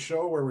time of the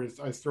show where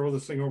I throw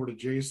this thing over to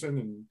Jason,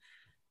 and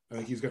I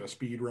think he's got a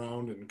speed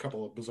round and a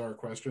couple of bizarre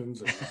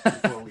questions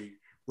before we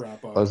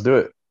wrap up. Let's do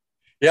it.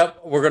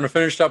 Yep, we're going to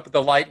finish up with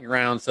the lightning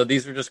round. So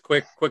these are just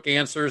quick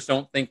answers.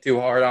 Don't think too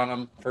hard on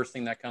them. First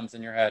thing that comes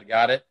in your head.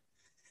 Got it?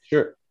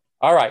 Sure.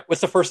 All right.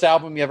 What's the first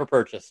album you ever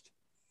purchased?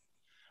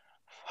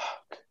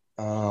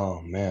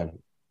 Oh, man.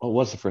 What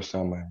was the first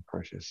album I ever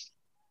purchased?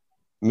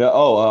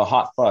 No,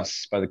 Hot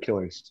Fuss by the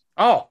Killers.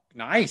 Oh,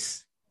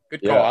 nice.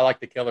 Good call. I like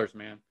the Killers,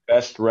 man.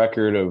 Best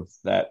record of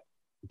that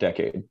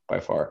decade by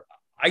far.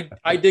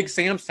 I dig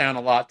Sam's Town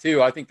a lot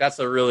too. I think that's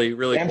a really,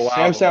 really cool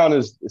album.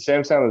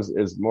 Sam's Town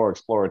is more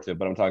explorative,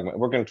 but I'm talking about,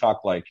 we're going to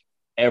talk like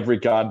every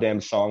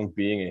goddamn song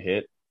being a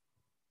hit.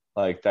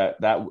 Like that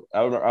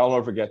I'll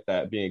never forget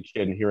that, being a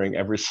kid and hearing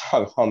every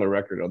song on the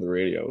record on the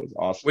radio. It was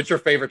awesome. What's your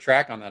favorite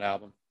track on that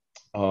album?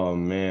 Oh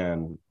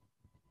man.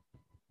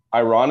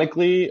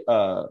 Ironically,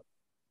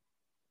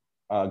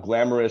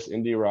 glamorous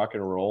indie rock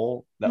and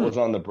roll that was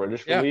on the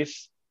British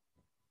release.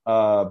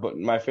 But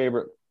my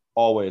favorite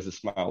always is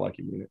Smile Like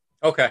You Mean It.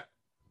 Okay.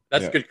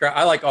 That's good.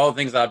 I like All the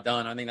Things I've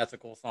Done. I think that's a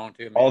cool song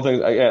too, man. All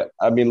things,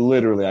 I mean,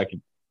 literally, I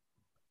could,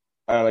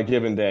 on a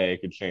given day,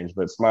 it could change,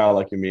 but Smile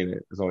Like You Mean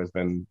It has always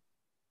been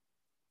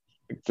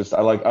just,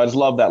 I just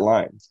love that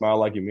line. Smile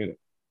Like You Mean It.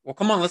 Well,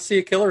 come on, let's see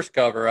a Killers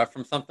cover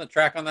from something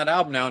track on that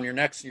album now in your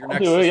next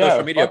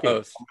social media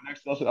post.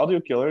 I'll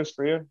do Killers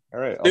for you. All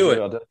right. Do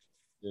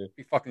it.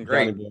 Be fucking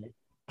great.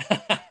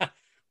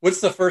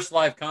 What's the first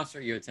live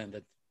concert you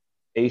attended?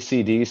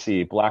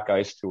 AC/DC Black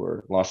Ice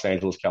Tour, Los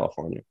Angeles,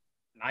 California.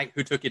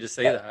 Who took you to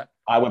say that?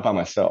 I went by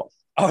myself.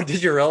 Oh,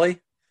 did you really?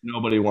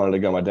 Nobody wanted to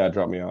go. My dad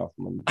dropped me off.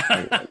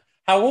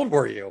 How old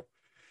were you?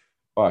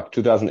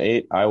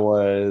 2008. I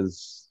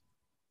was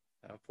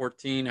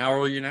 14. How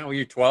old are you now? Were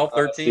you 12,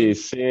 13?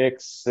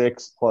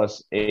 6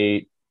 plus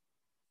 8,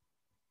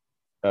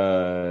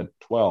 12.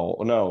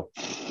 No,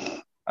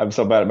 I'm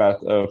so bad at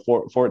math.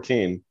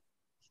 14.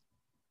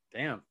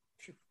 Damn.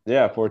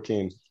 Yeah,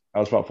 14. I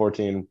was about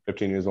 14,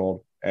 15 years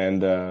old,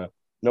 and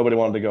nobody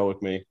wanted to go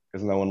with me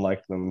because no one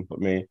liked them but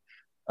me.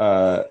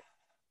 None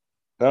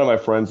of my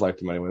friends liked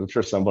them anyway. I'm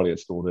sure somebody at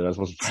school did. I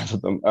wasn't friends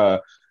with them.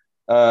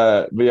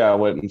 But yeah, I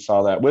went and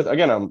saw that.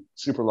 I'm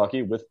super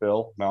lucky with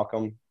Bill,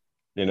 Malcolm,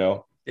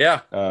 Yeah.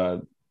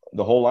 The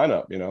whole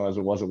lineup, as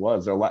it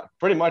was. They're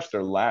pretty much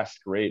their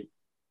last great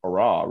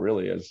hurrah,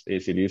 really, as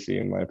AC/DC,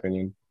 in my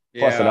opinion.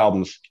 Yeah. Plus, that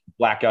album's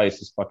Black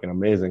Ice is fucking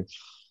amazing.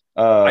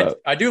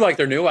 I do like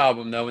their new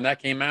album though. When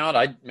that came out,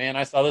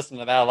 I saw listen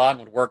to that a lot and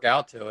would work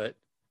out to it.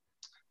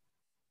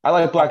 I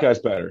like Black Ice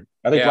better.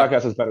 I think Black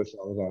Ice has better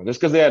songs on it,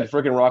 just because they had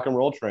freaking Rock and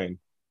Roll Train.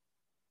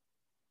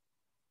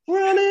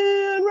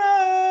 Running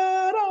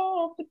right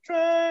off the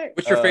train.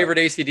 What's your favorite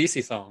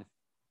AC/DC song?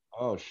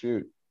 Oh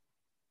shoot.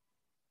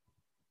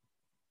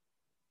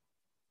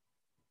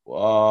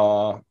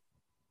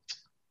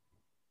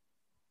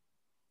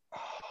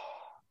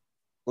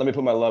 Let Me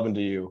Put My Love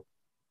Into You.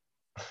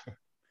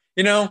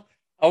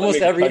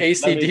 Almost every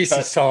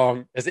AC/DC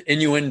song is an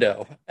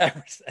innuendo.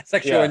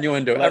 Sexual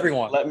innuendo.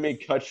 Everyone. Let me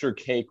cut your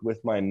cake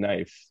with my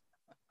knife.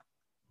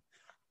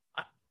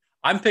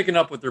 I'm picking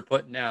up what they're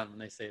putting down when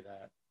they say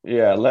that.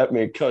 Yeah, let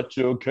me cut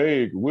your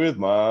cake with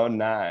my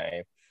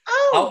knife.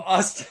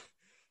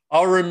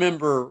 I'll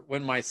remember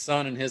when my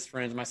son and his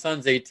friends, my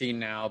son's 18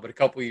 now, but a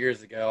couple of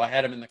years ago, I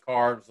had him in the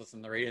car, was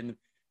listening to the radio, and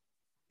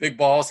Big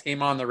Balls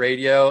came on the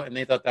radio, and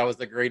they thought that was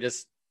the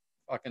greatest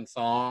fucking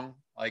song.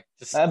 Like,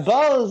 just that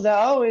balls are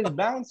always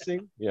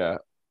bouncing. Yeah.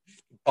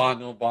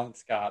 Bon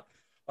Scott.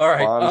 All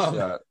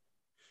right.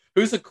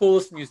 Who's the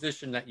coolest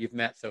musician that you've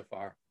met so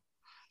far?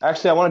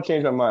 Actually, I want to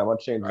change my mind. I want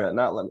to change that.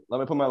 Not let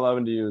me Put My Love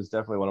Into You is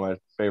definitely one of my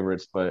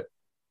favorites, but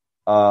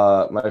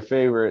my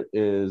favorite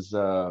is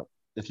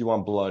If You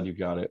Want Blood, You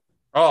Got It.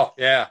 Oh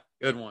yeah,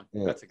 good one.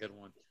 Yeah. That's a good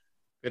one.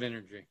 Good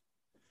energy.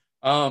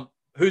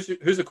 Who's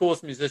the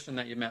coolest musician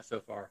that you met so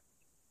far?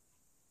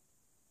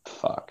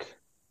 Fuck.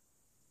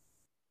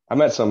 I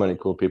met so many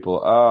cool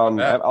people.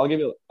 I'll give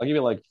you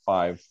like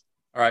 5.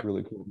 All right.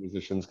 Really cool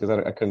musicians because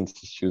I couldn't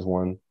just choose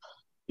one.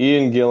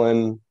 Ian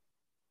Gillan.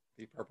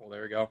 Deep Purple.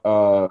 There we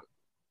go.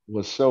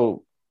 Was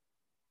so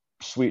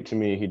sweet to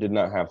me. He did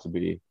not have to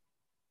be.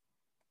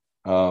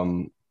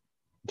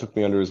 Took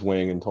me under his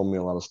wing and told me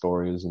a lot of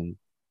stories and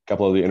a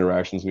couple of the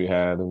interactions we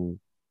had, and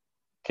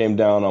came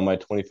down on my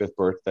 25th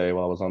birthday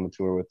while I was on the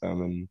tour with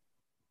them and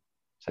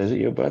said, "Is it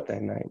your birthday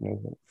night?"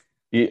 And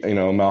eat,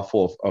 a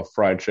mouthful of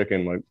fried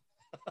chicken, like,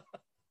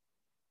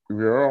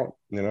 yeah,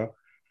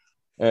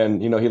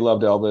 And, he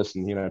loved Elvis,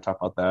 and he and I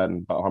talked about that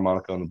and about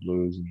harmonica and the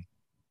blues, and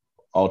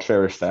I'll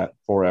cherish that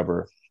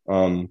forever.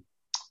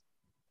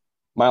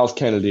 Miles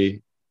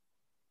Kennedy,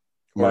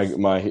 my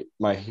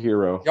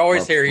hero. You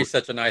always hear he's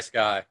such a nice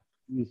guy.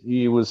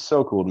 He was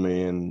so cool to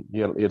me, and he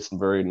had some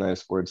very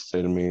nice words to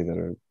say to me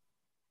that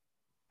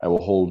I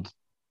will hold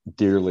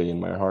dearly in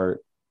my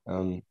heart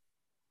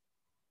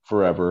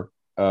forever.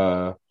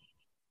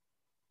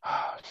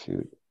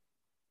 Shoot.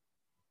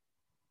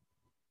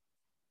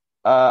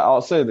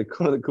 I'll say one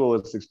of the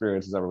coolest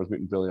experiences ever was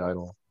meeting Billy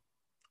Idol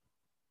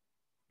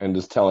and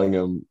just telling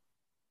him,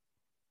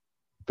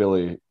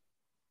 "Billy,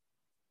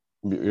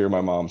 you're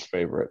my mom's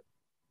favorite."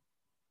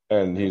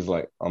 And he's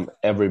like, "I'm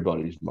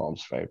everybody's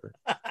mom's favorite."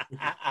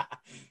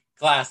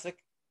 Classic.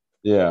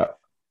 Yeah.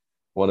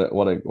 What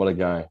a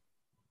guy.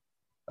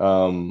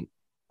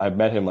 I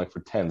met him like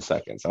for 10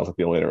 seconds. That was like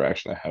the only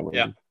interaction I had with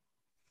him.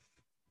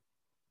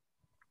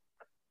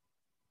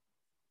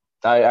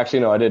 I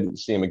didn't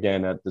see him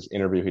again at this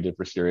interview he did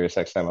for Sirius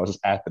XM. I was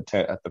just at the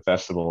tent at the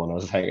festival, and I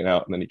was just hanging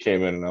out, and then he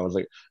came in, and I was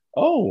like,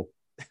 Oh,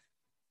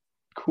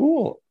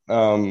 cool.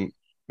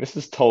 This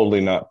is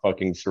totally not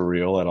fucking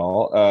surreal at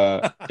all.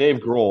 Dave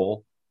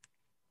Grohl,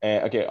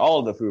 and okay, all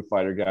of the Foo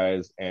Fighter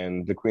guys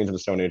and the Queens of the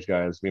Stone Age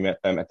guys, we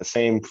met them at the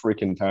same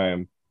freaking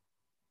time.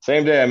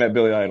 Same day I met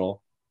Billy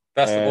Idol.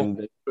 Festival. And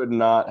it could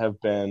not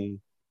have been,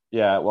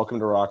 yeah, welcome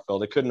to Rockville.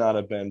 They could not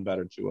have been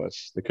better to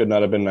us. They could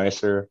not have been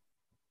nicer.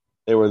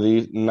 They were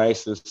the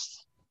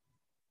nicest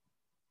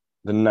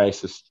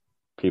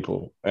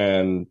people.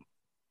 And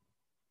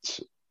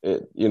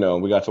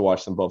we got to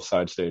watch them both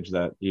side stage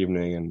that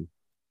evening, and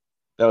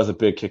that was a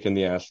big kick in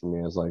the ass for me.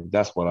 I was like,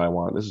 that's what I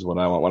want. This is what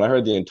I want. When I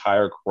heard the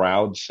entire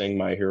crowd sing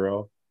My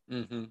Hero,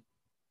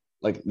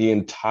 like the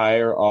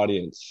entire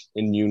audience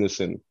in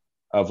unison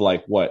of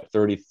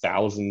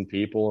 30,000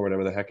 people or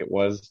whatever the heck it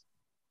was,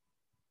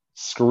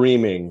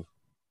 screaming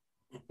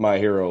My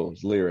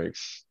Hero's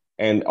lyrics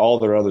and all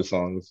their other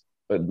songs,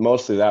 but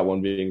mostly that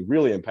one being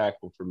really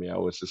impactful for me. I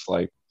was just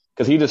like,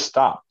 because he just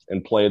stopped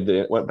and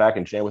went back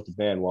and jammed with the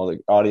band while the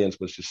audience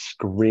was just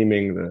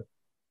screaming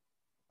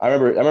I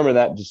remember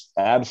that just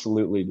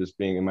absolutely just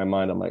being in my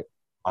mind. I'm like,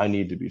 I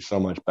need to be so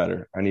much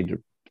better.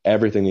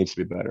 Everything needs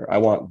to be better. I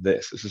want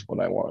this. This is what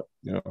I want,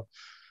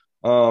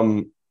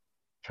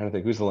 Trying to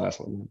think, who's the last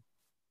one?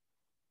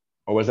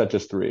 Or was that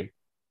just three?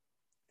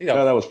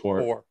 No, that was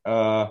four.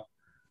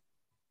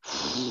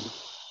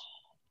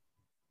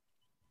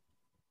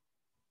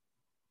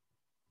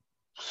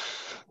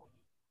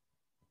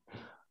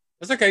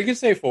 It's okay. You can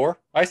say four.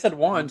 I said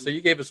one, so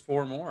you gave us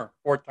four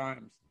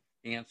times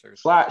the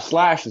answers.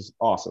 Slash is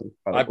awesome.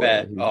 I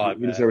bet.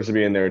 He deserves to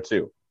be in there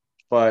too.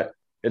 But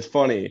it's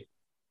funny.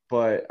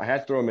 But I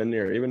had to throw him in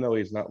there, even though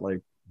he's not like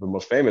the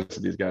most famous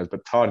of these guys.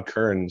 But Todd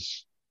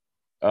Kearns,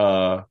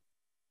 the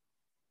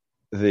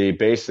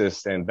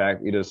bassist and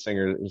he does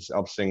singer. He's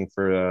helped sing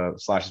for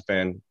Slash's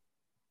band,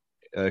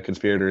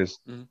 Conspirators.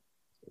 Mm-hmm.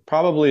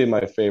 Probably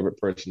my favorite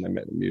person I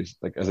met in music,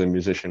 like as a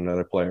musician,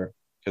 another player,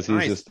 because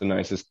he's just the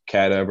nicest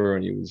cat ever,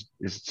 and he's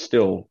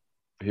still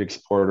a big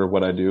supporter of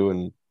what I do,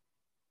 and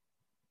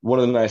one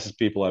of the nicest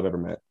people I've ever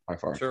met by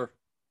far. Sure,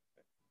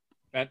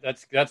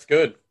 that's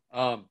good.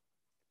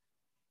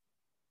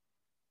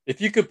 If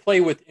you could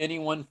play with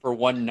anyone for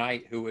one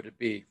night, who would it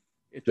be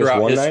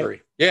throughout history?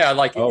 Night? Yeah,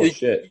 like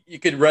you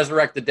could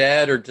resurrect the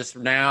dead, or just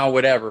now,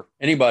 whatever.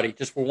 Anybody,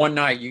 just for one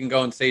night, you can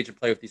go on stage and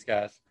play with these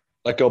guys.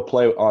 Like go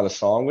play on a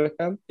song with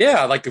them?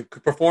 Yeah, like to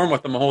perform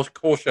with them a whole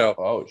show.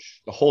 Oh,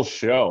 the whole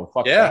show?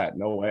 Fuck that!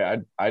 No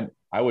way. I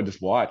would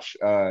just watch.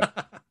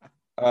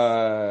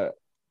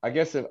 I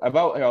guess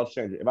I'll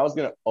change it. If I was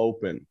gonna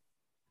open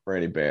for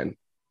any band,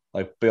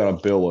 like be on a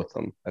bill with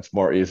them, that's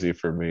more easy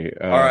for me.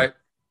 All right.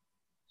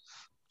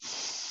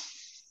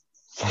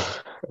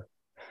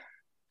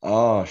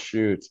 Oh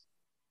shoot.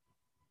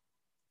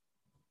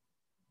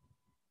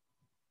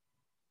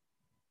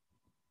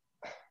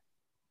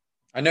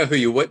 I know who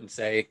you wouldn't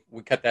say.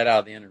 We cut that out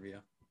of the interview.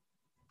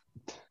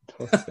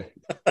 Don't say.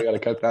 I got to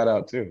cut that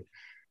out too.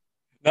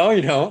 No,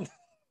 you don't.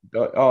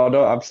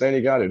 No, I'm saying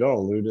you got to. Don't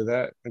allude to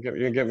that. You're going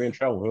to get me in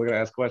trouble. We're going to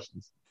ask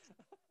questions.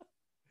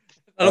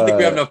 I don't think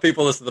we have enough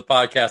people listen to the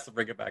podcast to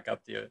bring it back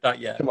up to you. Not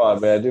yet. Come on,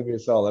 man. Do me a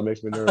solid. That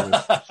makes me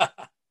nervous. I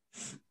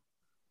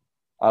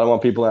don't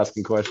want people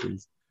asking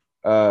questions.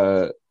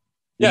 Who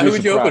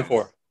would you open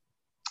for?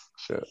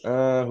 Sure.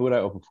 Who would I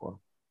open for?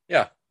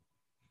 Yeah.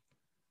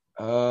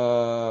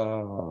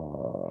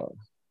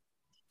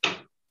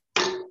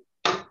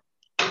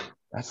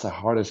 That's the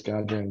hardest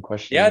goddamn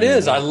question. Yeah, it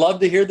is. I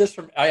love to hear this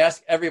I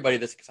ask everybody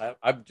this because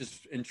I'm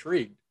just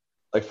intrigued.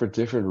 Like for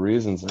different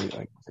reasons,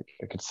 like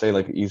I could say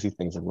like easy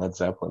things like Led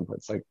Zeppelin, but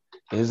it's like,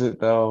 is it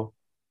though?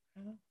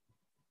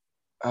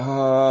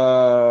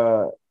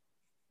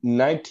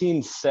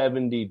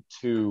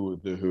 1972,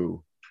 The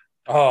Who.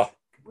 Oh,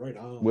 right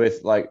on.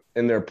 With like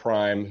in their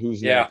prime,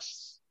 Who's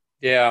Next?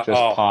 Yeah,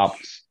 just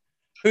popped.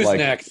 Who's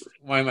Next?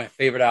 One of my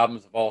favorite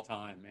albums of all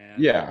time, man.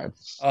 Yeah,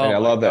 I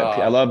love that.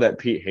 I love that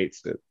Pete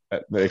hates it.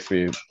 That makes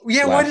me.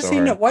 Yeah, why does he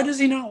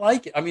not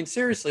like it? I mean,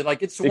 seriously,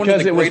 like it's one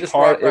of the greatest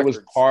rock records.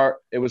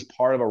 It was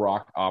part of a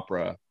rock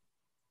opera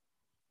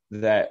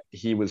that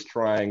he was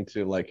trying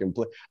to like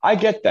implement. I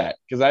get that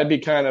because I'd be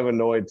kind of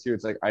annoyed too.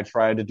 It's like I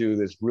tried to do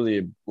this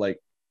really like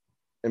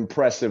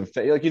impressive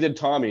thing, like he did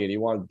Tommy, and he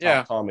wanted to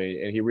top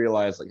Tommy, and he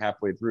realized like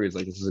halfway through, he's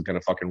like, this isn't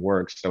gonna fucking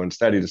work. So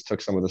instead, he just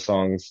took some of the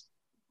songs.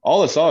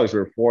 All the songs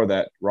were for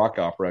that rock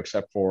opera,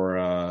 except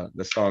for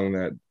the song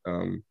that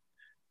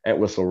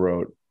Entwistle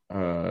wrote.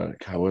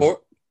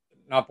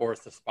 Not Boris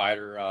the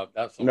Spider.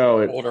 That's an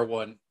older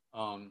one.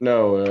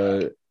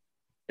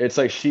 It's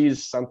like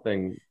She's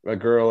Something. The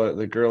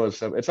girl is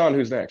something. It's on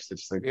Who's Next.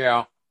 It's like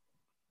the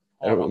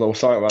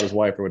song about his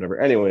wife or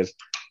whatever. Anyways,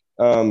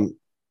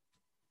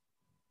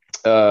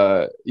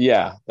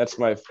 that's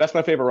my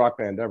favorite rock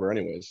band ever.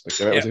 Anyways, like,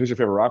 who's your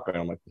favorite rock band?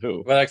 I'm like, The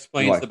Who. Well, that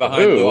explains the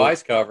Behind Blue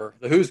Eyes cover.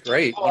 The Who's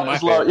great. One of my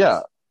favorites.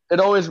 Yeah,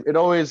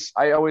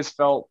 I always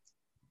felt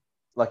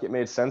like it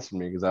made sense for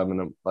me because I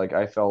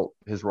felt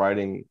his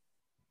writing.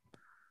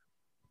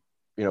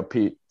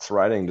 Pete's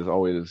writing just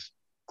always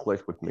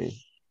clicked with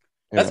me.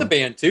 That's a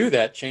band too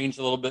that changed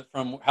a little bit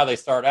from how they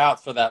start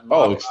out. So that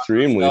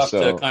extremely stuff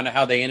so to kind of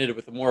how they ended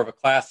with more of a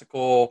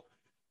classical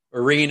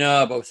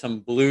arena, but with some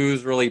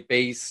blues really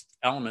based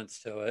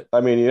elements to it.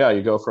 I mean, yeah,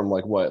 you go from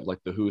like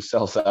the Who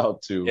sells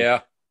out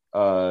to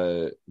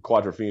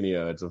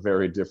Quadrophenia. It's a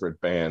very different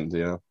band,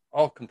 you know.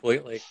 Oh,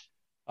 completely.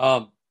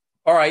 All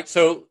right,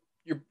 so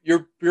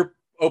you're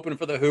open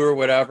for the Who or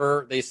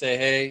whatever. They say,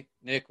 hey,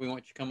 Nick, we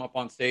want you to come up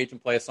on stage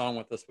and play a song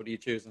with us. What are you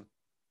choosing?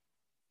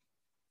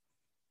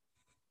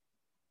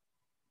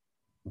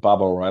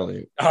 Bob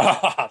O'Reilly.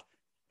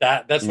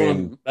 that's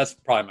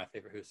probably my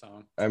favorite Who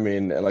song. I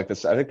mean, like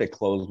this, I think they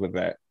closed with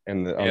that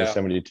on the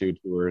 72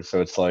 tour.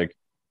 So it's like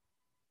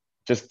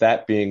just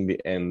that being the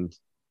end.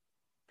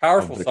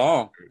 Powerful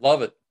song.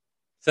 Love it.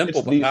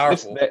 Simple but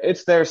powerful.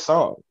 It's their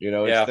song, you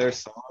know. It's their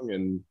song,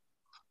 and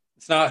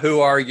it's not "Who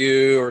Are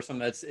You" or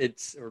something.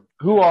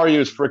 "Who Are You"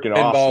 is freaking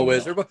awesome. Pinball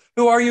Wizard, but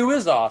 "Who Are You"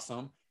 is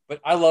awesome.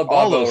 But I love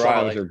Bob O'Reilly. All those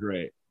O'Reilly. songs are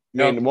great.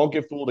 I mean, "Won't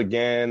Get Fooled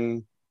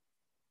Again."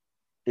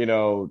 You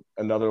know,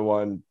 another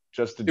one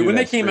just to do. When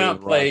they came out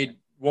and played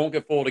 "Won't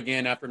Get Fooled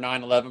Again" after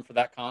 9/11 for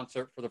that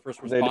concert for the first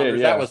responders, they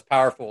did, that was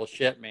powerful as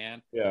shit,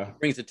 man. Yeah, it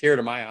brings a tear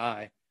to my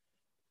eye.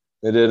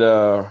 They did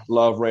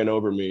Love Reign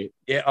Over Me.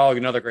 Yeah, oh,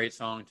 another great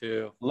song,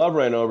 too. Love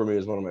Reign Over Me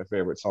is one of my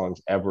favorite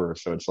songs ever.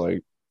 So it's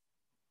like...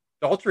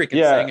 Daltrey can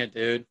sing it,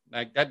 dude.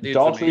 Like, that dude's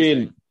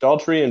amazing.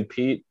 Daltrey and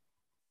Pete.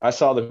 I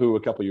saw The Who a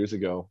couple years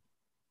ago,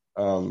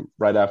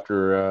 right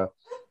after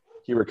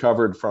he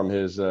recovered from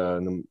his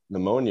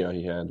pneumonia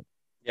he had.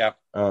 Yeah.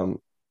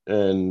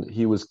 And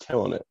he was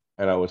killing it.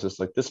 And I was just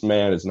like, this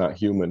man is not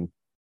human.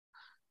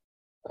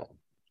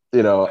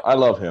 You know, I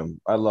love him.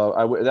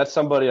 That's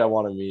somebody I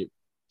want to meet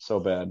so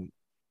bad.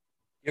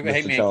 You'll go,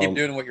 hey man, keep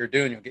doing what you're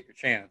doing. You'll get your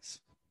chance.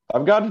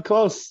 I've gotten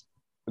close,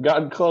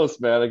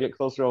 man. I get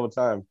closer all the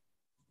time.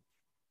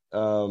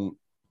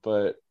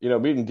 But you know,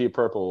 meeting Deep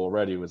Purple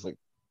already was like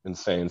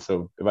insane.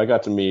 So if I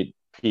got to meet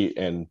Pete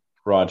and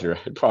Roger,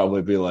 I'd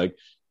probably be like,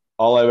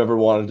 all I've ever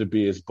wanted to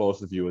be is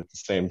both of you at the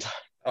same time.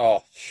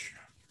 Oh,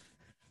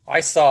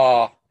 I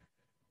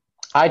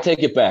take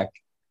it back.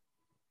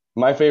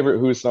 My favorite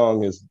Who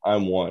song is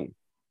 "I'm One."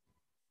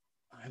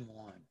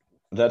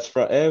 That's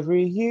from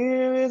every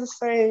year is the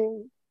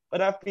same, but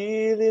I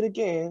feel it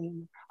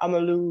again. I'm a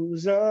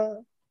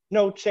loser,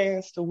 no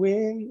chance to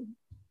win.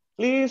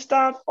 Please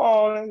stop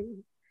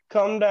falling,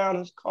 come down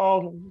is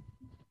calling.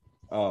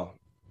 Oh,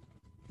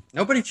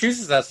 nobody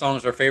chooses that song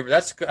as their favorite.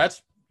 That's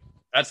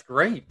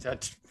great.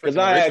 That's because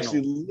I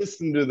actually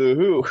listen to the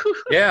Who.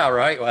 Yeah,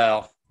 right.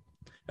 Well,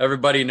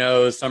 everybody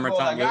knows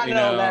 "Summertime,"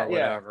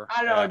 whatever.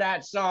 I know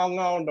that song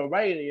on the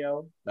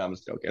radio. No, I'm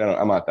just joking.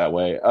 I'm not that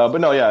way.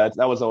 But no, yeah,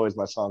 that was always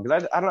my song.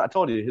 Because I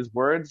told you his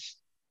words.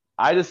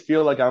 I just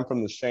feel like I'm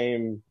from the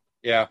same.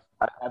 Yeah.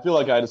 I feel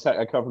like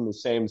I come from the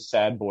same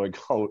sad boy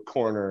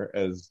corner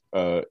as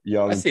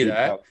young. I see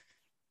that.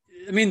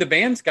 I mean, the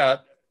band's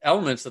got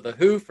elements of the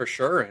Who for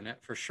sure in it,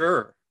 for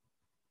sure.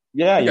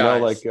 Yeah, you know,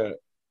 like.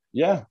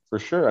 Yeah, for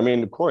sure. I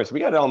mean, of course, we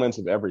got elements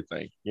of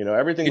everything. You know,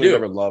 everything we've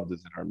ever loved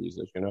is in our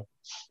music. You know.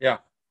 Yeah.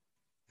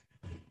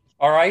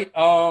 All right.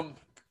 All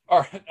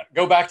right.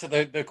 Go back to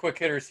the quick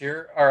hitters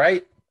here. All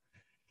right.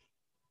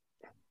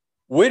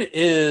 What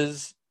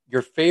is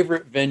your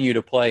favorite venue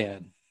to play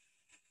in?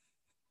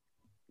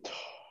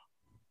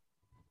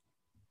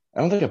 I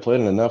don't think I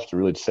played in enough to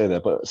really say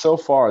that, but so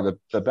far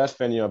the best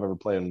venue I've ever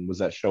played in was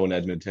that show in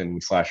Edmonton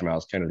with Slash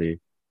Miles Kennedy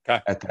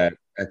at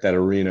that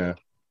arena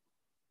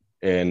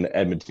in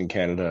Edmonton,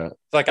 Canada.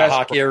 It's like a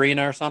hockey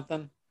arena or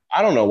something?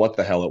 I don't know what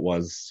the hell it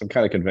was. Some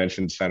kind of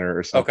convention center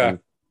or something.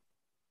 Okay.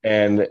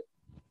 And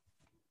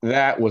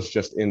that was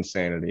just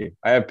insanity.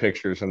 I have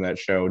pictures from that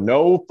show.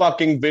 No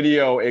fucking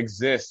video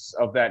exists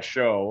of that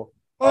show,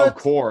 of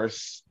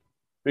course,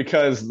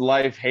 because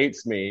life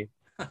hates me.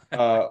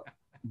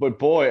 But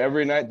boy,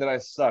 every night that I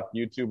suck,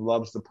 YouTube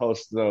loves to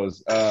post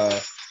those.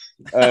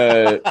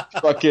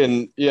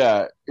 Fucking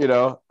yeah, you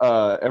know,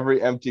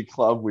 every empty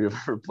club we've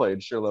ever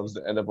played sure loves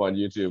to end up on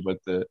YouTube. But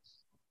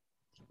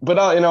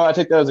you know, I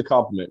take that as a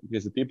compliment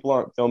because if people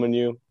aren't filming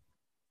you,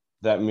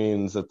 that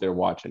means that they're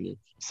watching you.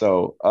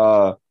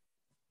 So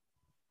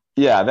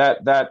yeah,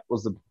 that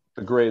was the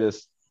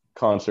greatest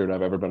concert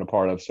I've ever been a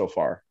part of so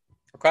far.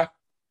 Okay,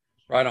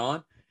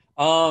 right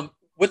on.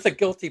 What's a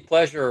guilty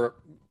pleasure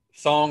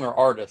song or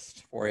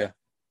artist for you?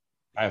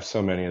 I have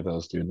so many of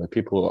those, dude. Like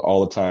people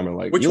all the time are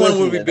like, which one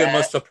would we be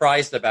most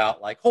surprised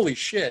about? Like, holy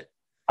shit!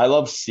 I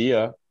love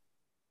Sia.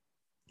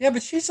 Yeah,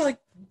 but she's like,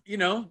 you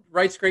know,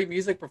 writes great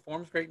music,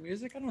 performs great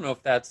music. I don't know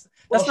if that's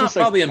not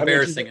probably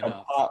embarrassing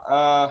enough.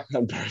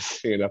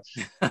 Embarrassing enough.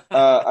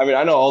 I mean,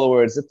 I know all the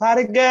words. The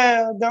party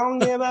girl, don't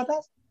give up.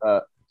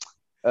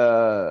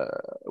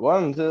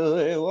 1, 2,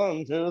 3,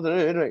 1, 2,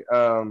 3.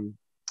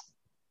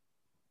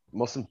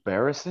 Most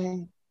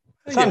embarrassing.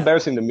 It's not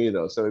embarrassing to me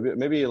though. So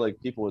maybe like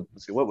people would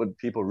see what would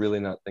people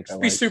really not think.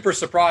 Just be super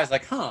surprised,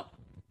 like, huh?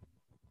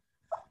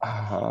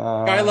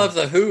 Guy loves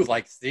the Who,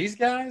 likes these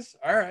guys.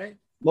 All right.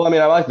 Well, I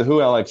mean, I like the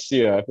Who. I like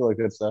Sia. I feel like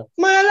that's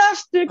my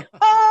elastic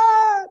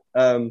heart.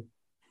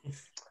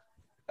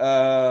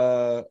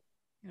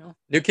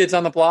 New Kids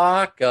on the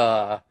Block.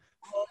 I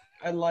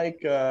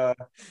like.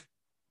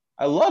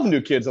 I love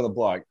New Kids on the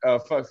Block.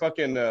 But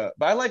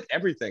I like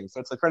everything. So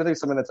it's like trying to think of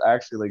something that's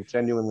actually like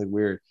genuinely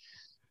weird.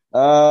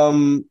 I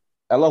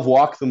love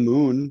Walk the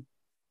Moon.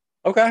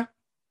 Okay.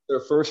 Their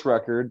first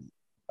record,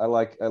 I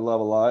love a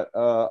lot.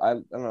 I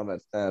don't know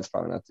if that's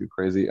probably not too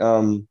crazy.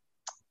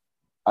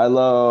 I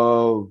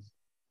love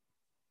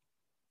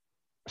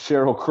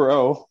Sheryl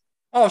Crow.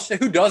 Oh,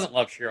 who doesn't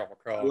love Sheryl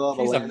Crow? She's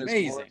Alanis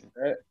amazing.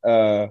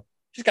 Morissette.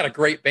 She's got a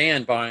great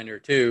band behind her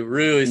too.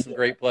 Really, some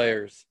great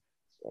players.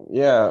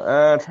 Yeah,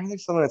 I'm trying to think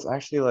of something that's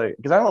actually like,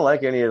 because I don't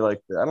like any of I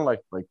don't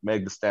like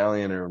Meg Thee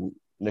Stallion or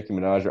Nicki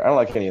Minaj. I don't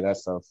like any of that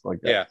stuff like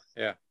that.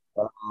 Yeah.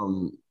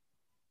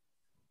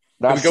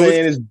 Not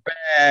saying it's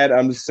bad.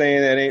 I'm just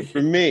saying that ain't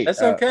for me.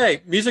 That's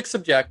okay. Music's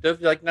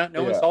subjective. Like,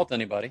 no insult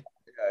anybody.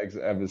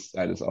 Yeah,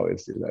 I just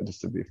always do that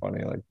just to be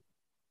funny. Like,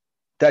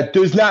 that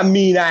does not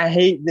mean I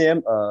hate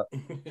them.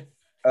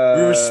 We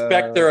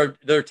respect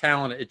their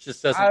talent. It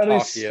just doesn't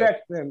talk to you. I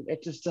respect them.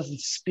 It just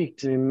doesn't speak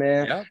to me,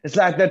 man. Yeah. It's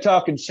like they're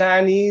talking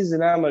Chinese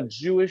and I'm a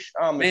Jewish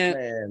Amish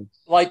man.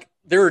 Like,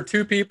 there are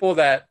two people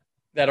that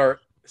are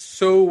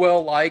so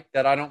well liked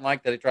that I don't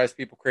like that it drives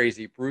people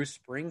crazy. Bruce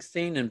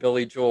Springsteen and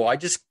Billy Joel. I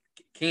just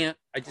can't.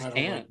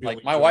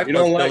 Like my wife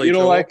loves Billy Joel.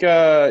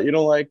 You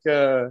don't like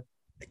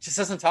it just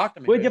doesn't talk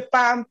to me. Will you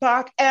find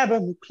Park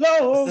Avenue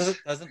clothes?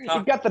 Doesn't talk.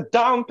 You got the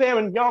Dom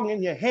Perignon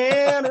in your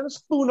hand and a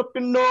spoon up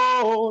your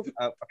nose.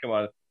 Come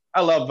on.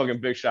 I love fucking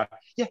Big Shot.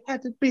 You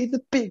had to be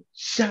the Big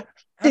Shot.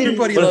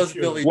 Everybody loves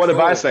Billy Joel. What if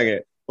I sang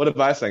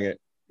it?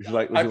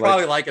 I'd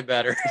probably like it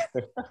better.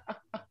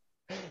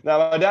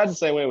 No, my dad's the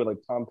same way with like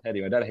Tom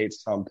Petty. My dad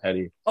hates Tom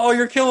Petty. Oh,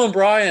 you're killing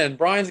Brian.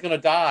 Brian's going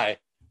to die.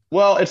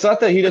 Well, it's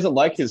not that he doesn't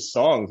like his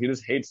songs. He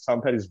just hates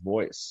Tom Petty's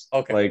voice.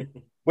 Okay. Like,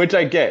 which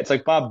I get. It's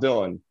like Bob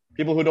Dylan.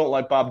 People who don't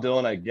like Bob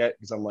Dylan, I get,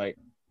 because I'm like,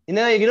 you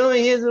can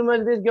only hear so much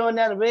of this going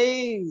down the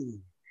way.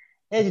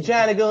 And you're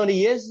trying to go into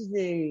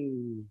yesterday.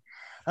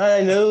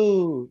 I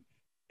know.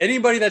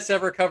 Anybody that's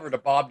ever covered a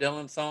Bob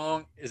Dylan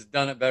song has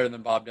done it better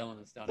than Bob Dylan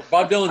has done it.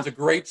 Bob Dylan's a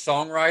great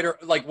songwriter,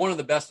 like one of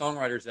the best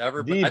songwriters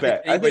ever. But I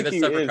think anybody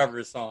that's ever covered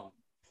his song,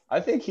 I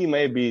think he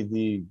may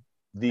be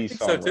the songwriter.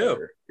 So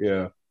too.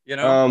 Yeah.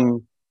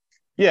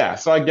 Yeah.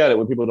 So I get it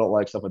when people don't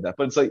like stuff like that,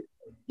 but it's like,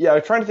 yeah,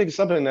 I'm trying to think of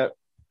something that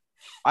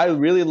I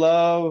really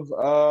love.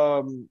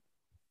 I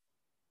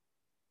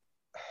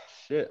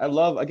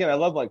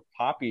love like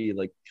poppy,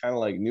 like kind of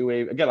like new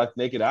wave. Again, like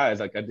Naked Eyes,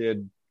 like I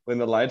did When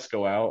the Lights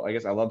Go Out. I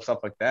guess I love stuff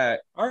like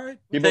that. All right,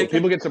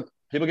 people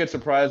get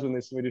surprised when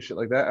they see me do shit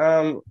like that.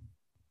 I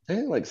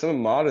think like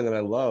something modern that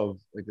I love,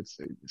 like it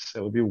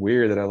would be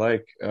weird that I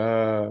like.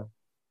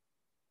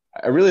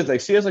 I really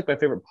like Sia's like my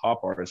favorite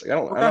pop artist. Like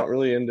I'm not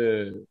really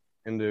into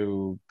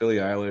Billie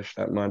Eilish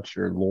that much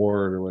or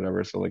Lorde or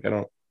whatever. So like I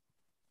don't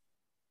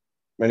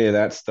any of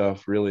that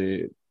stuff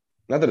really.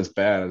 Not that it's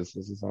bad. This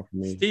is not for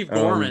me. Steve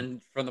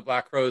Gorman from the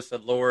Black Crowes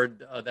said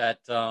Lorde that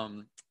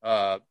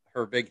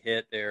her big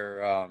hit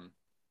there.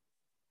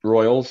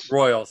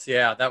 Royals.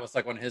 Yeah, that was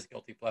like one of his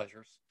guilty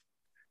pleasures.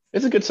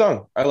 It's a good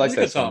song. I like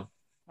that song.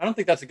 I don't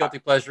think that's a guilty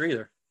pleasure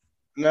either.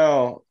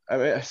 No, I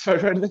mean, I started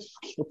trying to think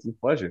of guilty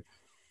pleasure.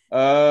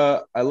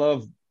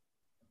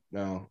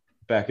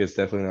 Beck is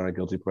definitely not a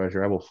guilty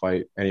pleasure. I will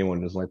fight anyone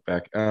who doesn't like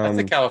Beck. That's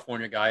a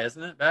California guy,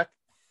 isn't it, Beck?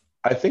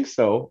 I think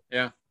so.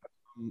 Yeah.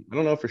 I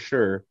don't know for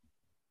sure.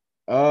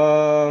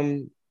 Let's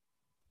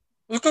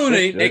go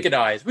with Naked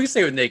Eyes. We can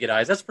stay with Naked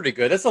Eyes. That's pretty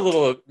good. That's a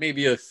little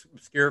maybe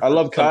obscure. I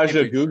love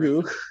Kaja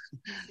Gugu.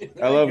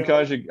 I love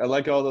Kaja. I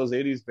like all those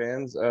 80s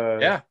bands.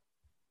 Yeah.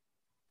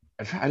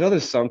 I know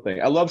there's something.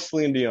 I love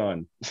Celine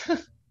Dion.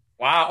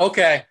 Wow.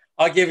 Okay.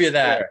 I'll give you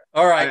that. Yeah.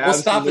 All right. We'll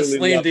stop at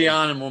Celine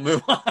Dion and we'll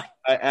move on.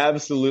 I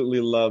absolutely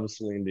love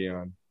Celine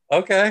Dion.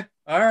 Okay.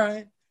 All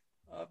right.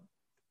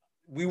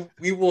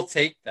 We will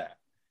take that.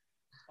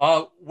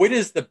 What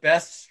is the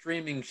best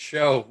streaming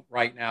show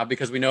right now?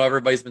 Because we know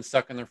everybody's been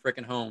stuck in their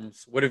freaking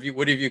homes. What have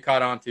you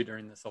caught on to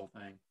during this whole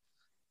thing?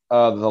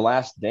 The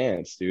Last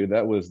Dance, dude.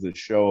 That was the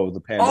show of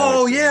the pandemic.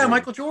 Oh yeah,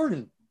 Michael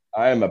Jordan.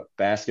 I am a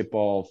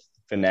basketball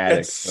fanatic.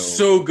 That's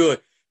so good,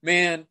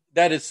 man.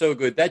 That is so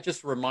good. That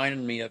just reminded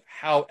me of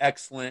how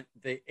excellent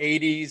the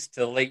 80s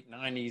to late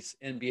 90s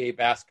NBA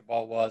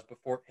basketball was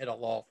before it hit a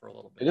lull for a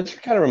little bit. It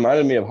just kind of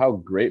reminded me of how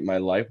great my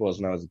life was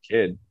when I was a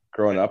kid,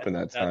 growing up in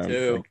that time. That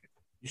too. Like,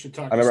 you should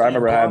talk. I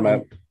remember I had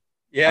my.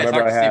 Yeah, I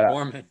talked to Steve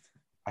Gorman.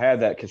 I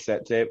had that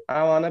cassette tape.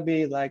 I want to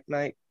be like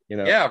Nike.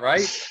 Yeah,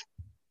 right.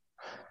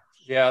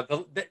 Yeah,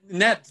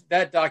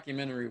 that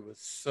documentary was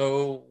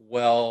so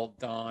well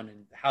done,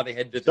 and how they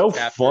had so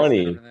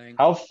funny.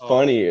 How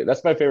funny!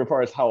 That's my favorite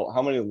part. Is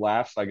how many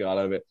laughs I got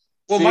out of it.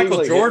 Well,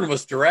 Michael Jordan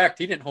was direct.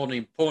 He didn't pull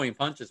any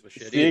punches with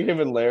shit. Seeing him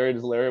and Larry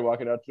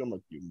walking out to him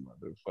like, "You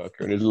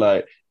motherfucker," and he's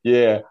like,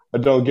 "Yeah, I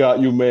don't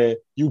got you, man.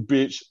 You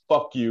bitch.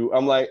 Fuck you."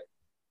 I'm like,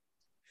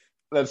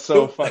 that's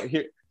so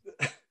funny.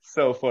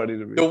 So funny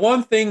to me. The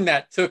one thing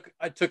that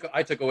I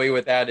took away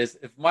with that is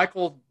if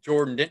Michael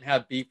Jordan didn't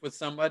have beef with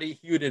somebody,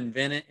 he would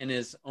invent it in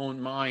his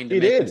own mind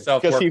and make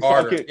himself work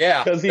harder.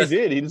 Because he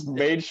did. He just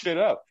made shit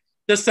up.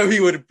 just so he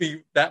would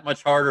be that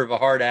much harder of a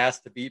hard ass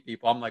to beat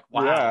people. I'm like,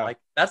 wow, Yeah. like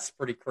that's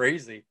pretty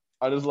crazy.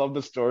 I just love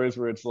the stories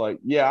where it's like,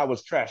 yeah, I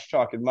was trash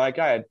talking Mike.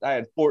 I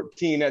had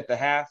 14 at the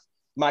half.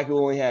 Michael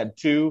only had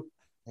 2.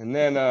 And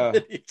then at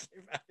the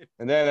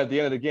end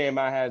of the game,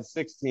 I had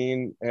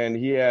 16 and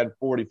he had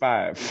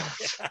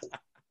 45.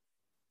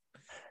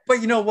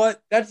 But you know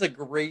what? That's a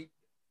great,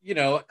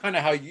 kind of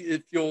how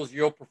it fuels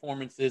your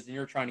performances, and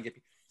you're trying to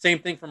get. Same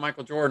thing for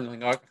Michael Jordan.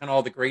 Like, kind of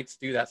all the greats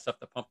do that stuff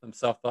to pump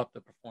themselves up to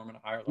perform at a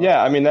higher level.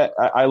 Yeah, I mean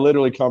I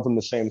literally come from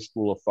the same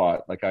school of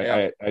thought. Like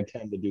I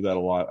tend to do that a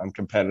lot. I'm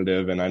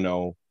competitive, and I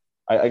know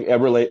I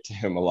relate to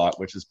him a lot,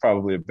 which is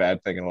probably a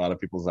bad thing in a lot of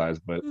people's eyes.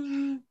 But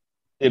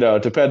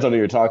it depends on who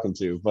you're talking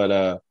to.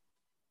 But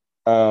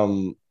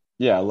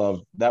yeah, I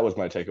love that. Was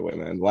my takeaway,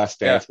 man. Last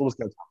Dance. What was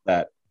going to top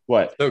that?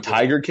 What? So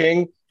Tiger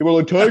King? People are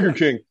like, Tiger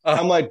King.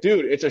 I'm like,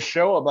 dude, it's a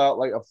show about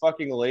like a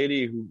fucking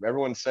lady who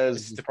everyone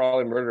says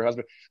probably murdered her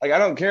husband. Like, I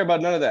don't care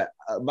about none of that.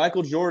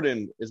 Michael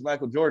Jordan is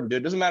Michael Jordan,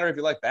 dude. It doesn't matter if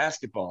you like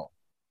basketball.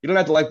 You don't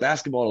have to like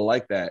basketball to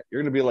like that.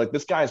 You're going to be like,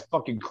 this guy's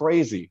fucking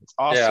crazy. It's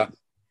awesome. Yeah.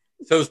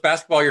 So is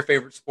basketball your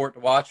favorite sport to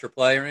watch or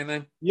play or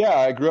anything? Yeah,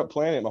 I grew up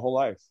playing it my whole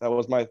life. That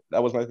was my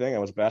thing. I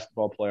was a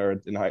basketball player up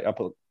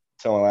until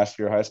my last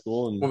year of high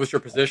school. And what was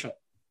your position?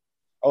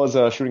 I was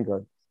a shooting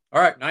guard.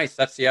 All right, nice.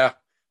 That's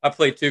I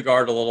played 2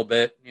 guard a little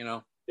bit, Yeah.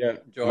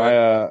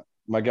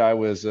 My guy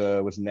was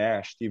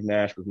Nash. Steve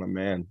Nash was my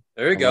man.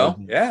 There you go.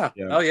 Yeah.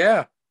 Oh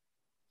yeah.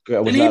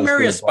 Didn't he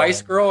marry a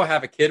Spice Girl or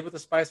have a kid with a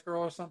Spice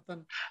Girl or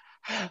something?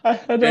 I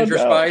don't Ginger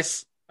know.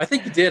 Spice. I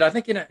think he did. I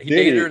think he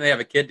dated her and they have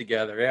a kid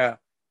together. Yeah.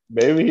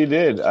 Maybe he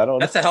did. I don't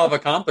know. That's a hell of an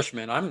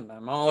accomplishment.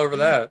 I'm all over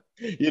that.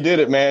 You did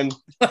it, man.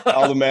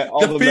 All the men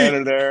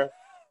are there.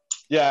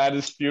 Yeah, at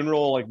his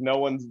funeral, like no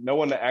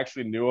one that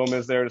actually knew him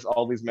is there. Just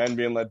all these men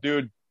being like,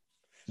 dude,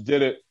 you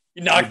did it.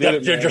 You knocked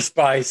up Ginger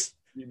Spice,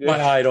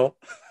 my idol.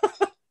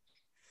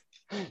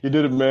 You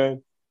did it,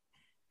 man.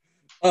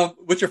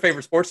 What's your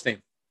favorite sports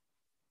team?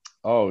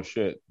 Oh,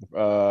 shit.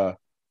 My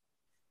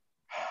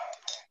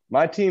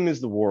team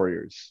is the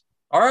Warriors.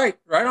 All right.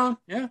 Right on.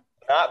 Yeah.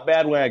 Not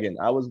bandwagon.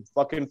 I was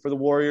fucking for the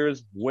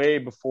Warriors way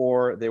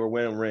before they were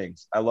winning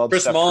rings. I love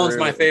Chris Mullin's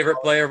my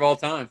favorite player of all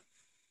time.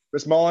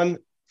 Chris Mullin,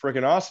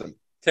 freaking awesome.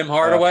 Tim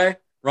Hardaway,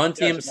 Run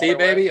TMC,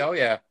 baby. Oh,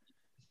 yeah.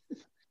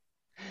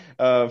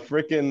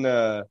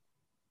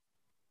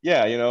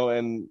 Yeah,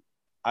 and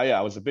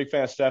I was a big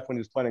fan of Steph when he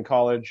was playing in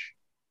college.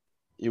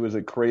 He was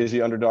a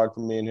crazy underdog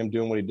for me, and him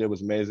doing what he did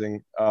was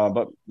amazing.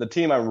 But the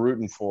team I'm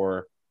rooting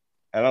for,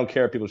 and I don't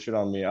care if people shit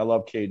on me, I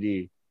love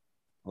KD.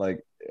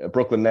 Like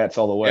Brooklyn Nets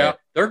all the way. Yeah,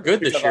 they're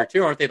good this year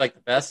too, aren't they? Like the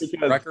best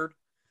record.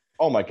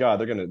 Oh my God,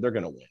 they're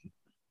gonna win.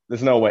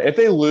 There's no way. If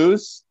they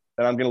lose,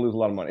 then I'm gonna lose a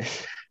lot of money.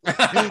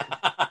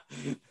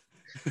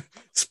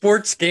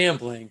 Sports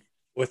gambling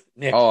with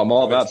Nick. Oh, I'm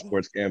all about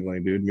sports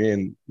gambling, dude.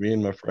 Me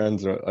and my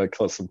friends are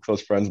some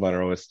close friends of mine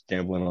are always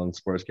gambling on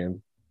sports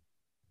games.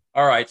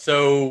 All right,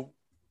 so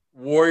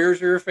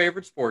Warriors are your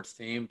favorite sports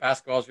team.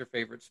 Basketball is your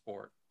favorite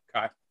sport.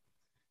 Okay.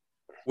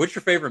 What's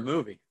your favorite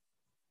movie?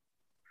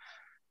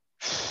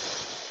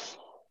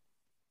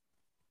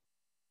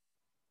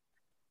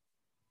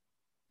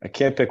 I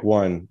can't pick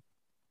one.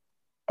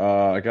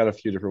 I got a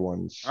few different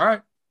ones. All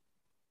right.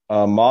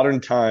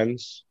 Modern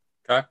Times.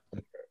 Okay.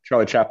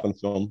 Charlie Chaplin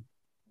film.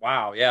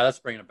 Wow. Yeah, that's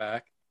bringing it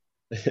back.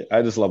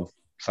 I just love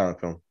silent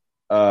film.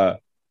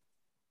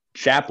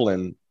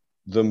 Chaplin,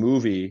 the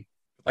movie.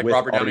 Like with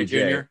Robert Downey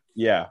Jr.?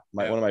 Yeah.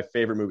 One of my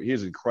favorite movies. He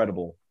is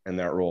incredible in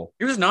that role.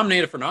 He was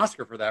nominated for an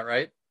Oscar for that,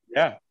 right?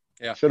 Yeah.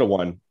 Yeah. Should have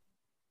won.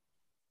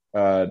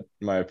 My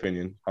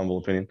opinion. Humble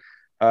opinion.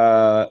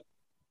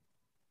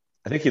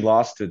 I think he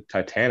lost to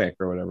Titanic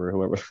or whatever,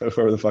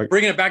 whoever the fuck.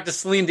 Bringing it back to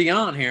Celine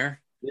Dion here.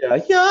 Yeah,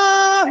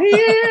 you're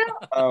here.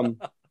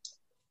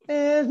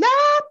 Is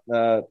not.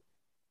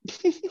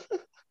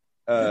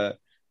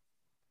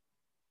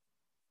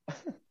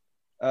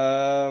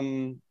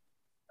 I'm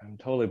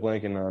totally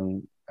blanking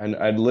on, and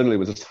I literally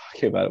was just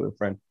talking about it with a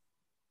friend.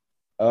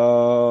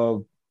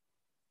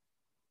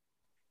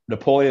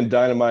 Napoleon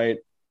Dynamite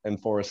and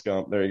Forrest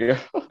Gump. There you go.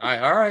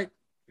 All right.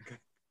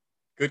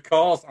 Good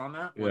calls on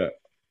that one. Yeah.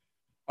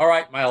 All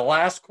right, my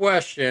last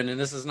question, and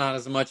this is not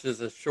as much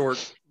as a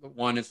short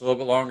one, it's a little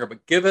bit longer,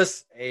 but give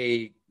us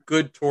a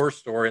good tour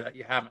story that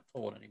you haven't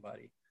told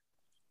anybody.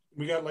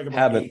 We got like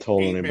about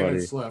eight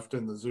minutes left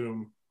in the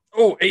Zoom.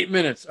 Oh, 8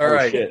 minutes. All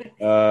right. Shit.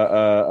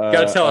 Got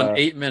to tell in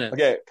 8 minutes.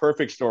 Okay,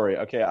 perfect story.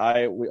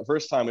 Okay,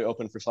 first time we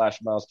opened for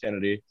Slash Miles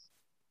Kennedy.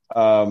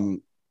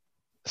 So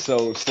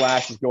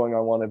Slash is going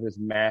on one of his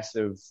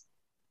massive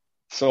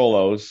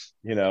solos,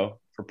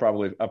 for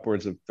probably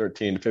upwards of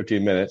 13 to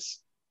 15 minutes.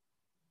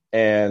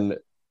 And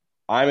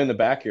I'm in the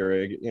back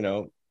area,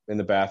 in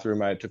the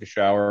bathroom. I took a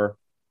shower,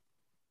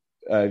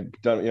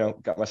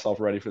 got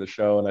myself ready for the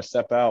show, and I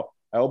step out.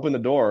 I open the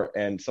door,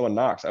 and someone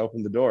knocks. I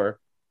open the door,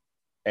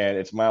 and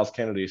it's Miles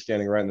Kennedy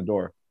standing right in the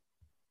door.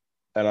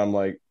 And I'm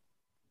like,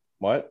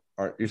 "What?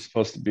 Aren't you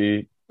supposed to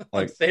be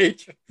like on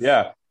stage?"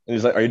 Yeah. And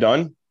he's like, "Are you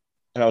done?"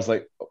 And I was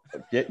like,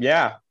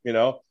 "Yeah."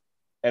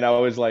 And I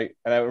was like,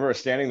 and I remember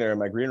standing there in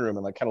my green room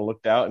and like kind of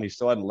looked out, and he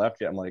still hadn't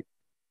left yet. I'm like,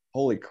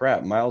 holy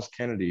crap, Miles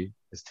Kennedy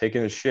is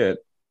taking a shit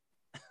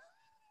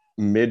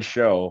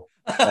mid-show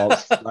while it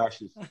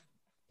splashes.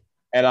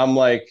 And I'm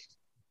like,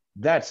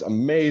 that's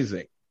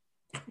amazing.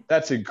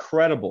 That's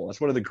incredible.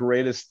 That's one of the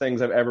greatest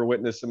things I've ever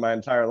witnessed in my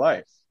entire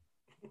life.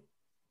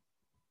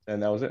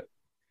 And that was it.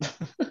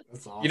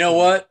 That's awesome. You know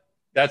what?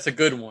 That's a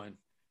good one.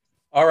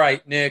 All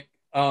right, Nick.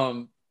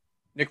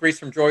 Nick Reese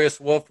from Joyous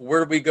Wolf.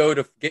 Where do we go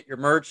to get your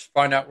merch?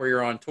 Find out where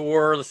you're on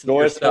tour. Listen to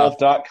your stuff.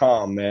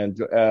 JoyousWolf.com, man.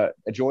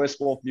 Joyous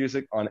Wolf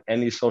music on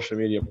any social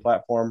media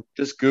platform.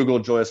 Just Google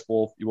Joyous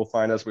Wolf. You will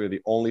find us. We are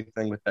the only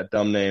thing with that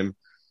dumb name.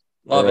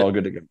 Love We're it. all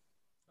good to go.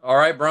 All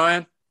right,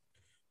 Brian.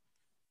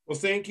 Well,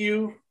 thank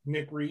you,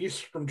 Nick Reese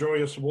from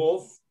Joyous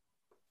Wolf.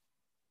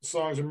 The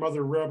songs are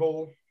Mother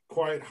Rebel,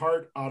 Quiet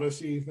Heart,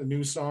 Odyssey, the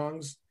new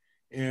songs.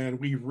 And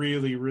we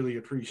really, really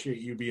appreciate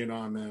you being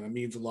on, man. It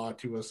means a lot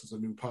to us as a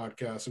new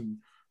podcast, and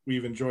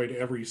we've enjoyed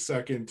every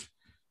second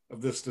of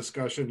this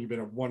discussion. You've been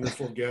a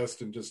wonderful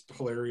guest and just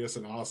hilarious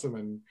and awesome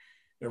and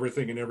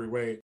everything in every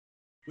way.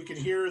 We can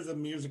hear the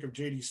music of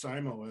J.D.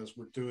 Simo as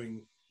we're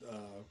doing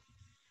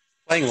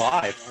playing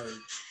live.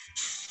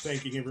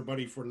 Thanking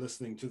everybody for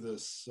listening to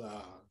this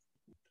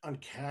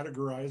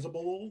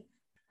uncategorizable.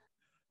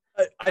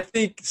 I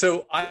think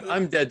so.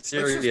 I'm dead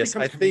serious.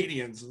 I think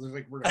comedians.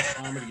 Like we're a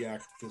comedy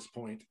act at this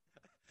point.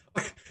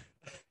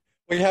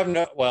 We have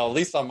no. Well, at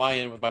least on my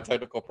end with my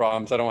technical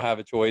problems, I don't have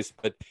a choice.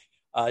 But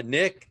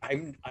Nick,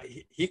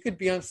 he could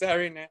be on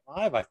Saturday Night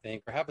Live, I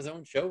think, or have his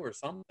own show or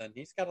something.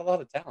 He's got a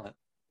lot of talent.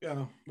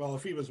 Yeah. Well,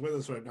 if he was with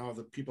us right now,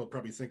 the people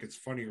probably think it's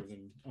funnier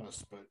than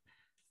us. But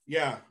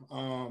yeah,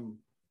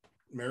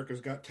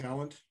 America's Got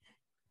Talent.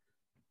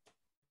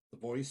 The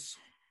Voice.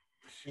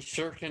 He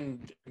sure can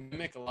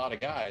mimic a lot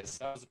of guys.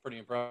 That was pretty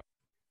impressive.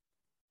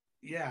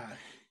 Yeah.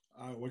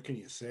 What can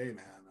you say,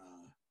 man?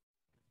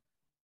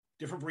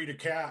 Different breed of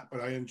cat,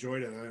 but I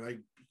enjoyed it.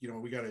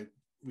 We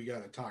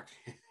gotta talk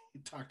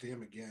to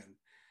him again.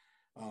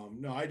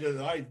 No,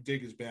 I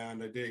dig his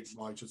band.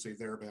 I should say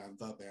their band,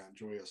 the band,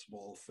 Joyous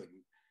Wolf, and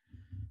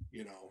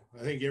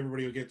I think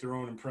everybody will get their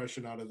own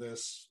impression out of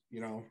this.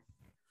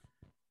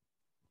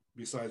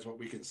 Besides what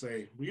we can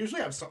say, we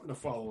usually have something to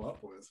follow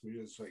up with. We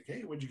just like,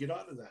 hey, what'd you get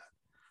out of that?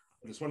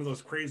 But it's one of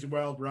those crazy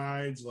wild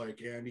rides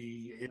like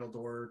Andy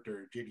Adeldort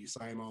or J.D.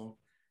 Simo.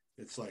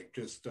 It's like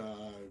just, put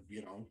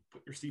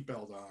your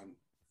seatbelt on.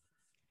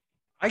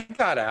 I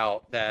got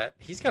out that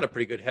he's got a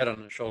pretty good head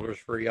on his shoulders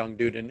for a young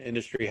dude in the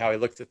industry, how he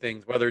looks at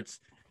things, whether it's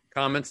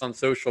comments on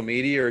social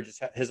media or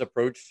just his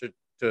approach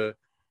to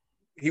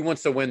he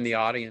wants to win the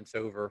audience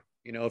over.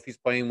 If he's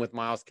playing with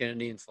Miles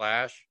Kennedy and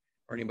Slash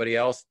or anybody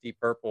else, Deep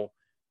Purple,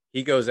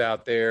 he goes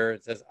out there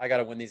and says, I got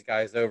to win these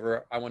guys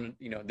over. I want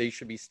to, they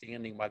should be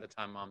standing by the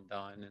time I'm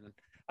done. And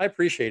I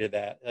appreciated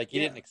that. Like, he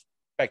didn't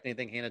expect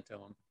anything handed to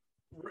him.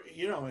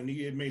 And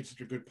he had made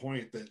such a good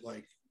point that,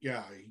 like,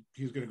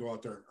 he's going to go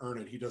out there and earn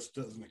it. He just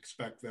doesn't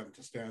expect them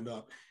to stand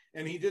up.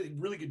 And he did a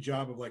really good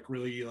job of, like,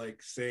 really,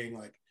 like, saying,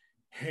 like,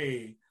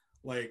 hey,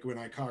 like, when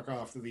I cock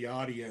off to the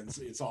audience,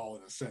 it's all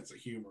in a sense of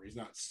humor. He's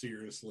not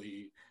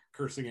seriously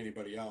cursing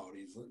anybody out.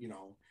 He's,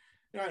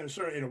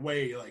 sort of in a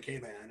way like, hey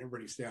man,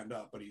 everybody stand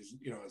up, but he's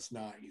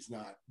not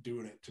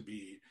doing it to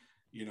be,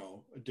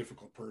 a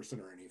difficult person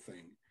or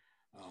anything.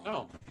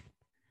 No.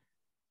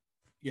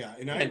 Yeah.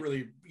 And I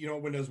really,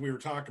 as we were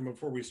talking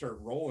before we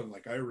started rolling,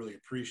 like, I really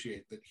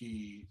appreciate that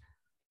he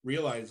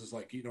realizes,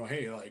 like,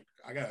 hey, like,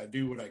 I got to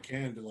do what I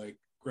can to, like,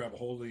 grab a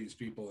hold of these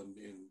people and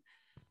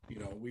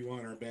we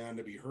want our band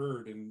to be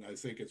heard. And I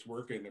think it's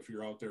working. If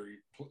you're out there,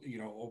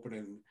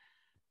 opening,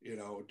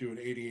 doing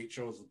 88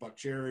 shows with Buck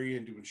Cherry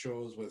and doing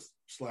shows with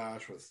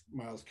Slash, with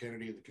Miles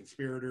Kennedy and the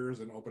Conspirators,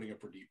 and opening up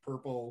for Deep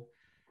Purple,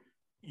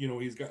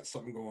 he's got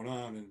something going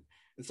on. And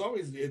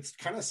it's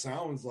kind of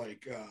sounds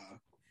like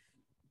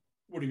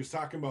what he was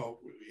talking about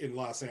in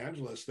Los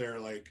Angeles there,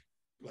 like,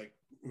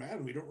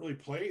 man, we don't really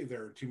play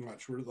there too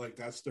much. We're like,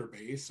 that's their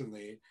base and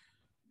they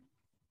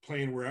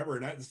playing wherever.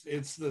 And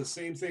it's the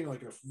same thing. Like,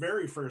 the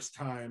very first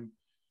time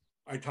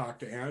I talked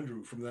to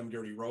Andrew from Them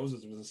Dirty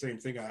Roses, it was the same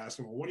thing. I asked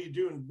him, well, what are you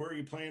doing? Where are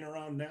you playing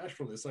around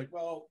Nashville? It's like,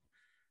 well,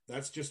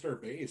 that's just our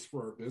base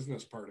for our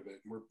business part of it.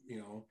 And we're,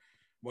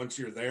 once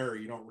you're there,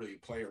 you don't really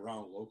play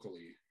around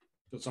locally.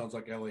 So it sounds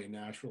like LA and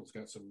Nashville's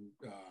got some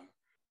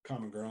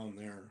common ground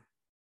there.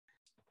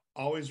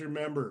 Always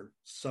remember,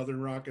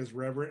 Southern rock is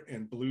reverent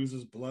and blues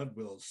is blood.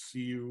 We'll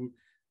see you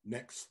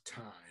next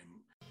time.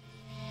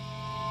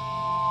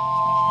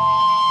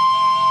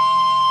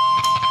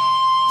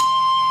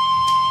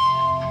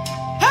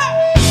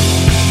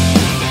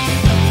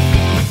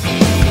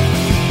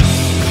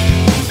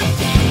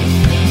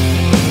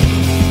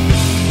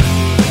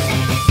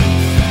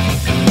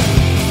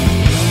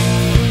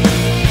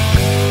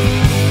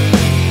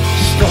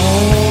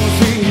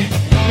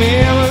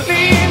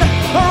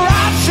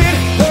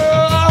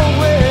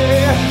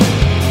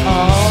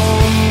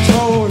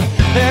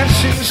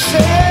 Say,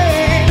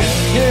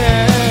 yeah.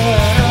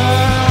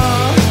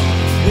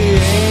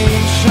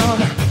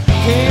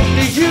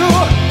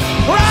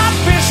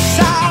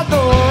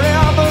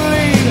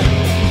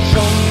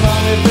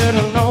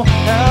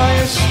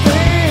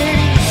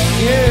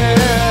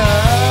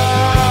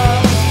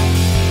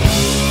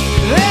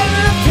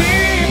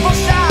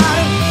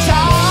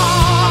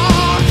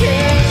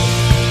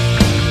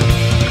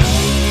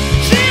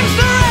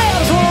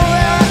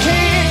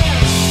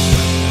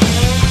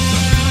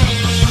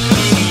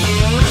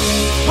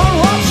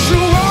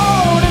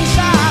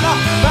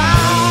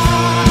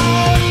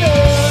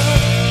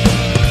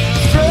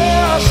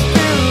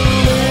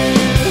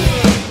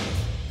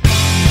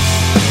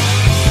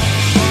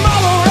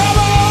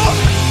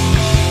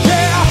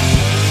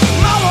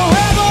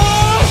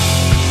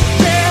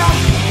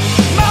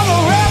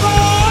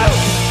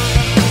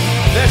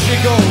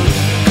 goes.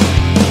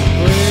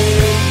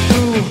 Way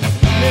through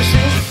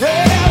Mrs.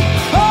 Fred,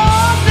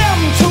 hold them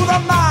to the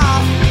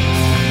mouth.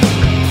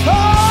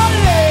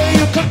 Only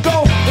you could go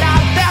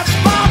out that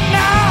spot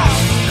now.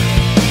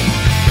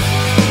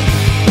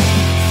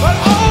 But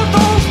all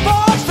those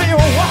boys, they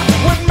walk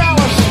with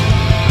malice.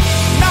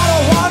 Not a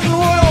one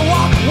will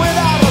walk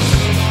without us.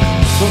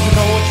 Don't you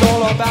know it's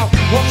all about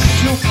what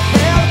you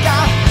have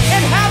got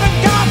and haven't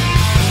got?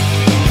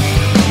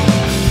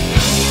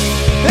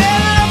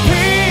 Then the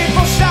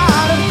people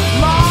started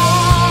marching.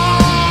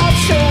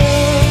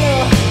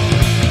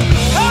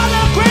 On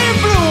the green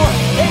blue,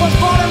 it was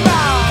born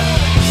around.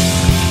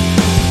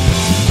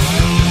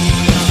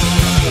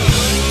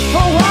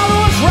 For what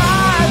was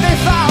right, they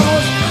found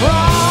was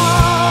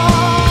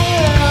wrong.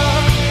 Yeah.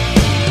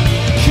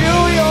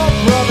 Kill your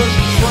brothers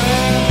and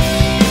friends,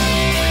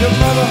 your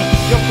mother,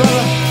 your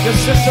brother, your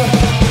sister.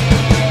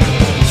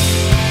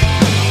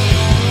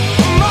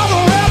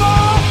 Mother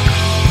rebel,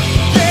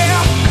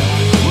 yeah.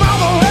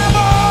 Mother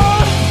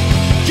rebel,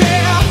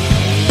 yeah.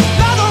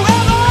 Mother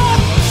rebel,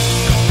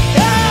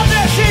 yeah.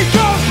 There she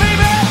goes,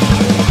 baby.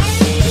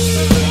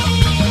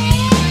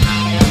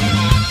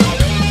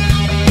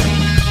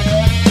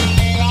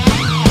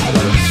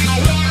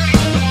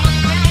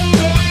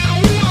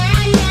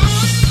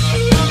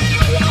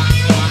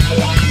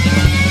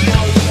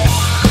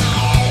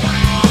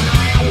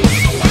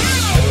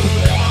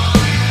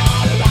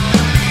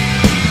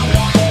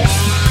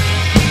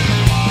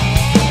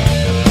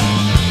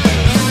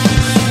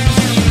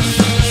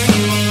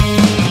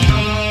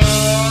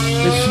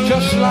 It's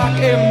just like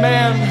a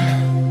man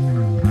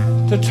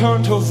to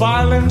turn to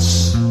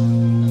violence.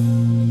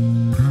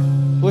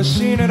 We're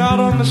seeing it out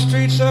on the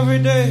streets every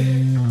day.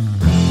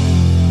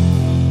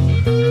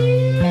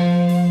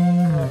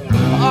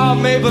 Our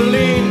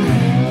Maybelline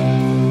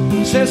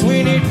says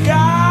we need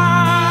guidance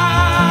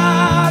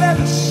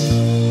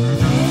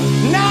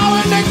now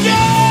and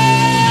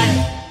again.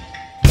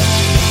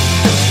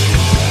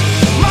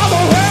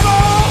 Mother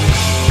rebel,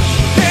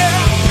 yeah.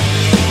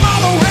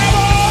 Mother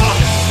rebel,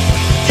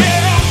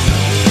 yeah.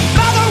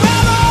 Mother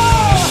rebel,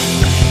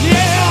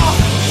 yeah.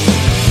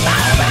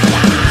 Mother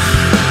rebel.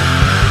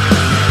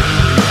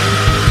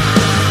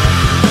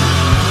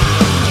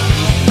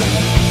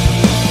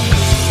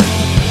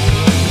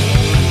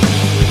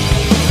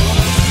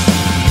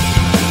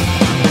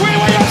 We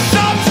were your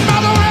sons,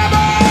 Mother rebel.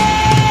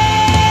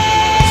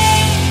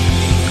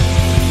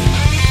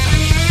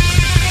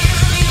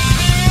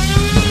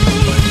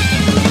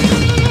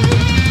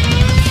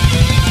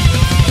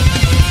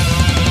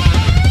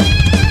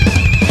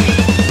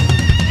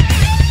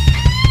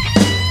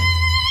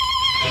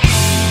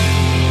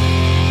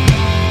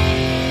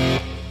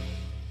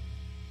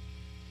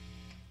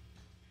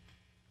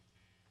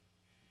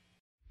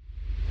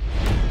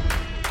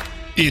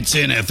 It's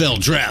NFL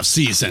draft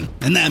season,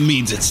 and that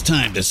means it's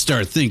time to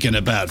start thinking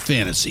about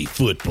fantasy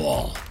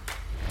football.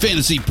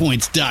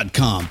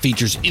 FantasyPoints.com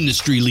features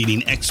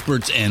industry-leading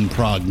experts and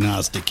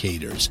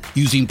prognosticators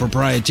using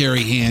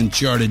proprietary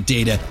hand-charted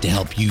data to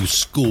help you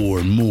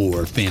score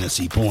more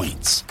fantasy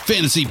points.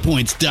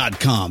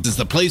 FantasyPoints.com is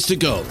the place to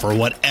go for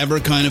whatever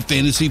kind of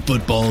fantasy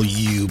football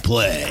you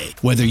play.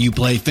 Whether you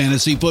play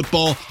fantasy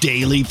football,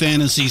 daily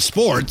fantasy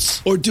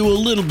sports, or do a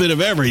little bit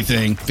of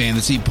everything,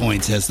 Fantasy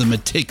Points has the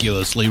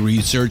meticulously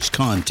researched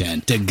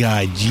content to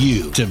guide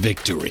you to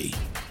victory.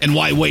 And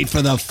why wait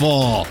for the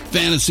fall?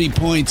 Fantasy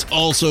Points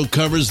also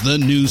covers the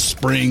new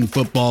spring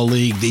football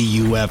league, the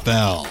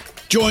UFL.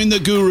 Join the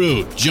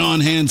guru,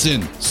 John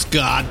Hansen,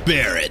 Scott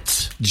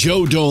Barrett,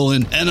 Joe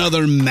Dolan, and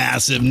other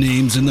massive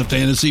names in the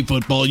fantasy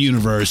football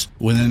universe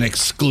with an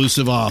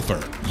exclusive offer.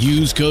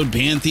 Use code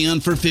Pantheon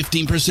for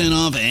 15%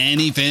 off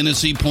any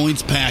Fantasy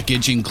Points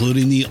package,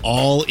 including the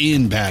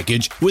all-in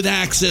package, with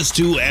access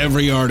to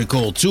every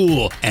article,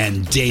 tool,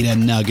 and data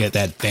nugget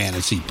that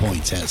Fantasy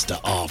Points has to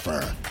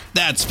offer.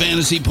 That's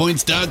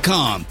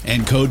FantasyPoints.com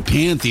and code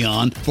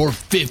Pantheon for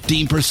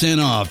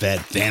 15% off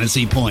at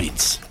Fantasy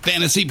Points.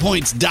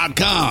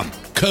 FantasyPoints.com,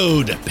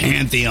 code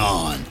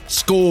Pantheon.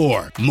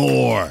 Score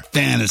more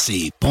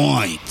fantasy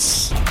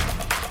points.